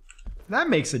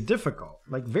makes it difficult.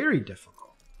 Like, very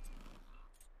difficult.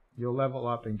 You'll level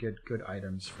up and get good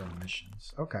items from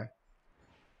missions. Okay.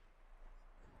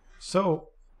 So,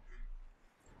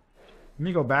 let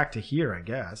me go back to here, I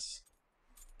guess.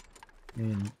 I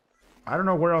mean, I don't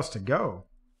know where else to go.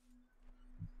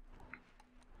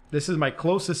 This is my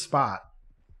closest spot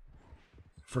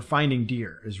for finding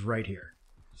deer, is right here.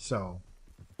 So,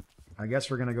 I guess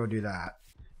we're going to go do that.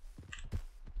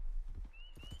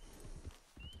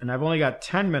 And I've only got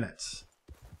 10 minutes.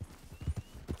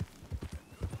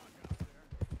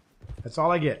 That's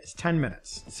all I get. It's 10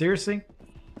 minutes. Seriously?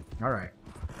 All right.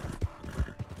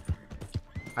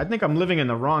 I think I'm living in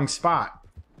the wrong spot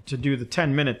to do the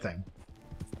 10-minute thing.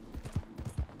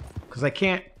 Because I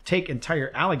can't take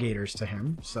entire alligators to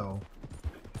him, so...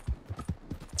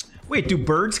 Wait, do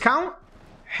birds count?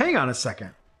 Hang on a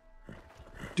second.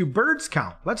 Do birds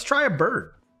count? Let's try a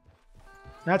bird.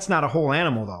 That's not a whole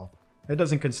animal, though. It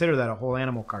doesn't consider that a whole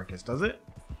animal carcass, does it?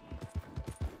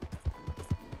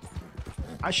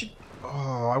 I should...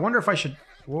 Oh, I wonder if I should...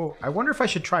 Whoa, I wonder if I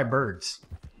should try birds.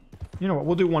 You know what?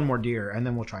 We'll do one more deer, and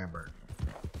then we'll try a bird.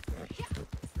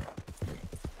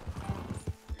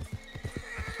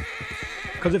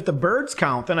 Because if the birds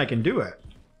count, then I can do it.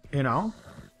 You know?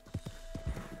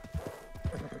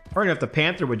 Or if the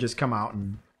panther would just come out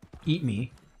and eat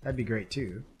me. That'd be great,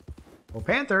 too. Well,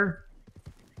 Panther!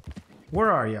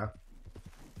 Where are you?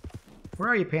 Where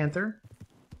are you, Panther?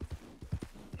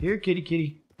 Here, kitty,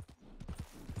 kitty.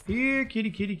 Here,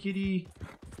 kitty, kitty, kitty.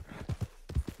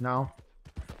 No.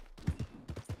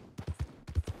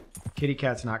 Kitty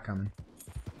cat's not coming.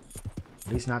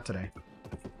 At least not today.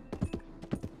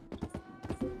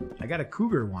 I got a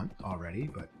cougar one already,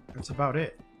 but that's about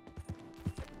it.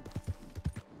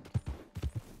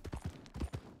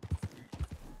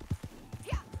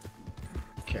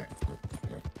 Okay.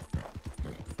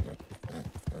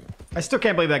 I still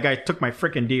can't believe that guy took my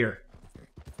freaking deer.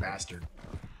 Bastard.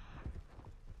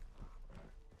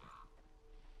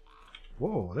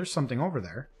 Whoa, there's something over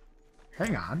there.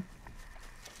 Hang on.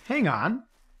 Hang on.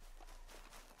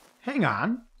 Hang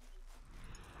on.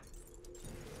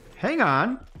 Hang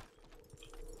on.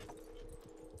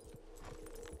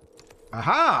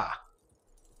 Aha!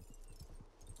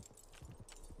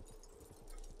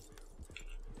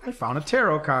 I found a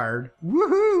tarot card.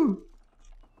 Woohoo!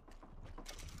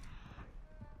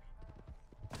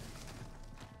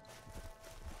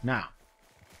 Now.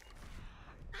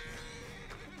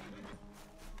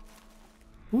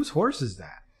 Whose horse is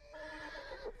that?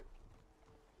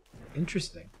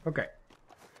 Interesting. Okay.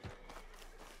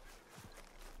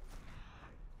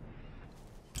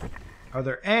 Are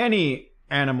there any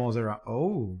animals around?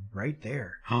 Oh, right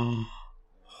there. No,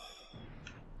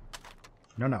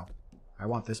 no. I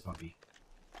want this puppy.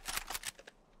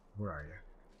 Where are you?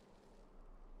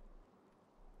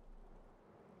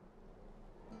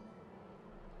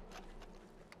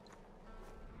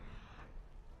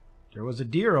 There was a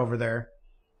deer over there.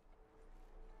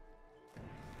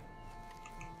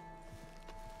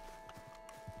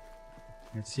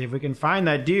 Let's see if we can find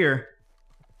that deer.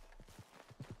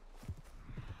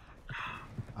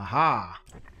 Aha.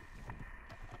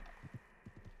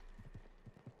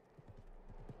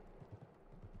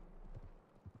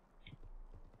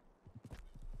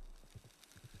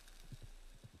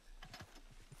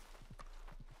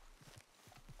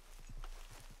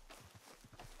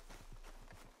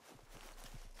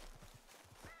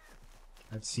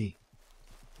 Let's see.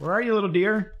 Where are you, little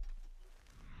deer?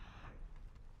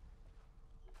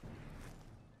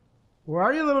 Where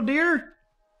are you, little deer?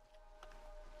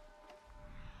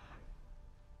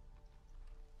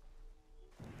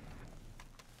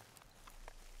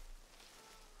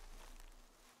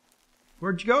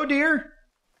 Where'd you go, deer?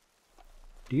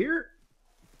 Deer?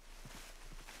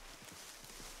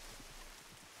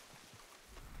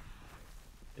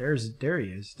 There he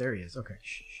is. There he is. Okay.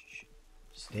 Shh, shh, shh.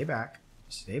 Stay back.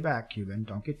 Stay back, Cuban.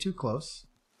 Don't get too close.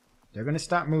 They're going to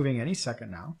stop moving any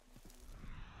second now.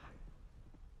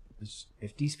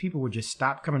 If these people would just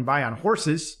stop coming by on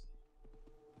horses.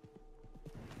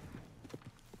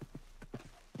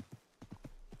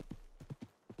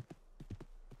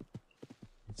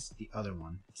 It's the other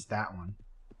one. It's that one.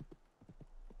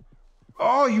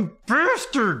 Oh, you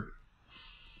bastard!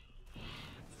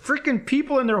 Freaking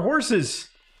people and their horses.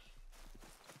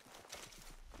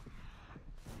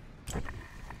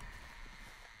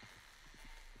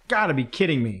 Gotta be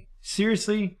kidding me.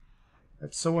 Seriously?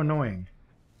 That's so annoying.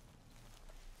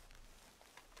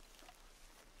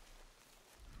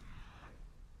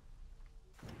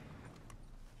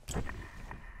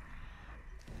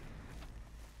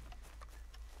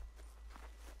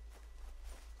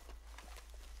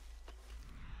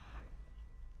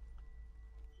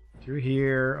 Through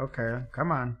here. Okay,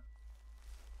 come on.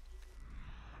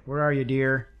 Where are you,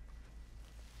 dear?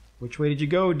 Which way did you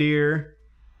go, dear?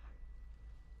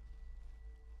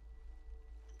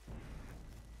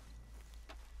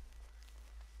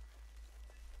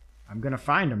 I'm gonna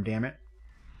find him, damn it.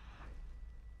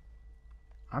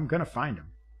 I'm gonna find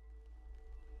him.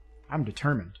 I'm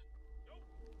determined.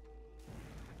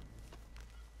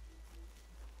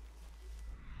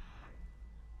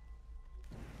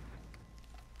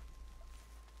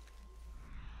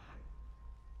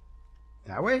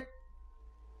 That way?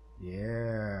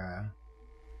 Yeah.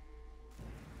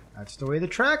 That's the way the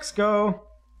tracks go.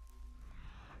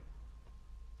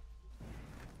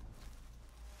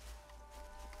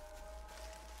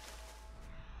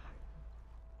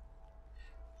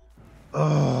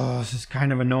 Oh, this is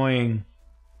kind of annoying.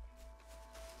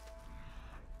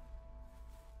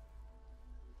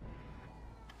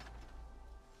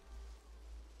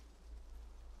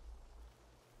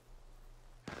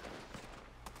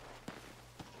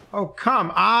 Oh,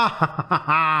 come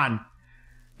on!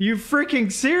 You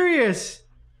freaking serious?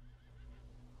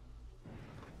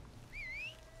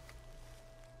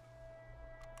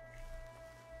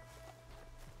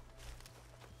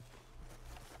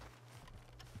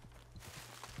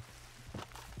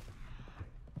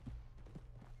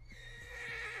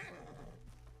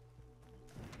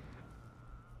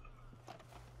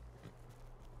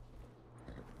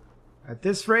 At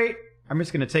this rate, I'm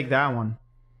just gonna take that one.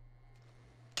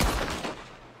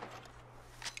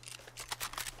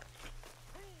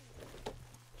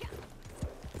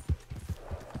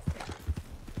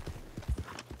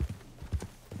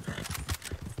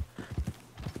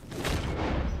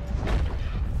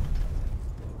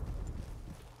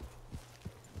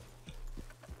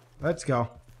 Let's go.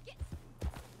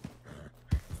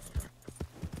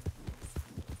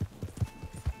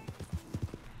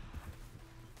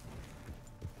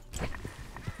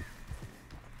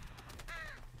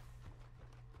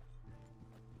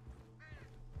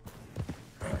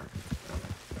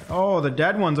 Oh, the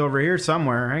dead one's over here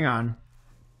somewhere. Hang on.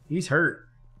 He's hurt.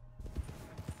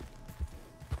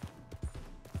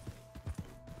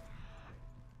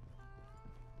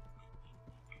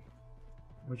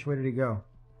 Which way did he go?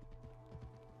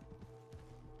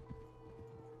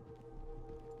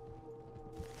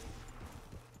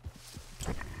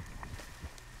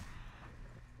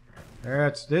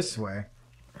 That's this way.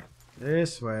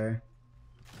 This way.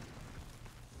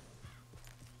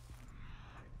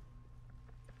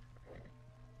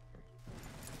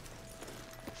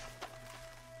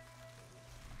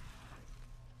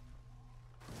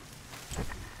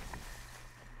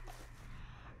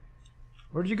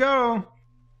 Where'd you go?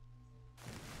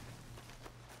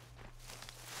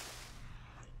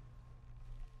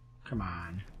 Come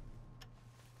on.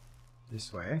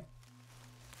 This way.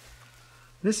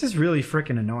 This is really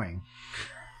freaking annoying.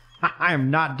 I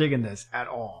am not digging this at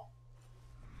all.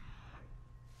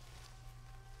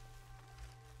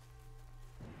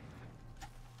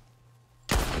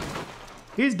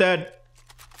 He's dead.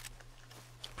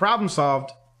 Problem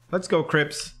solved. Let's go,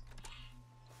 Crips.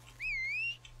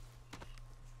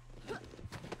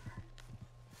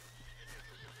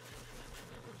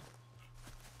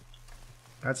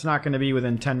 That's not going to be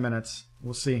within 10 minutes.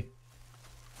 We'll see.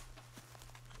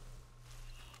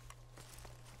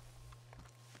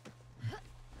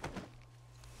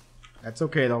 That's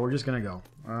okay, though. We're just going to go.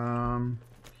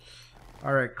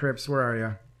 Alright, Crips, where are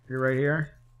you? You're right here?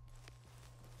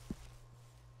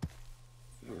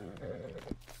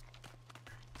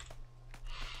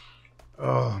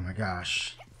 Oh, my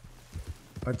gosh.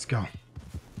 Let's go.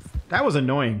 That was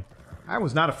annoying. I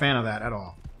was not a fan of that at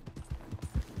all.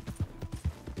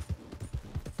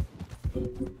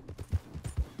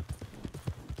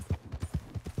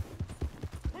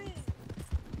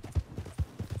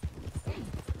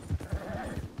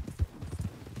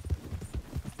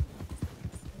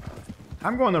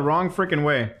 I'm going the wrong freaking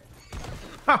way.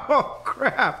 Oh,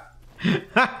 crap.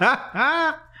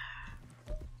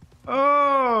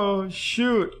 Oh,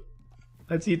 shoot.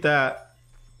 Let's eat that.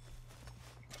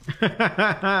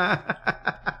 I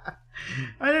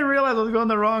didn't realize I was going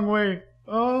the wrong way.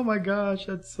 Oh my gosh,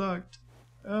 that sucked.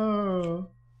 Oh.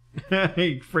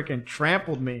 He freaking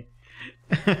trampled me.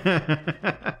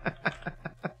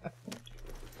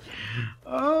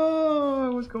 Oh, I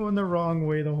was going the wrong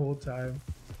way the whole time.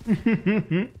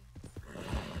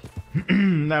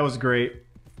 That was great.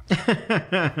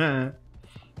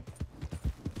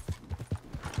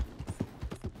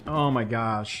 Oh my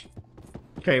gosh.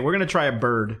 Okay, we're gonna try a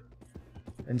bird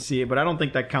and see it, but I don't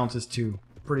think that counts as two.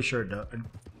 Pretty sure it does. I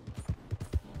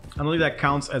don't think that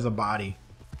counts as a body.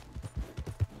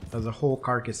 As a whole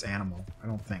carcass animal. I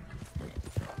don't think.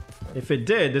 If it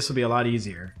did, this would be a lot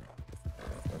easier.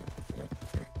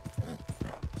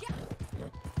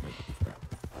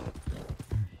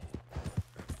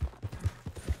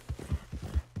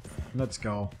 Let's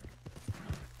go.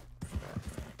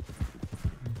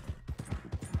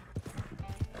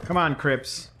 Come on,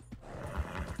 Crips.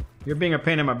 You're being a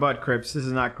pain in my butt, Crips. This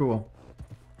is not cool.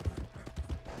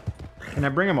 Can I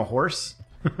bring him a horse?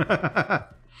 Can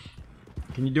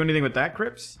you do anything with that,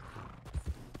 Crips?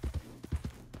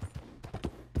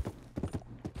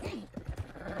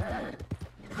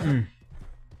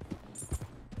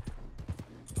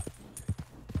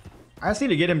 I just need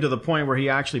to get him to the point where he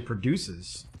actually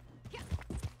produces.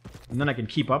 And then I can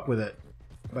keep up with it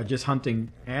by just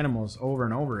hunting animals over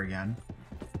and over again.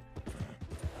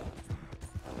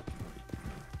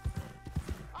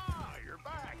 Ah, you're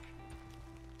back.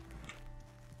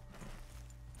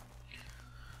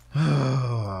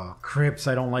 Oh, Crips,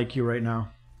 I don't like you right now.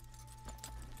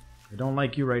 I don't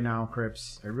like you right now,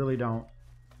 Crips. I really don't.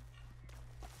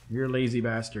 You're a lazy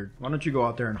bastard. Why don't you go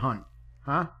out there and hunt?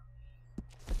 Huh?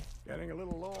 Getting a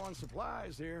little low on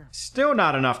supplies here. Still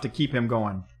not enough to keep him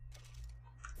going.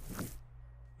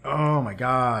 Oh my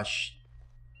gosh.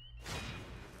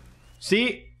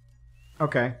 See?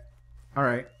 Okay.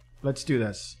 Alright. Let's do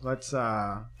this. Let's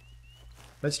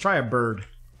try a bird.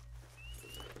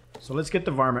 So let's get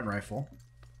the varmint rifle.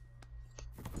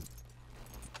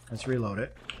 Let's reload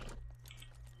it.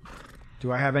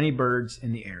 Do I have any birds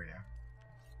in the area?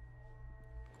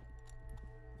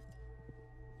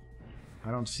 I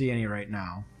don't see any right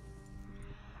now.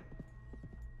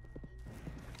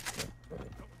 Don't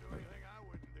do anything I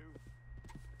wouldn't do.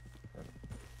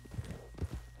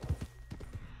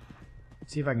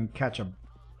 Let's see if I can catch a...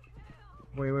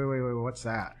 Wait, what's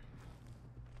that?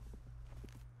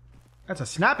 That's a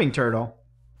snapping turtle.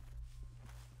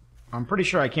 I'm pretty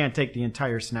sure I can't take the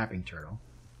entire snapping turtle.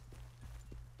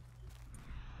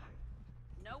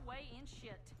 No way in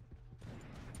shit.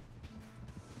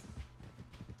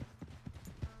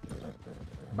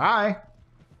 Bye.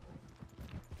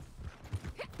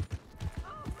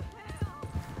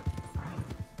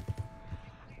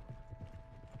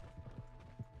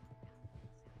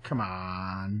 Come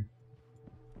on.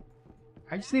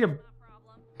 I just need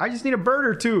a bird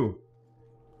or two.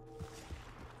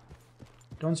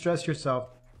 Don't stress yourself.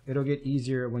 It'll get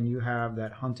easier when you have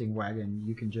that hunting wagon.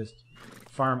 You can just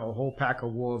farm a whole pack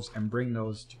of wolves and bring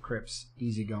those to crypts.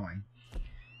 Easy going.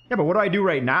 Yeah, but what do I do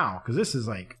right now? Because this is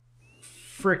like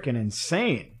freaking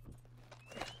insane.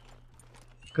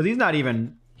 Because he's not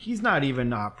even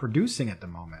producing at the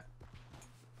moment.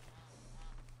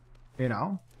 You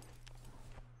know?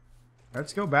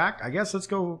 Let's go back. I guess let's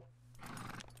go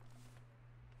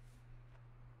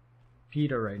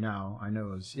PETA right now. I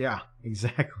know. Yeah,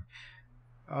 exactly.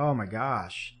 Oh my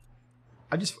gosh.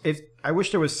 I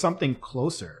wish there was something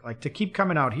closer. Like to keep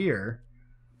coming out here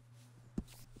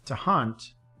to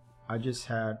hunt. I just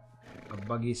had a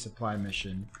buggy supply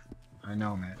mission. I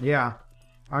know, man. Yeah.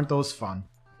 Aren't those fun?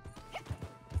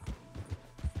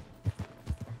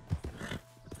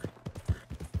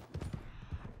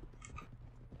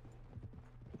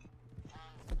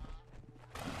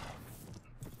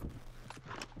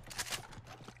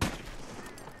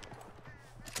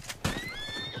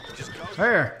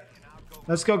 Here.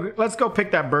 Let's go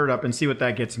pick that bird up and see what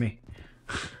that gets me.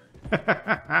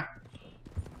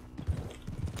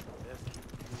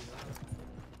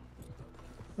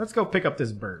 Let's go pick up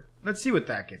this bird. Let's see what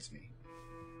that gets me.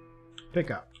 Pick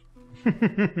up.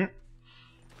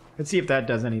 Let's see if that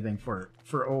does anything for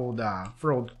old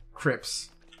Crips.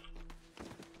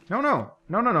 No.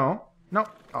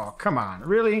 Oh, come on.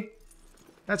 Really?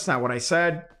 That's not what I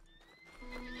said.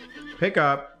 Pick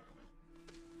up.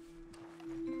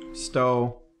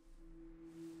 Stow.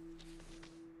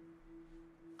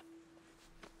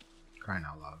 Crying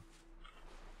out loud.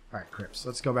 Alright, Crips.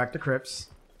 Let's go back to Crips.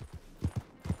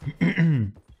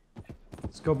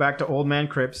 Let's go back to Old Man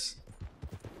Crips.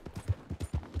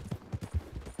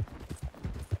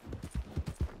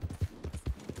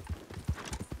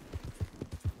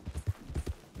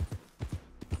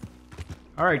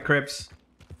 Alright, Crips.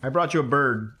 I brought you a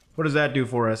bird. What does that do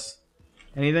for us?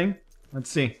 Anything? Let's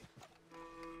see.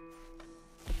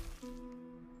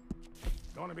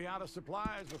 Gonna be out of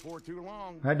supplies before too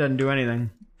long. That doesn't do anything.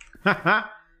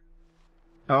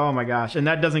 Oh my gosh. And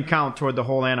that doesn't count toward the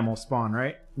whole animal spawn,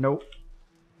 right? Nope.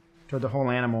 Toward the whole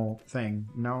animal thing.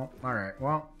 No. Alright,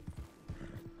 well.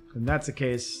 If that's the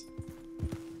case,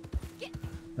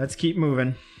 let's keep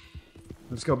moving.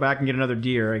 Let's go back and get another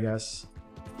deer, I guess.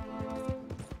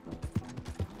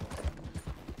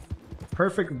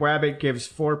 Perfect rabbit gives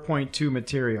 4.2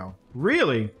 material.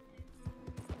 Really?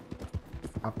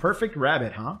 A perfect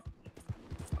rabbit, huh?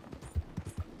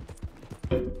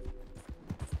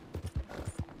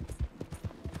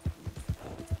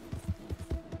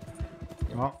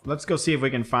 Well, let's go see if we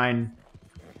can find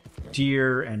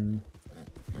deer and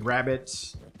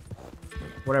rabbits.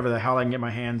 Whatever the hell I can get my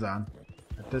hands on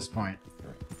at this point.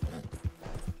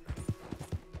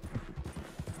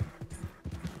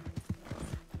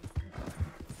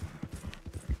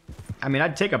 I mean,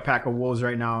 I'd take a pack of wolves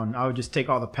right now and I would just take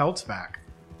all the pelts back.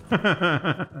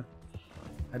 I'd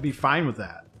be fine with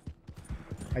that.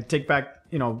 I'd take back,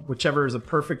 you know, whichever is a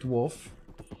perfect wolf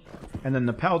and then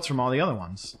the pelts from all the other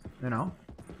ones, you know?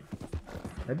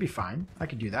 That'd be fine. I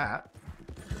could do that.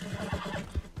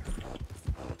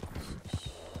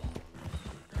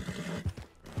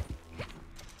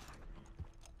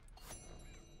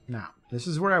 Now, this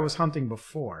is where I was hunting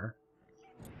before.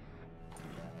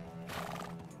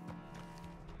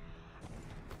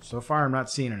 So far, I'm not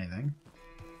seeing anything.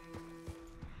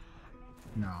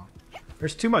 No.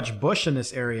 There's too much bush in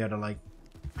this area to, like,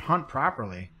 hunt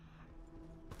properly.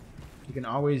 You can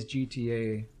always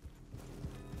GTA,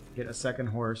 get a second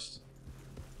horse,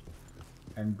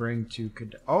 and bring to...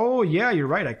 Oh, yeah, you're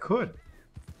right, I could.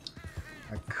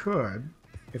 I could,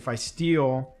 if I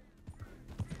steal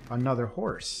another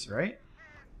horse, right?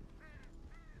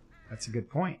 That's a good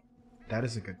point. That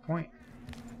is a good point.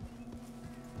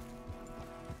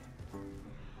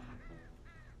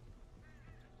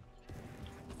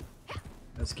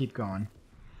 Let's keep going.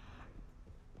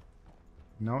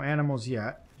 No animals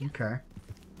yet. Okay.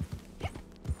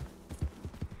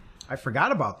 I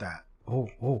forgot about that. Oh.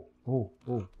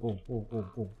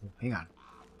 Hang on.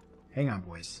 Hang on,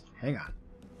 boys. Hang on.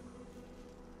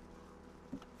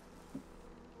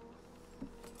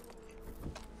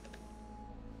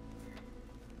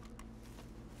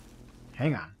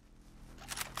 Hang on.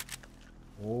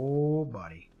 Oh,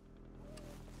 buddy.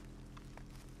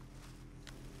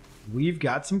 We've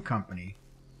got some company.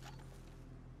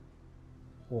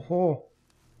 Oh,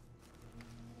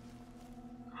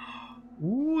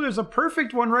 Ooh, there's a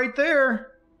perfect one right there.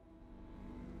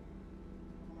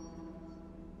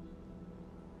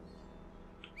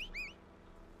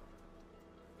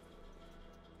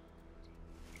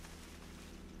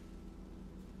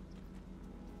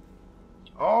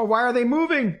 Oh, why are they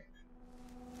moving?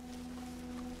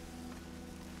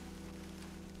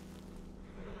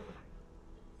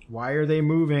 Why are they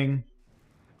moving?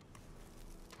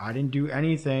 I didn't do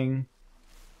anything.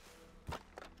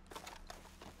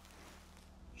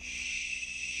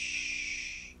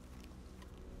 Shh.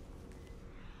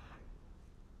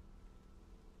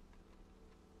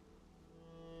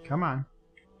 Come on.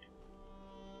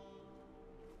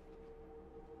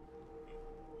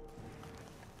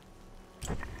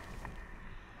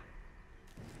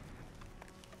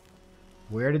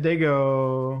 Where did they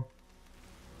go?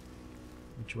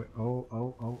 Which way? Oh.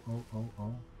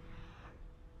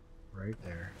 Right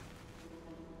there.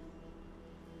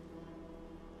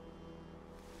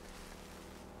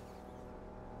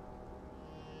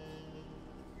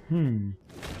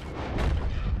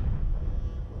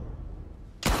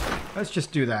 Let's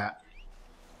just do that.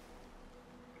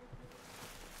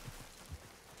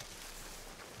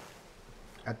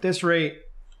 At this rate,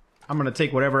 I'm going to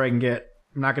take whatever I can get.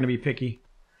 I'm not going to be picky.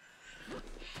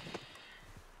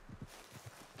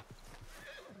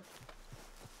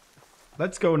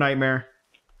 Let's go, Nightmare.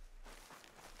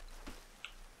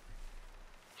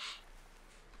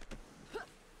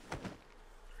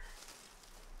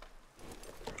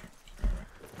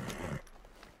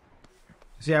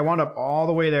 See, I wound up all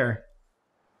the way there.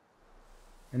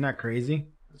 Isn't that crazy?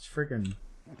 It's freaking...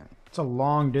 It's a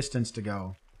long distance to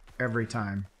go every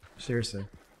time. Seriously.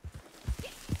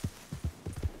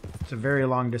 It's a very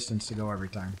long distance to go every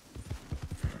time.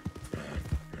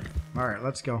 Alright,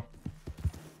 let's go.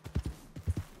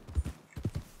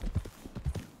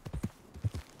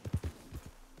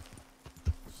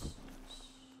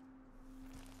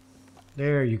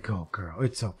 There you go, girl.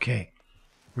 It's okay.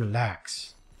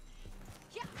 Relax.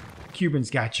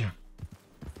 Cuban's got you.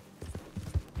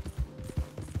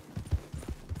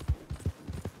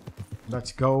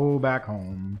 Let's go back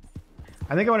home.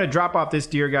 I think I'm going to drop off this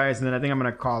deer, guys, and then I think I'm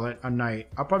going to call it a night.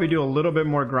 I'll probably do a little bit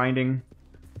more grinding.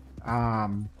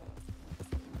 But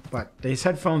these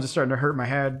headphones are starting to hurt my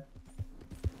head.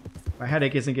 My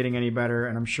headache isn't getting any better,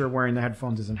 and I'm sure wearing the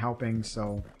headphones isn't helping,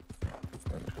 so...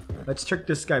 Let's trick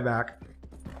this guy back.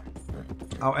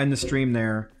 I'll end the stream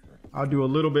there. I'll do a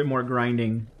little bit more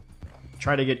grinding.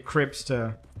 Try to get Crips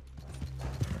to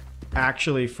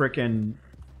actually frickin'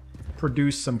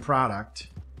 produce some product.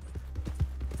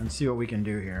 And see what we can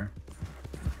do here.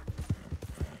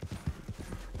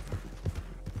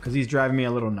 Because he's driving me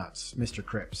a little nuts, Mr.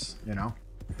 Crips, you know?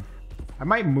 I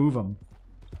might move him.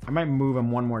 I might move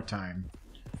him one more time.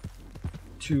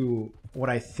 To what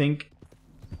I think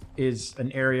is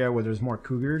an area where there's more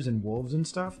cougars and wolves and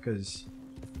stuff, because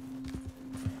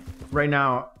right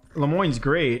now Lemoyne's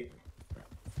great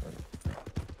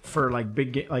for like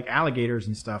big like alligators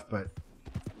and stuff, but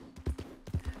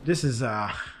this is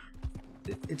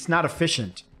it's not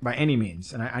efficient by any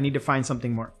means, and I need to find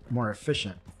something more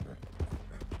efficient.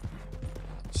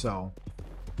 So,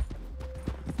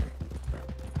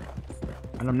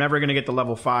 and I'm never gonna get to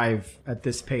level 5 at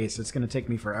this pace. It's gonna take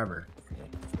me forever.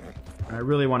 I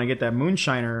really want to get that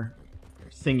moonshiner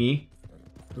thingy,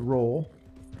 the roll.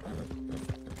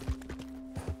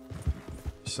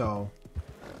 So.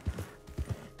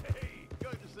 Hey,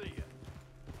 good to see you.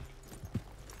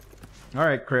 All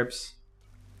right, Crips.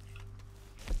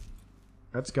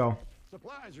 Let's go.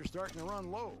 Supplies are starting to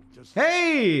run low. Just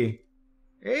Hey!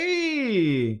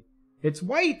 Hey! It's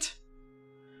white!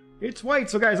 It's white.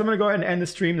 So, guys, I'm going to go ahead and end the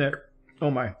stream there.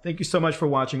 Oh, my. Thank you so much for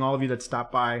watching, all of you that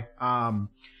stopped by.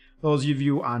 Those of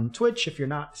you on Twitch, if you're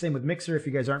not, same with Mixer. If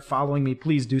you guys aren't following me,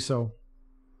 please do so.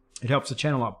 It helps the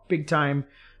channel out big time.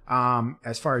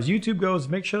 As far as YouTube goes,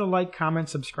 make sure to like, comment,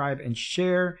 subscribe, and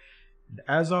share. And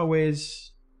as always,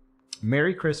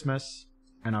 Merry Christmas,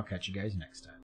 and I'll catch you guys next time.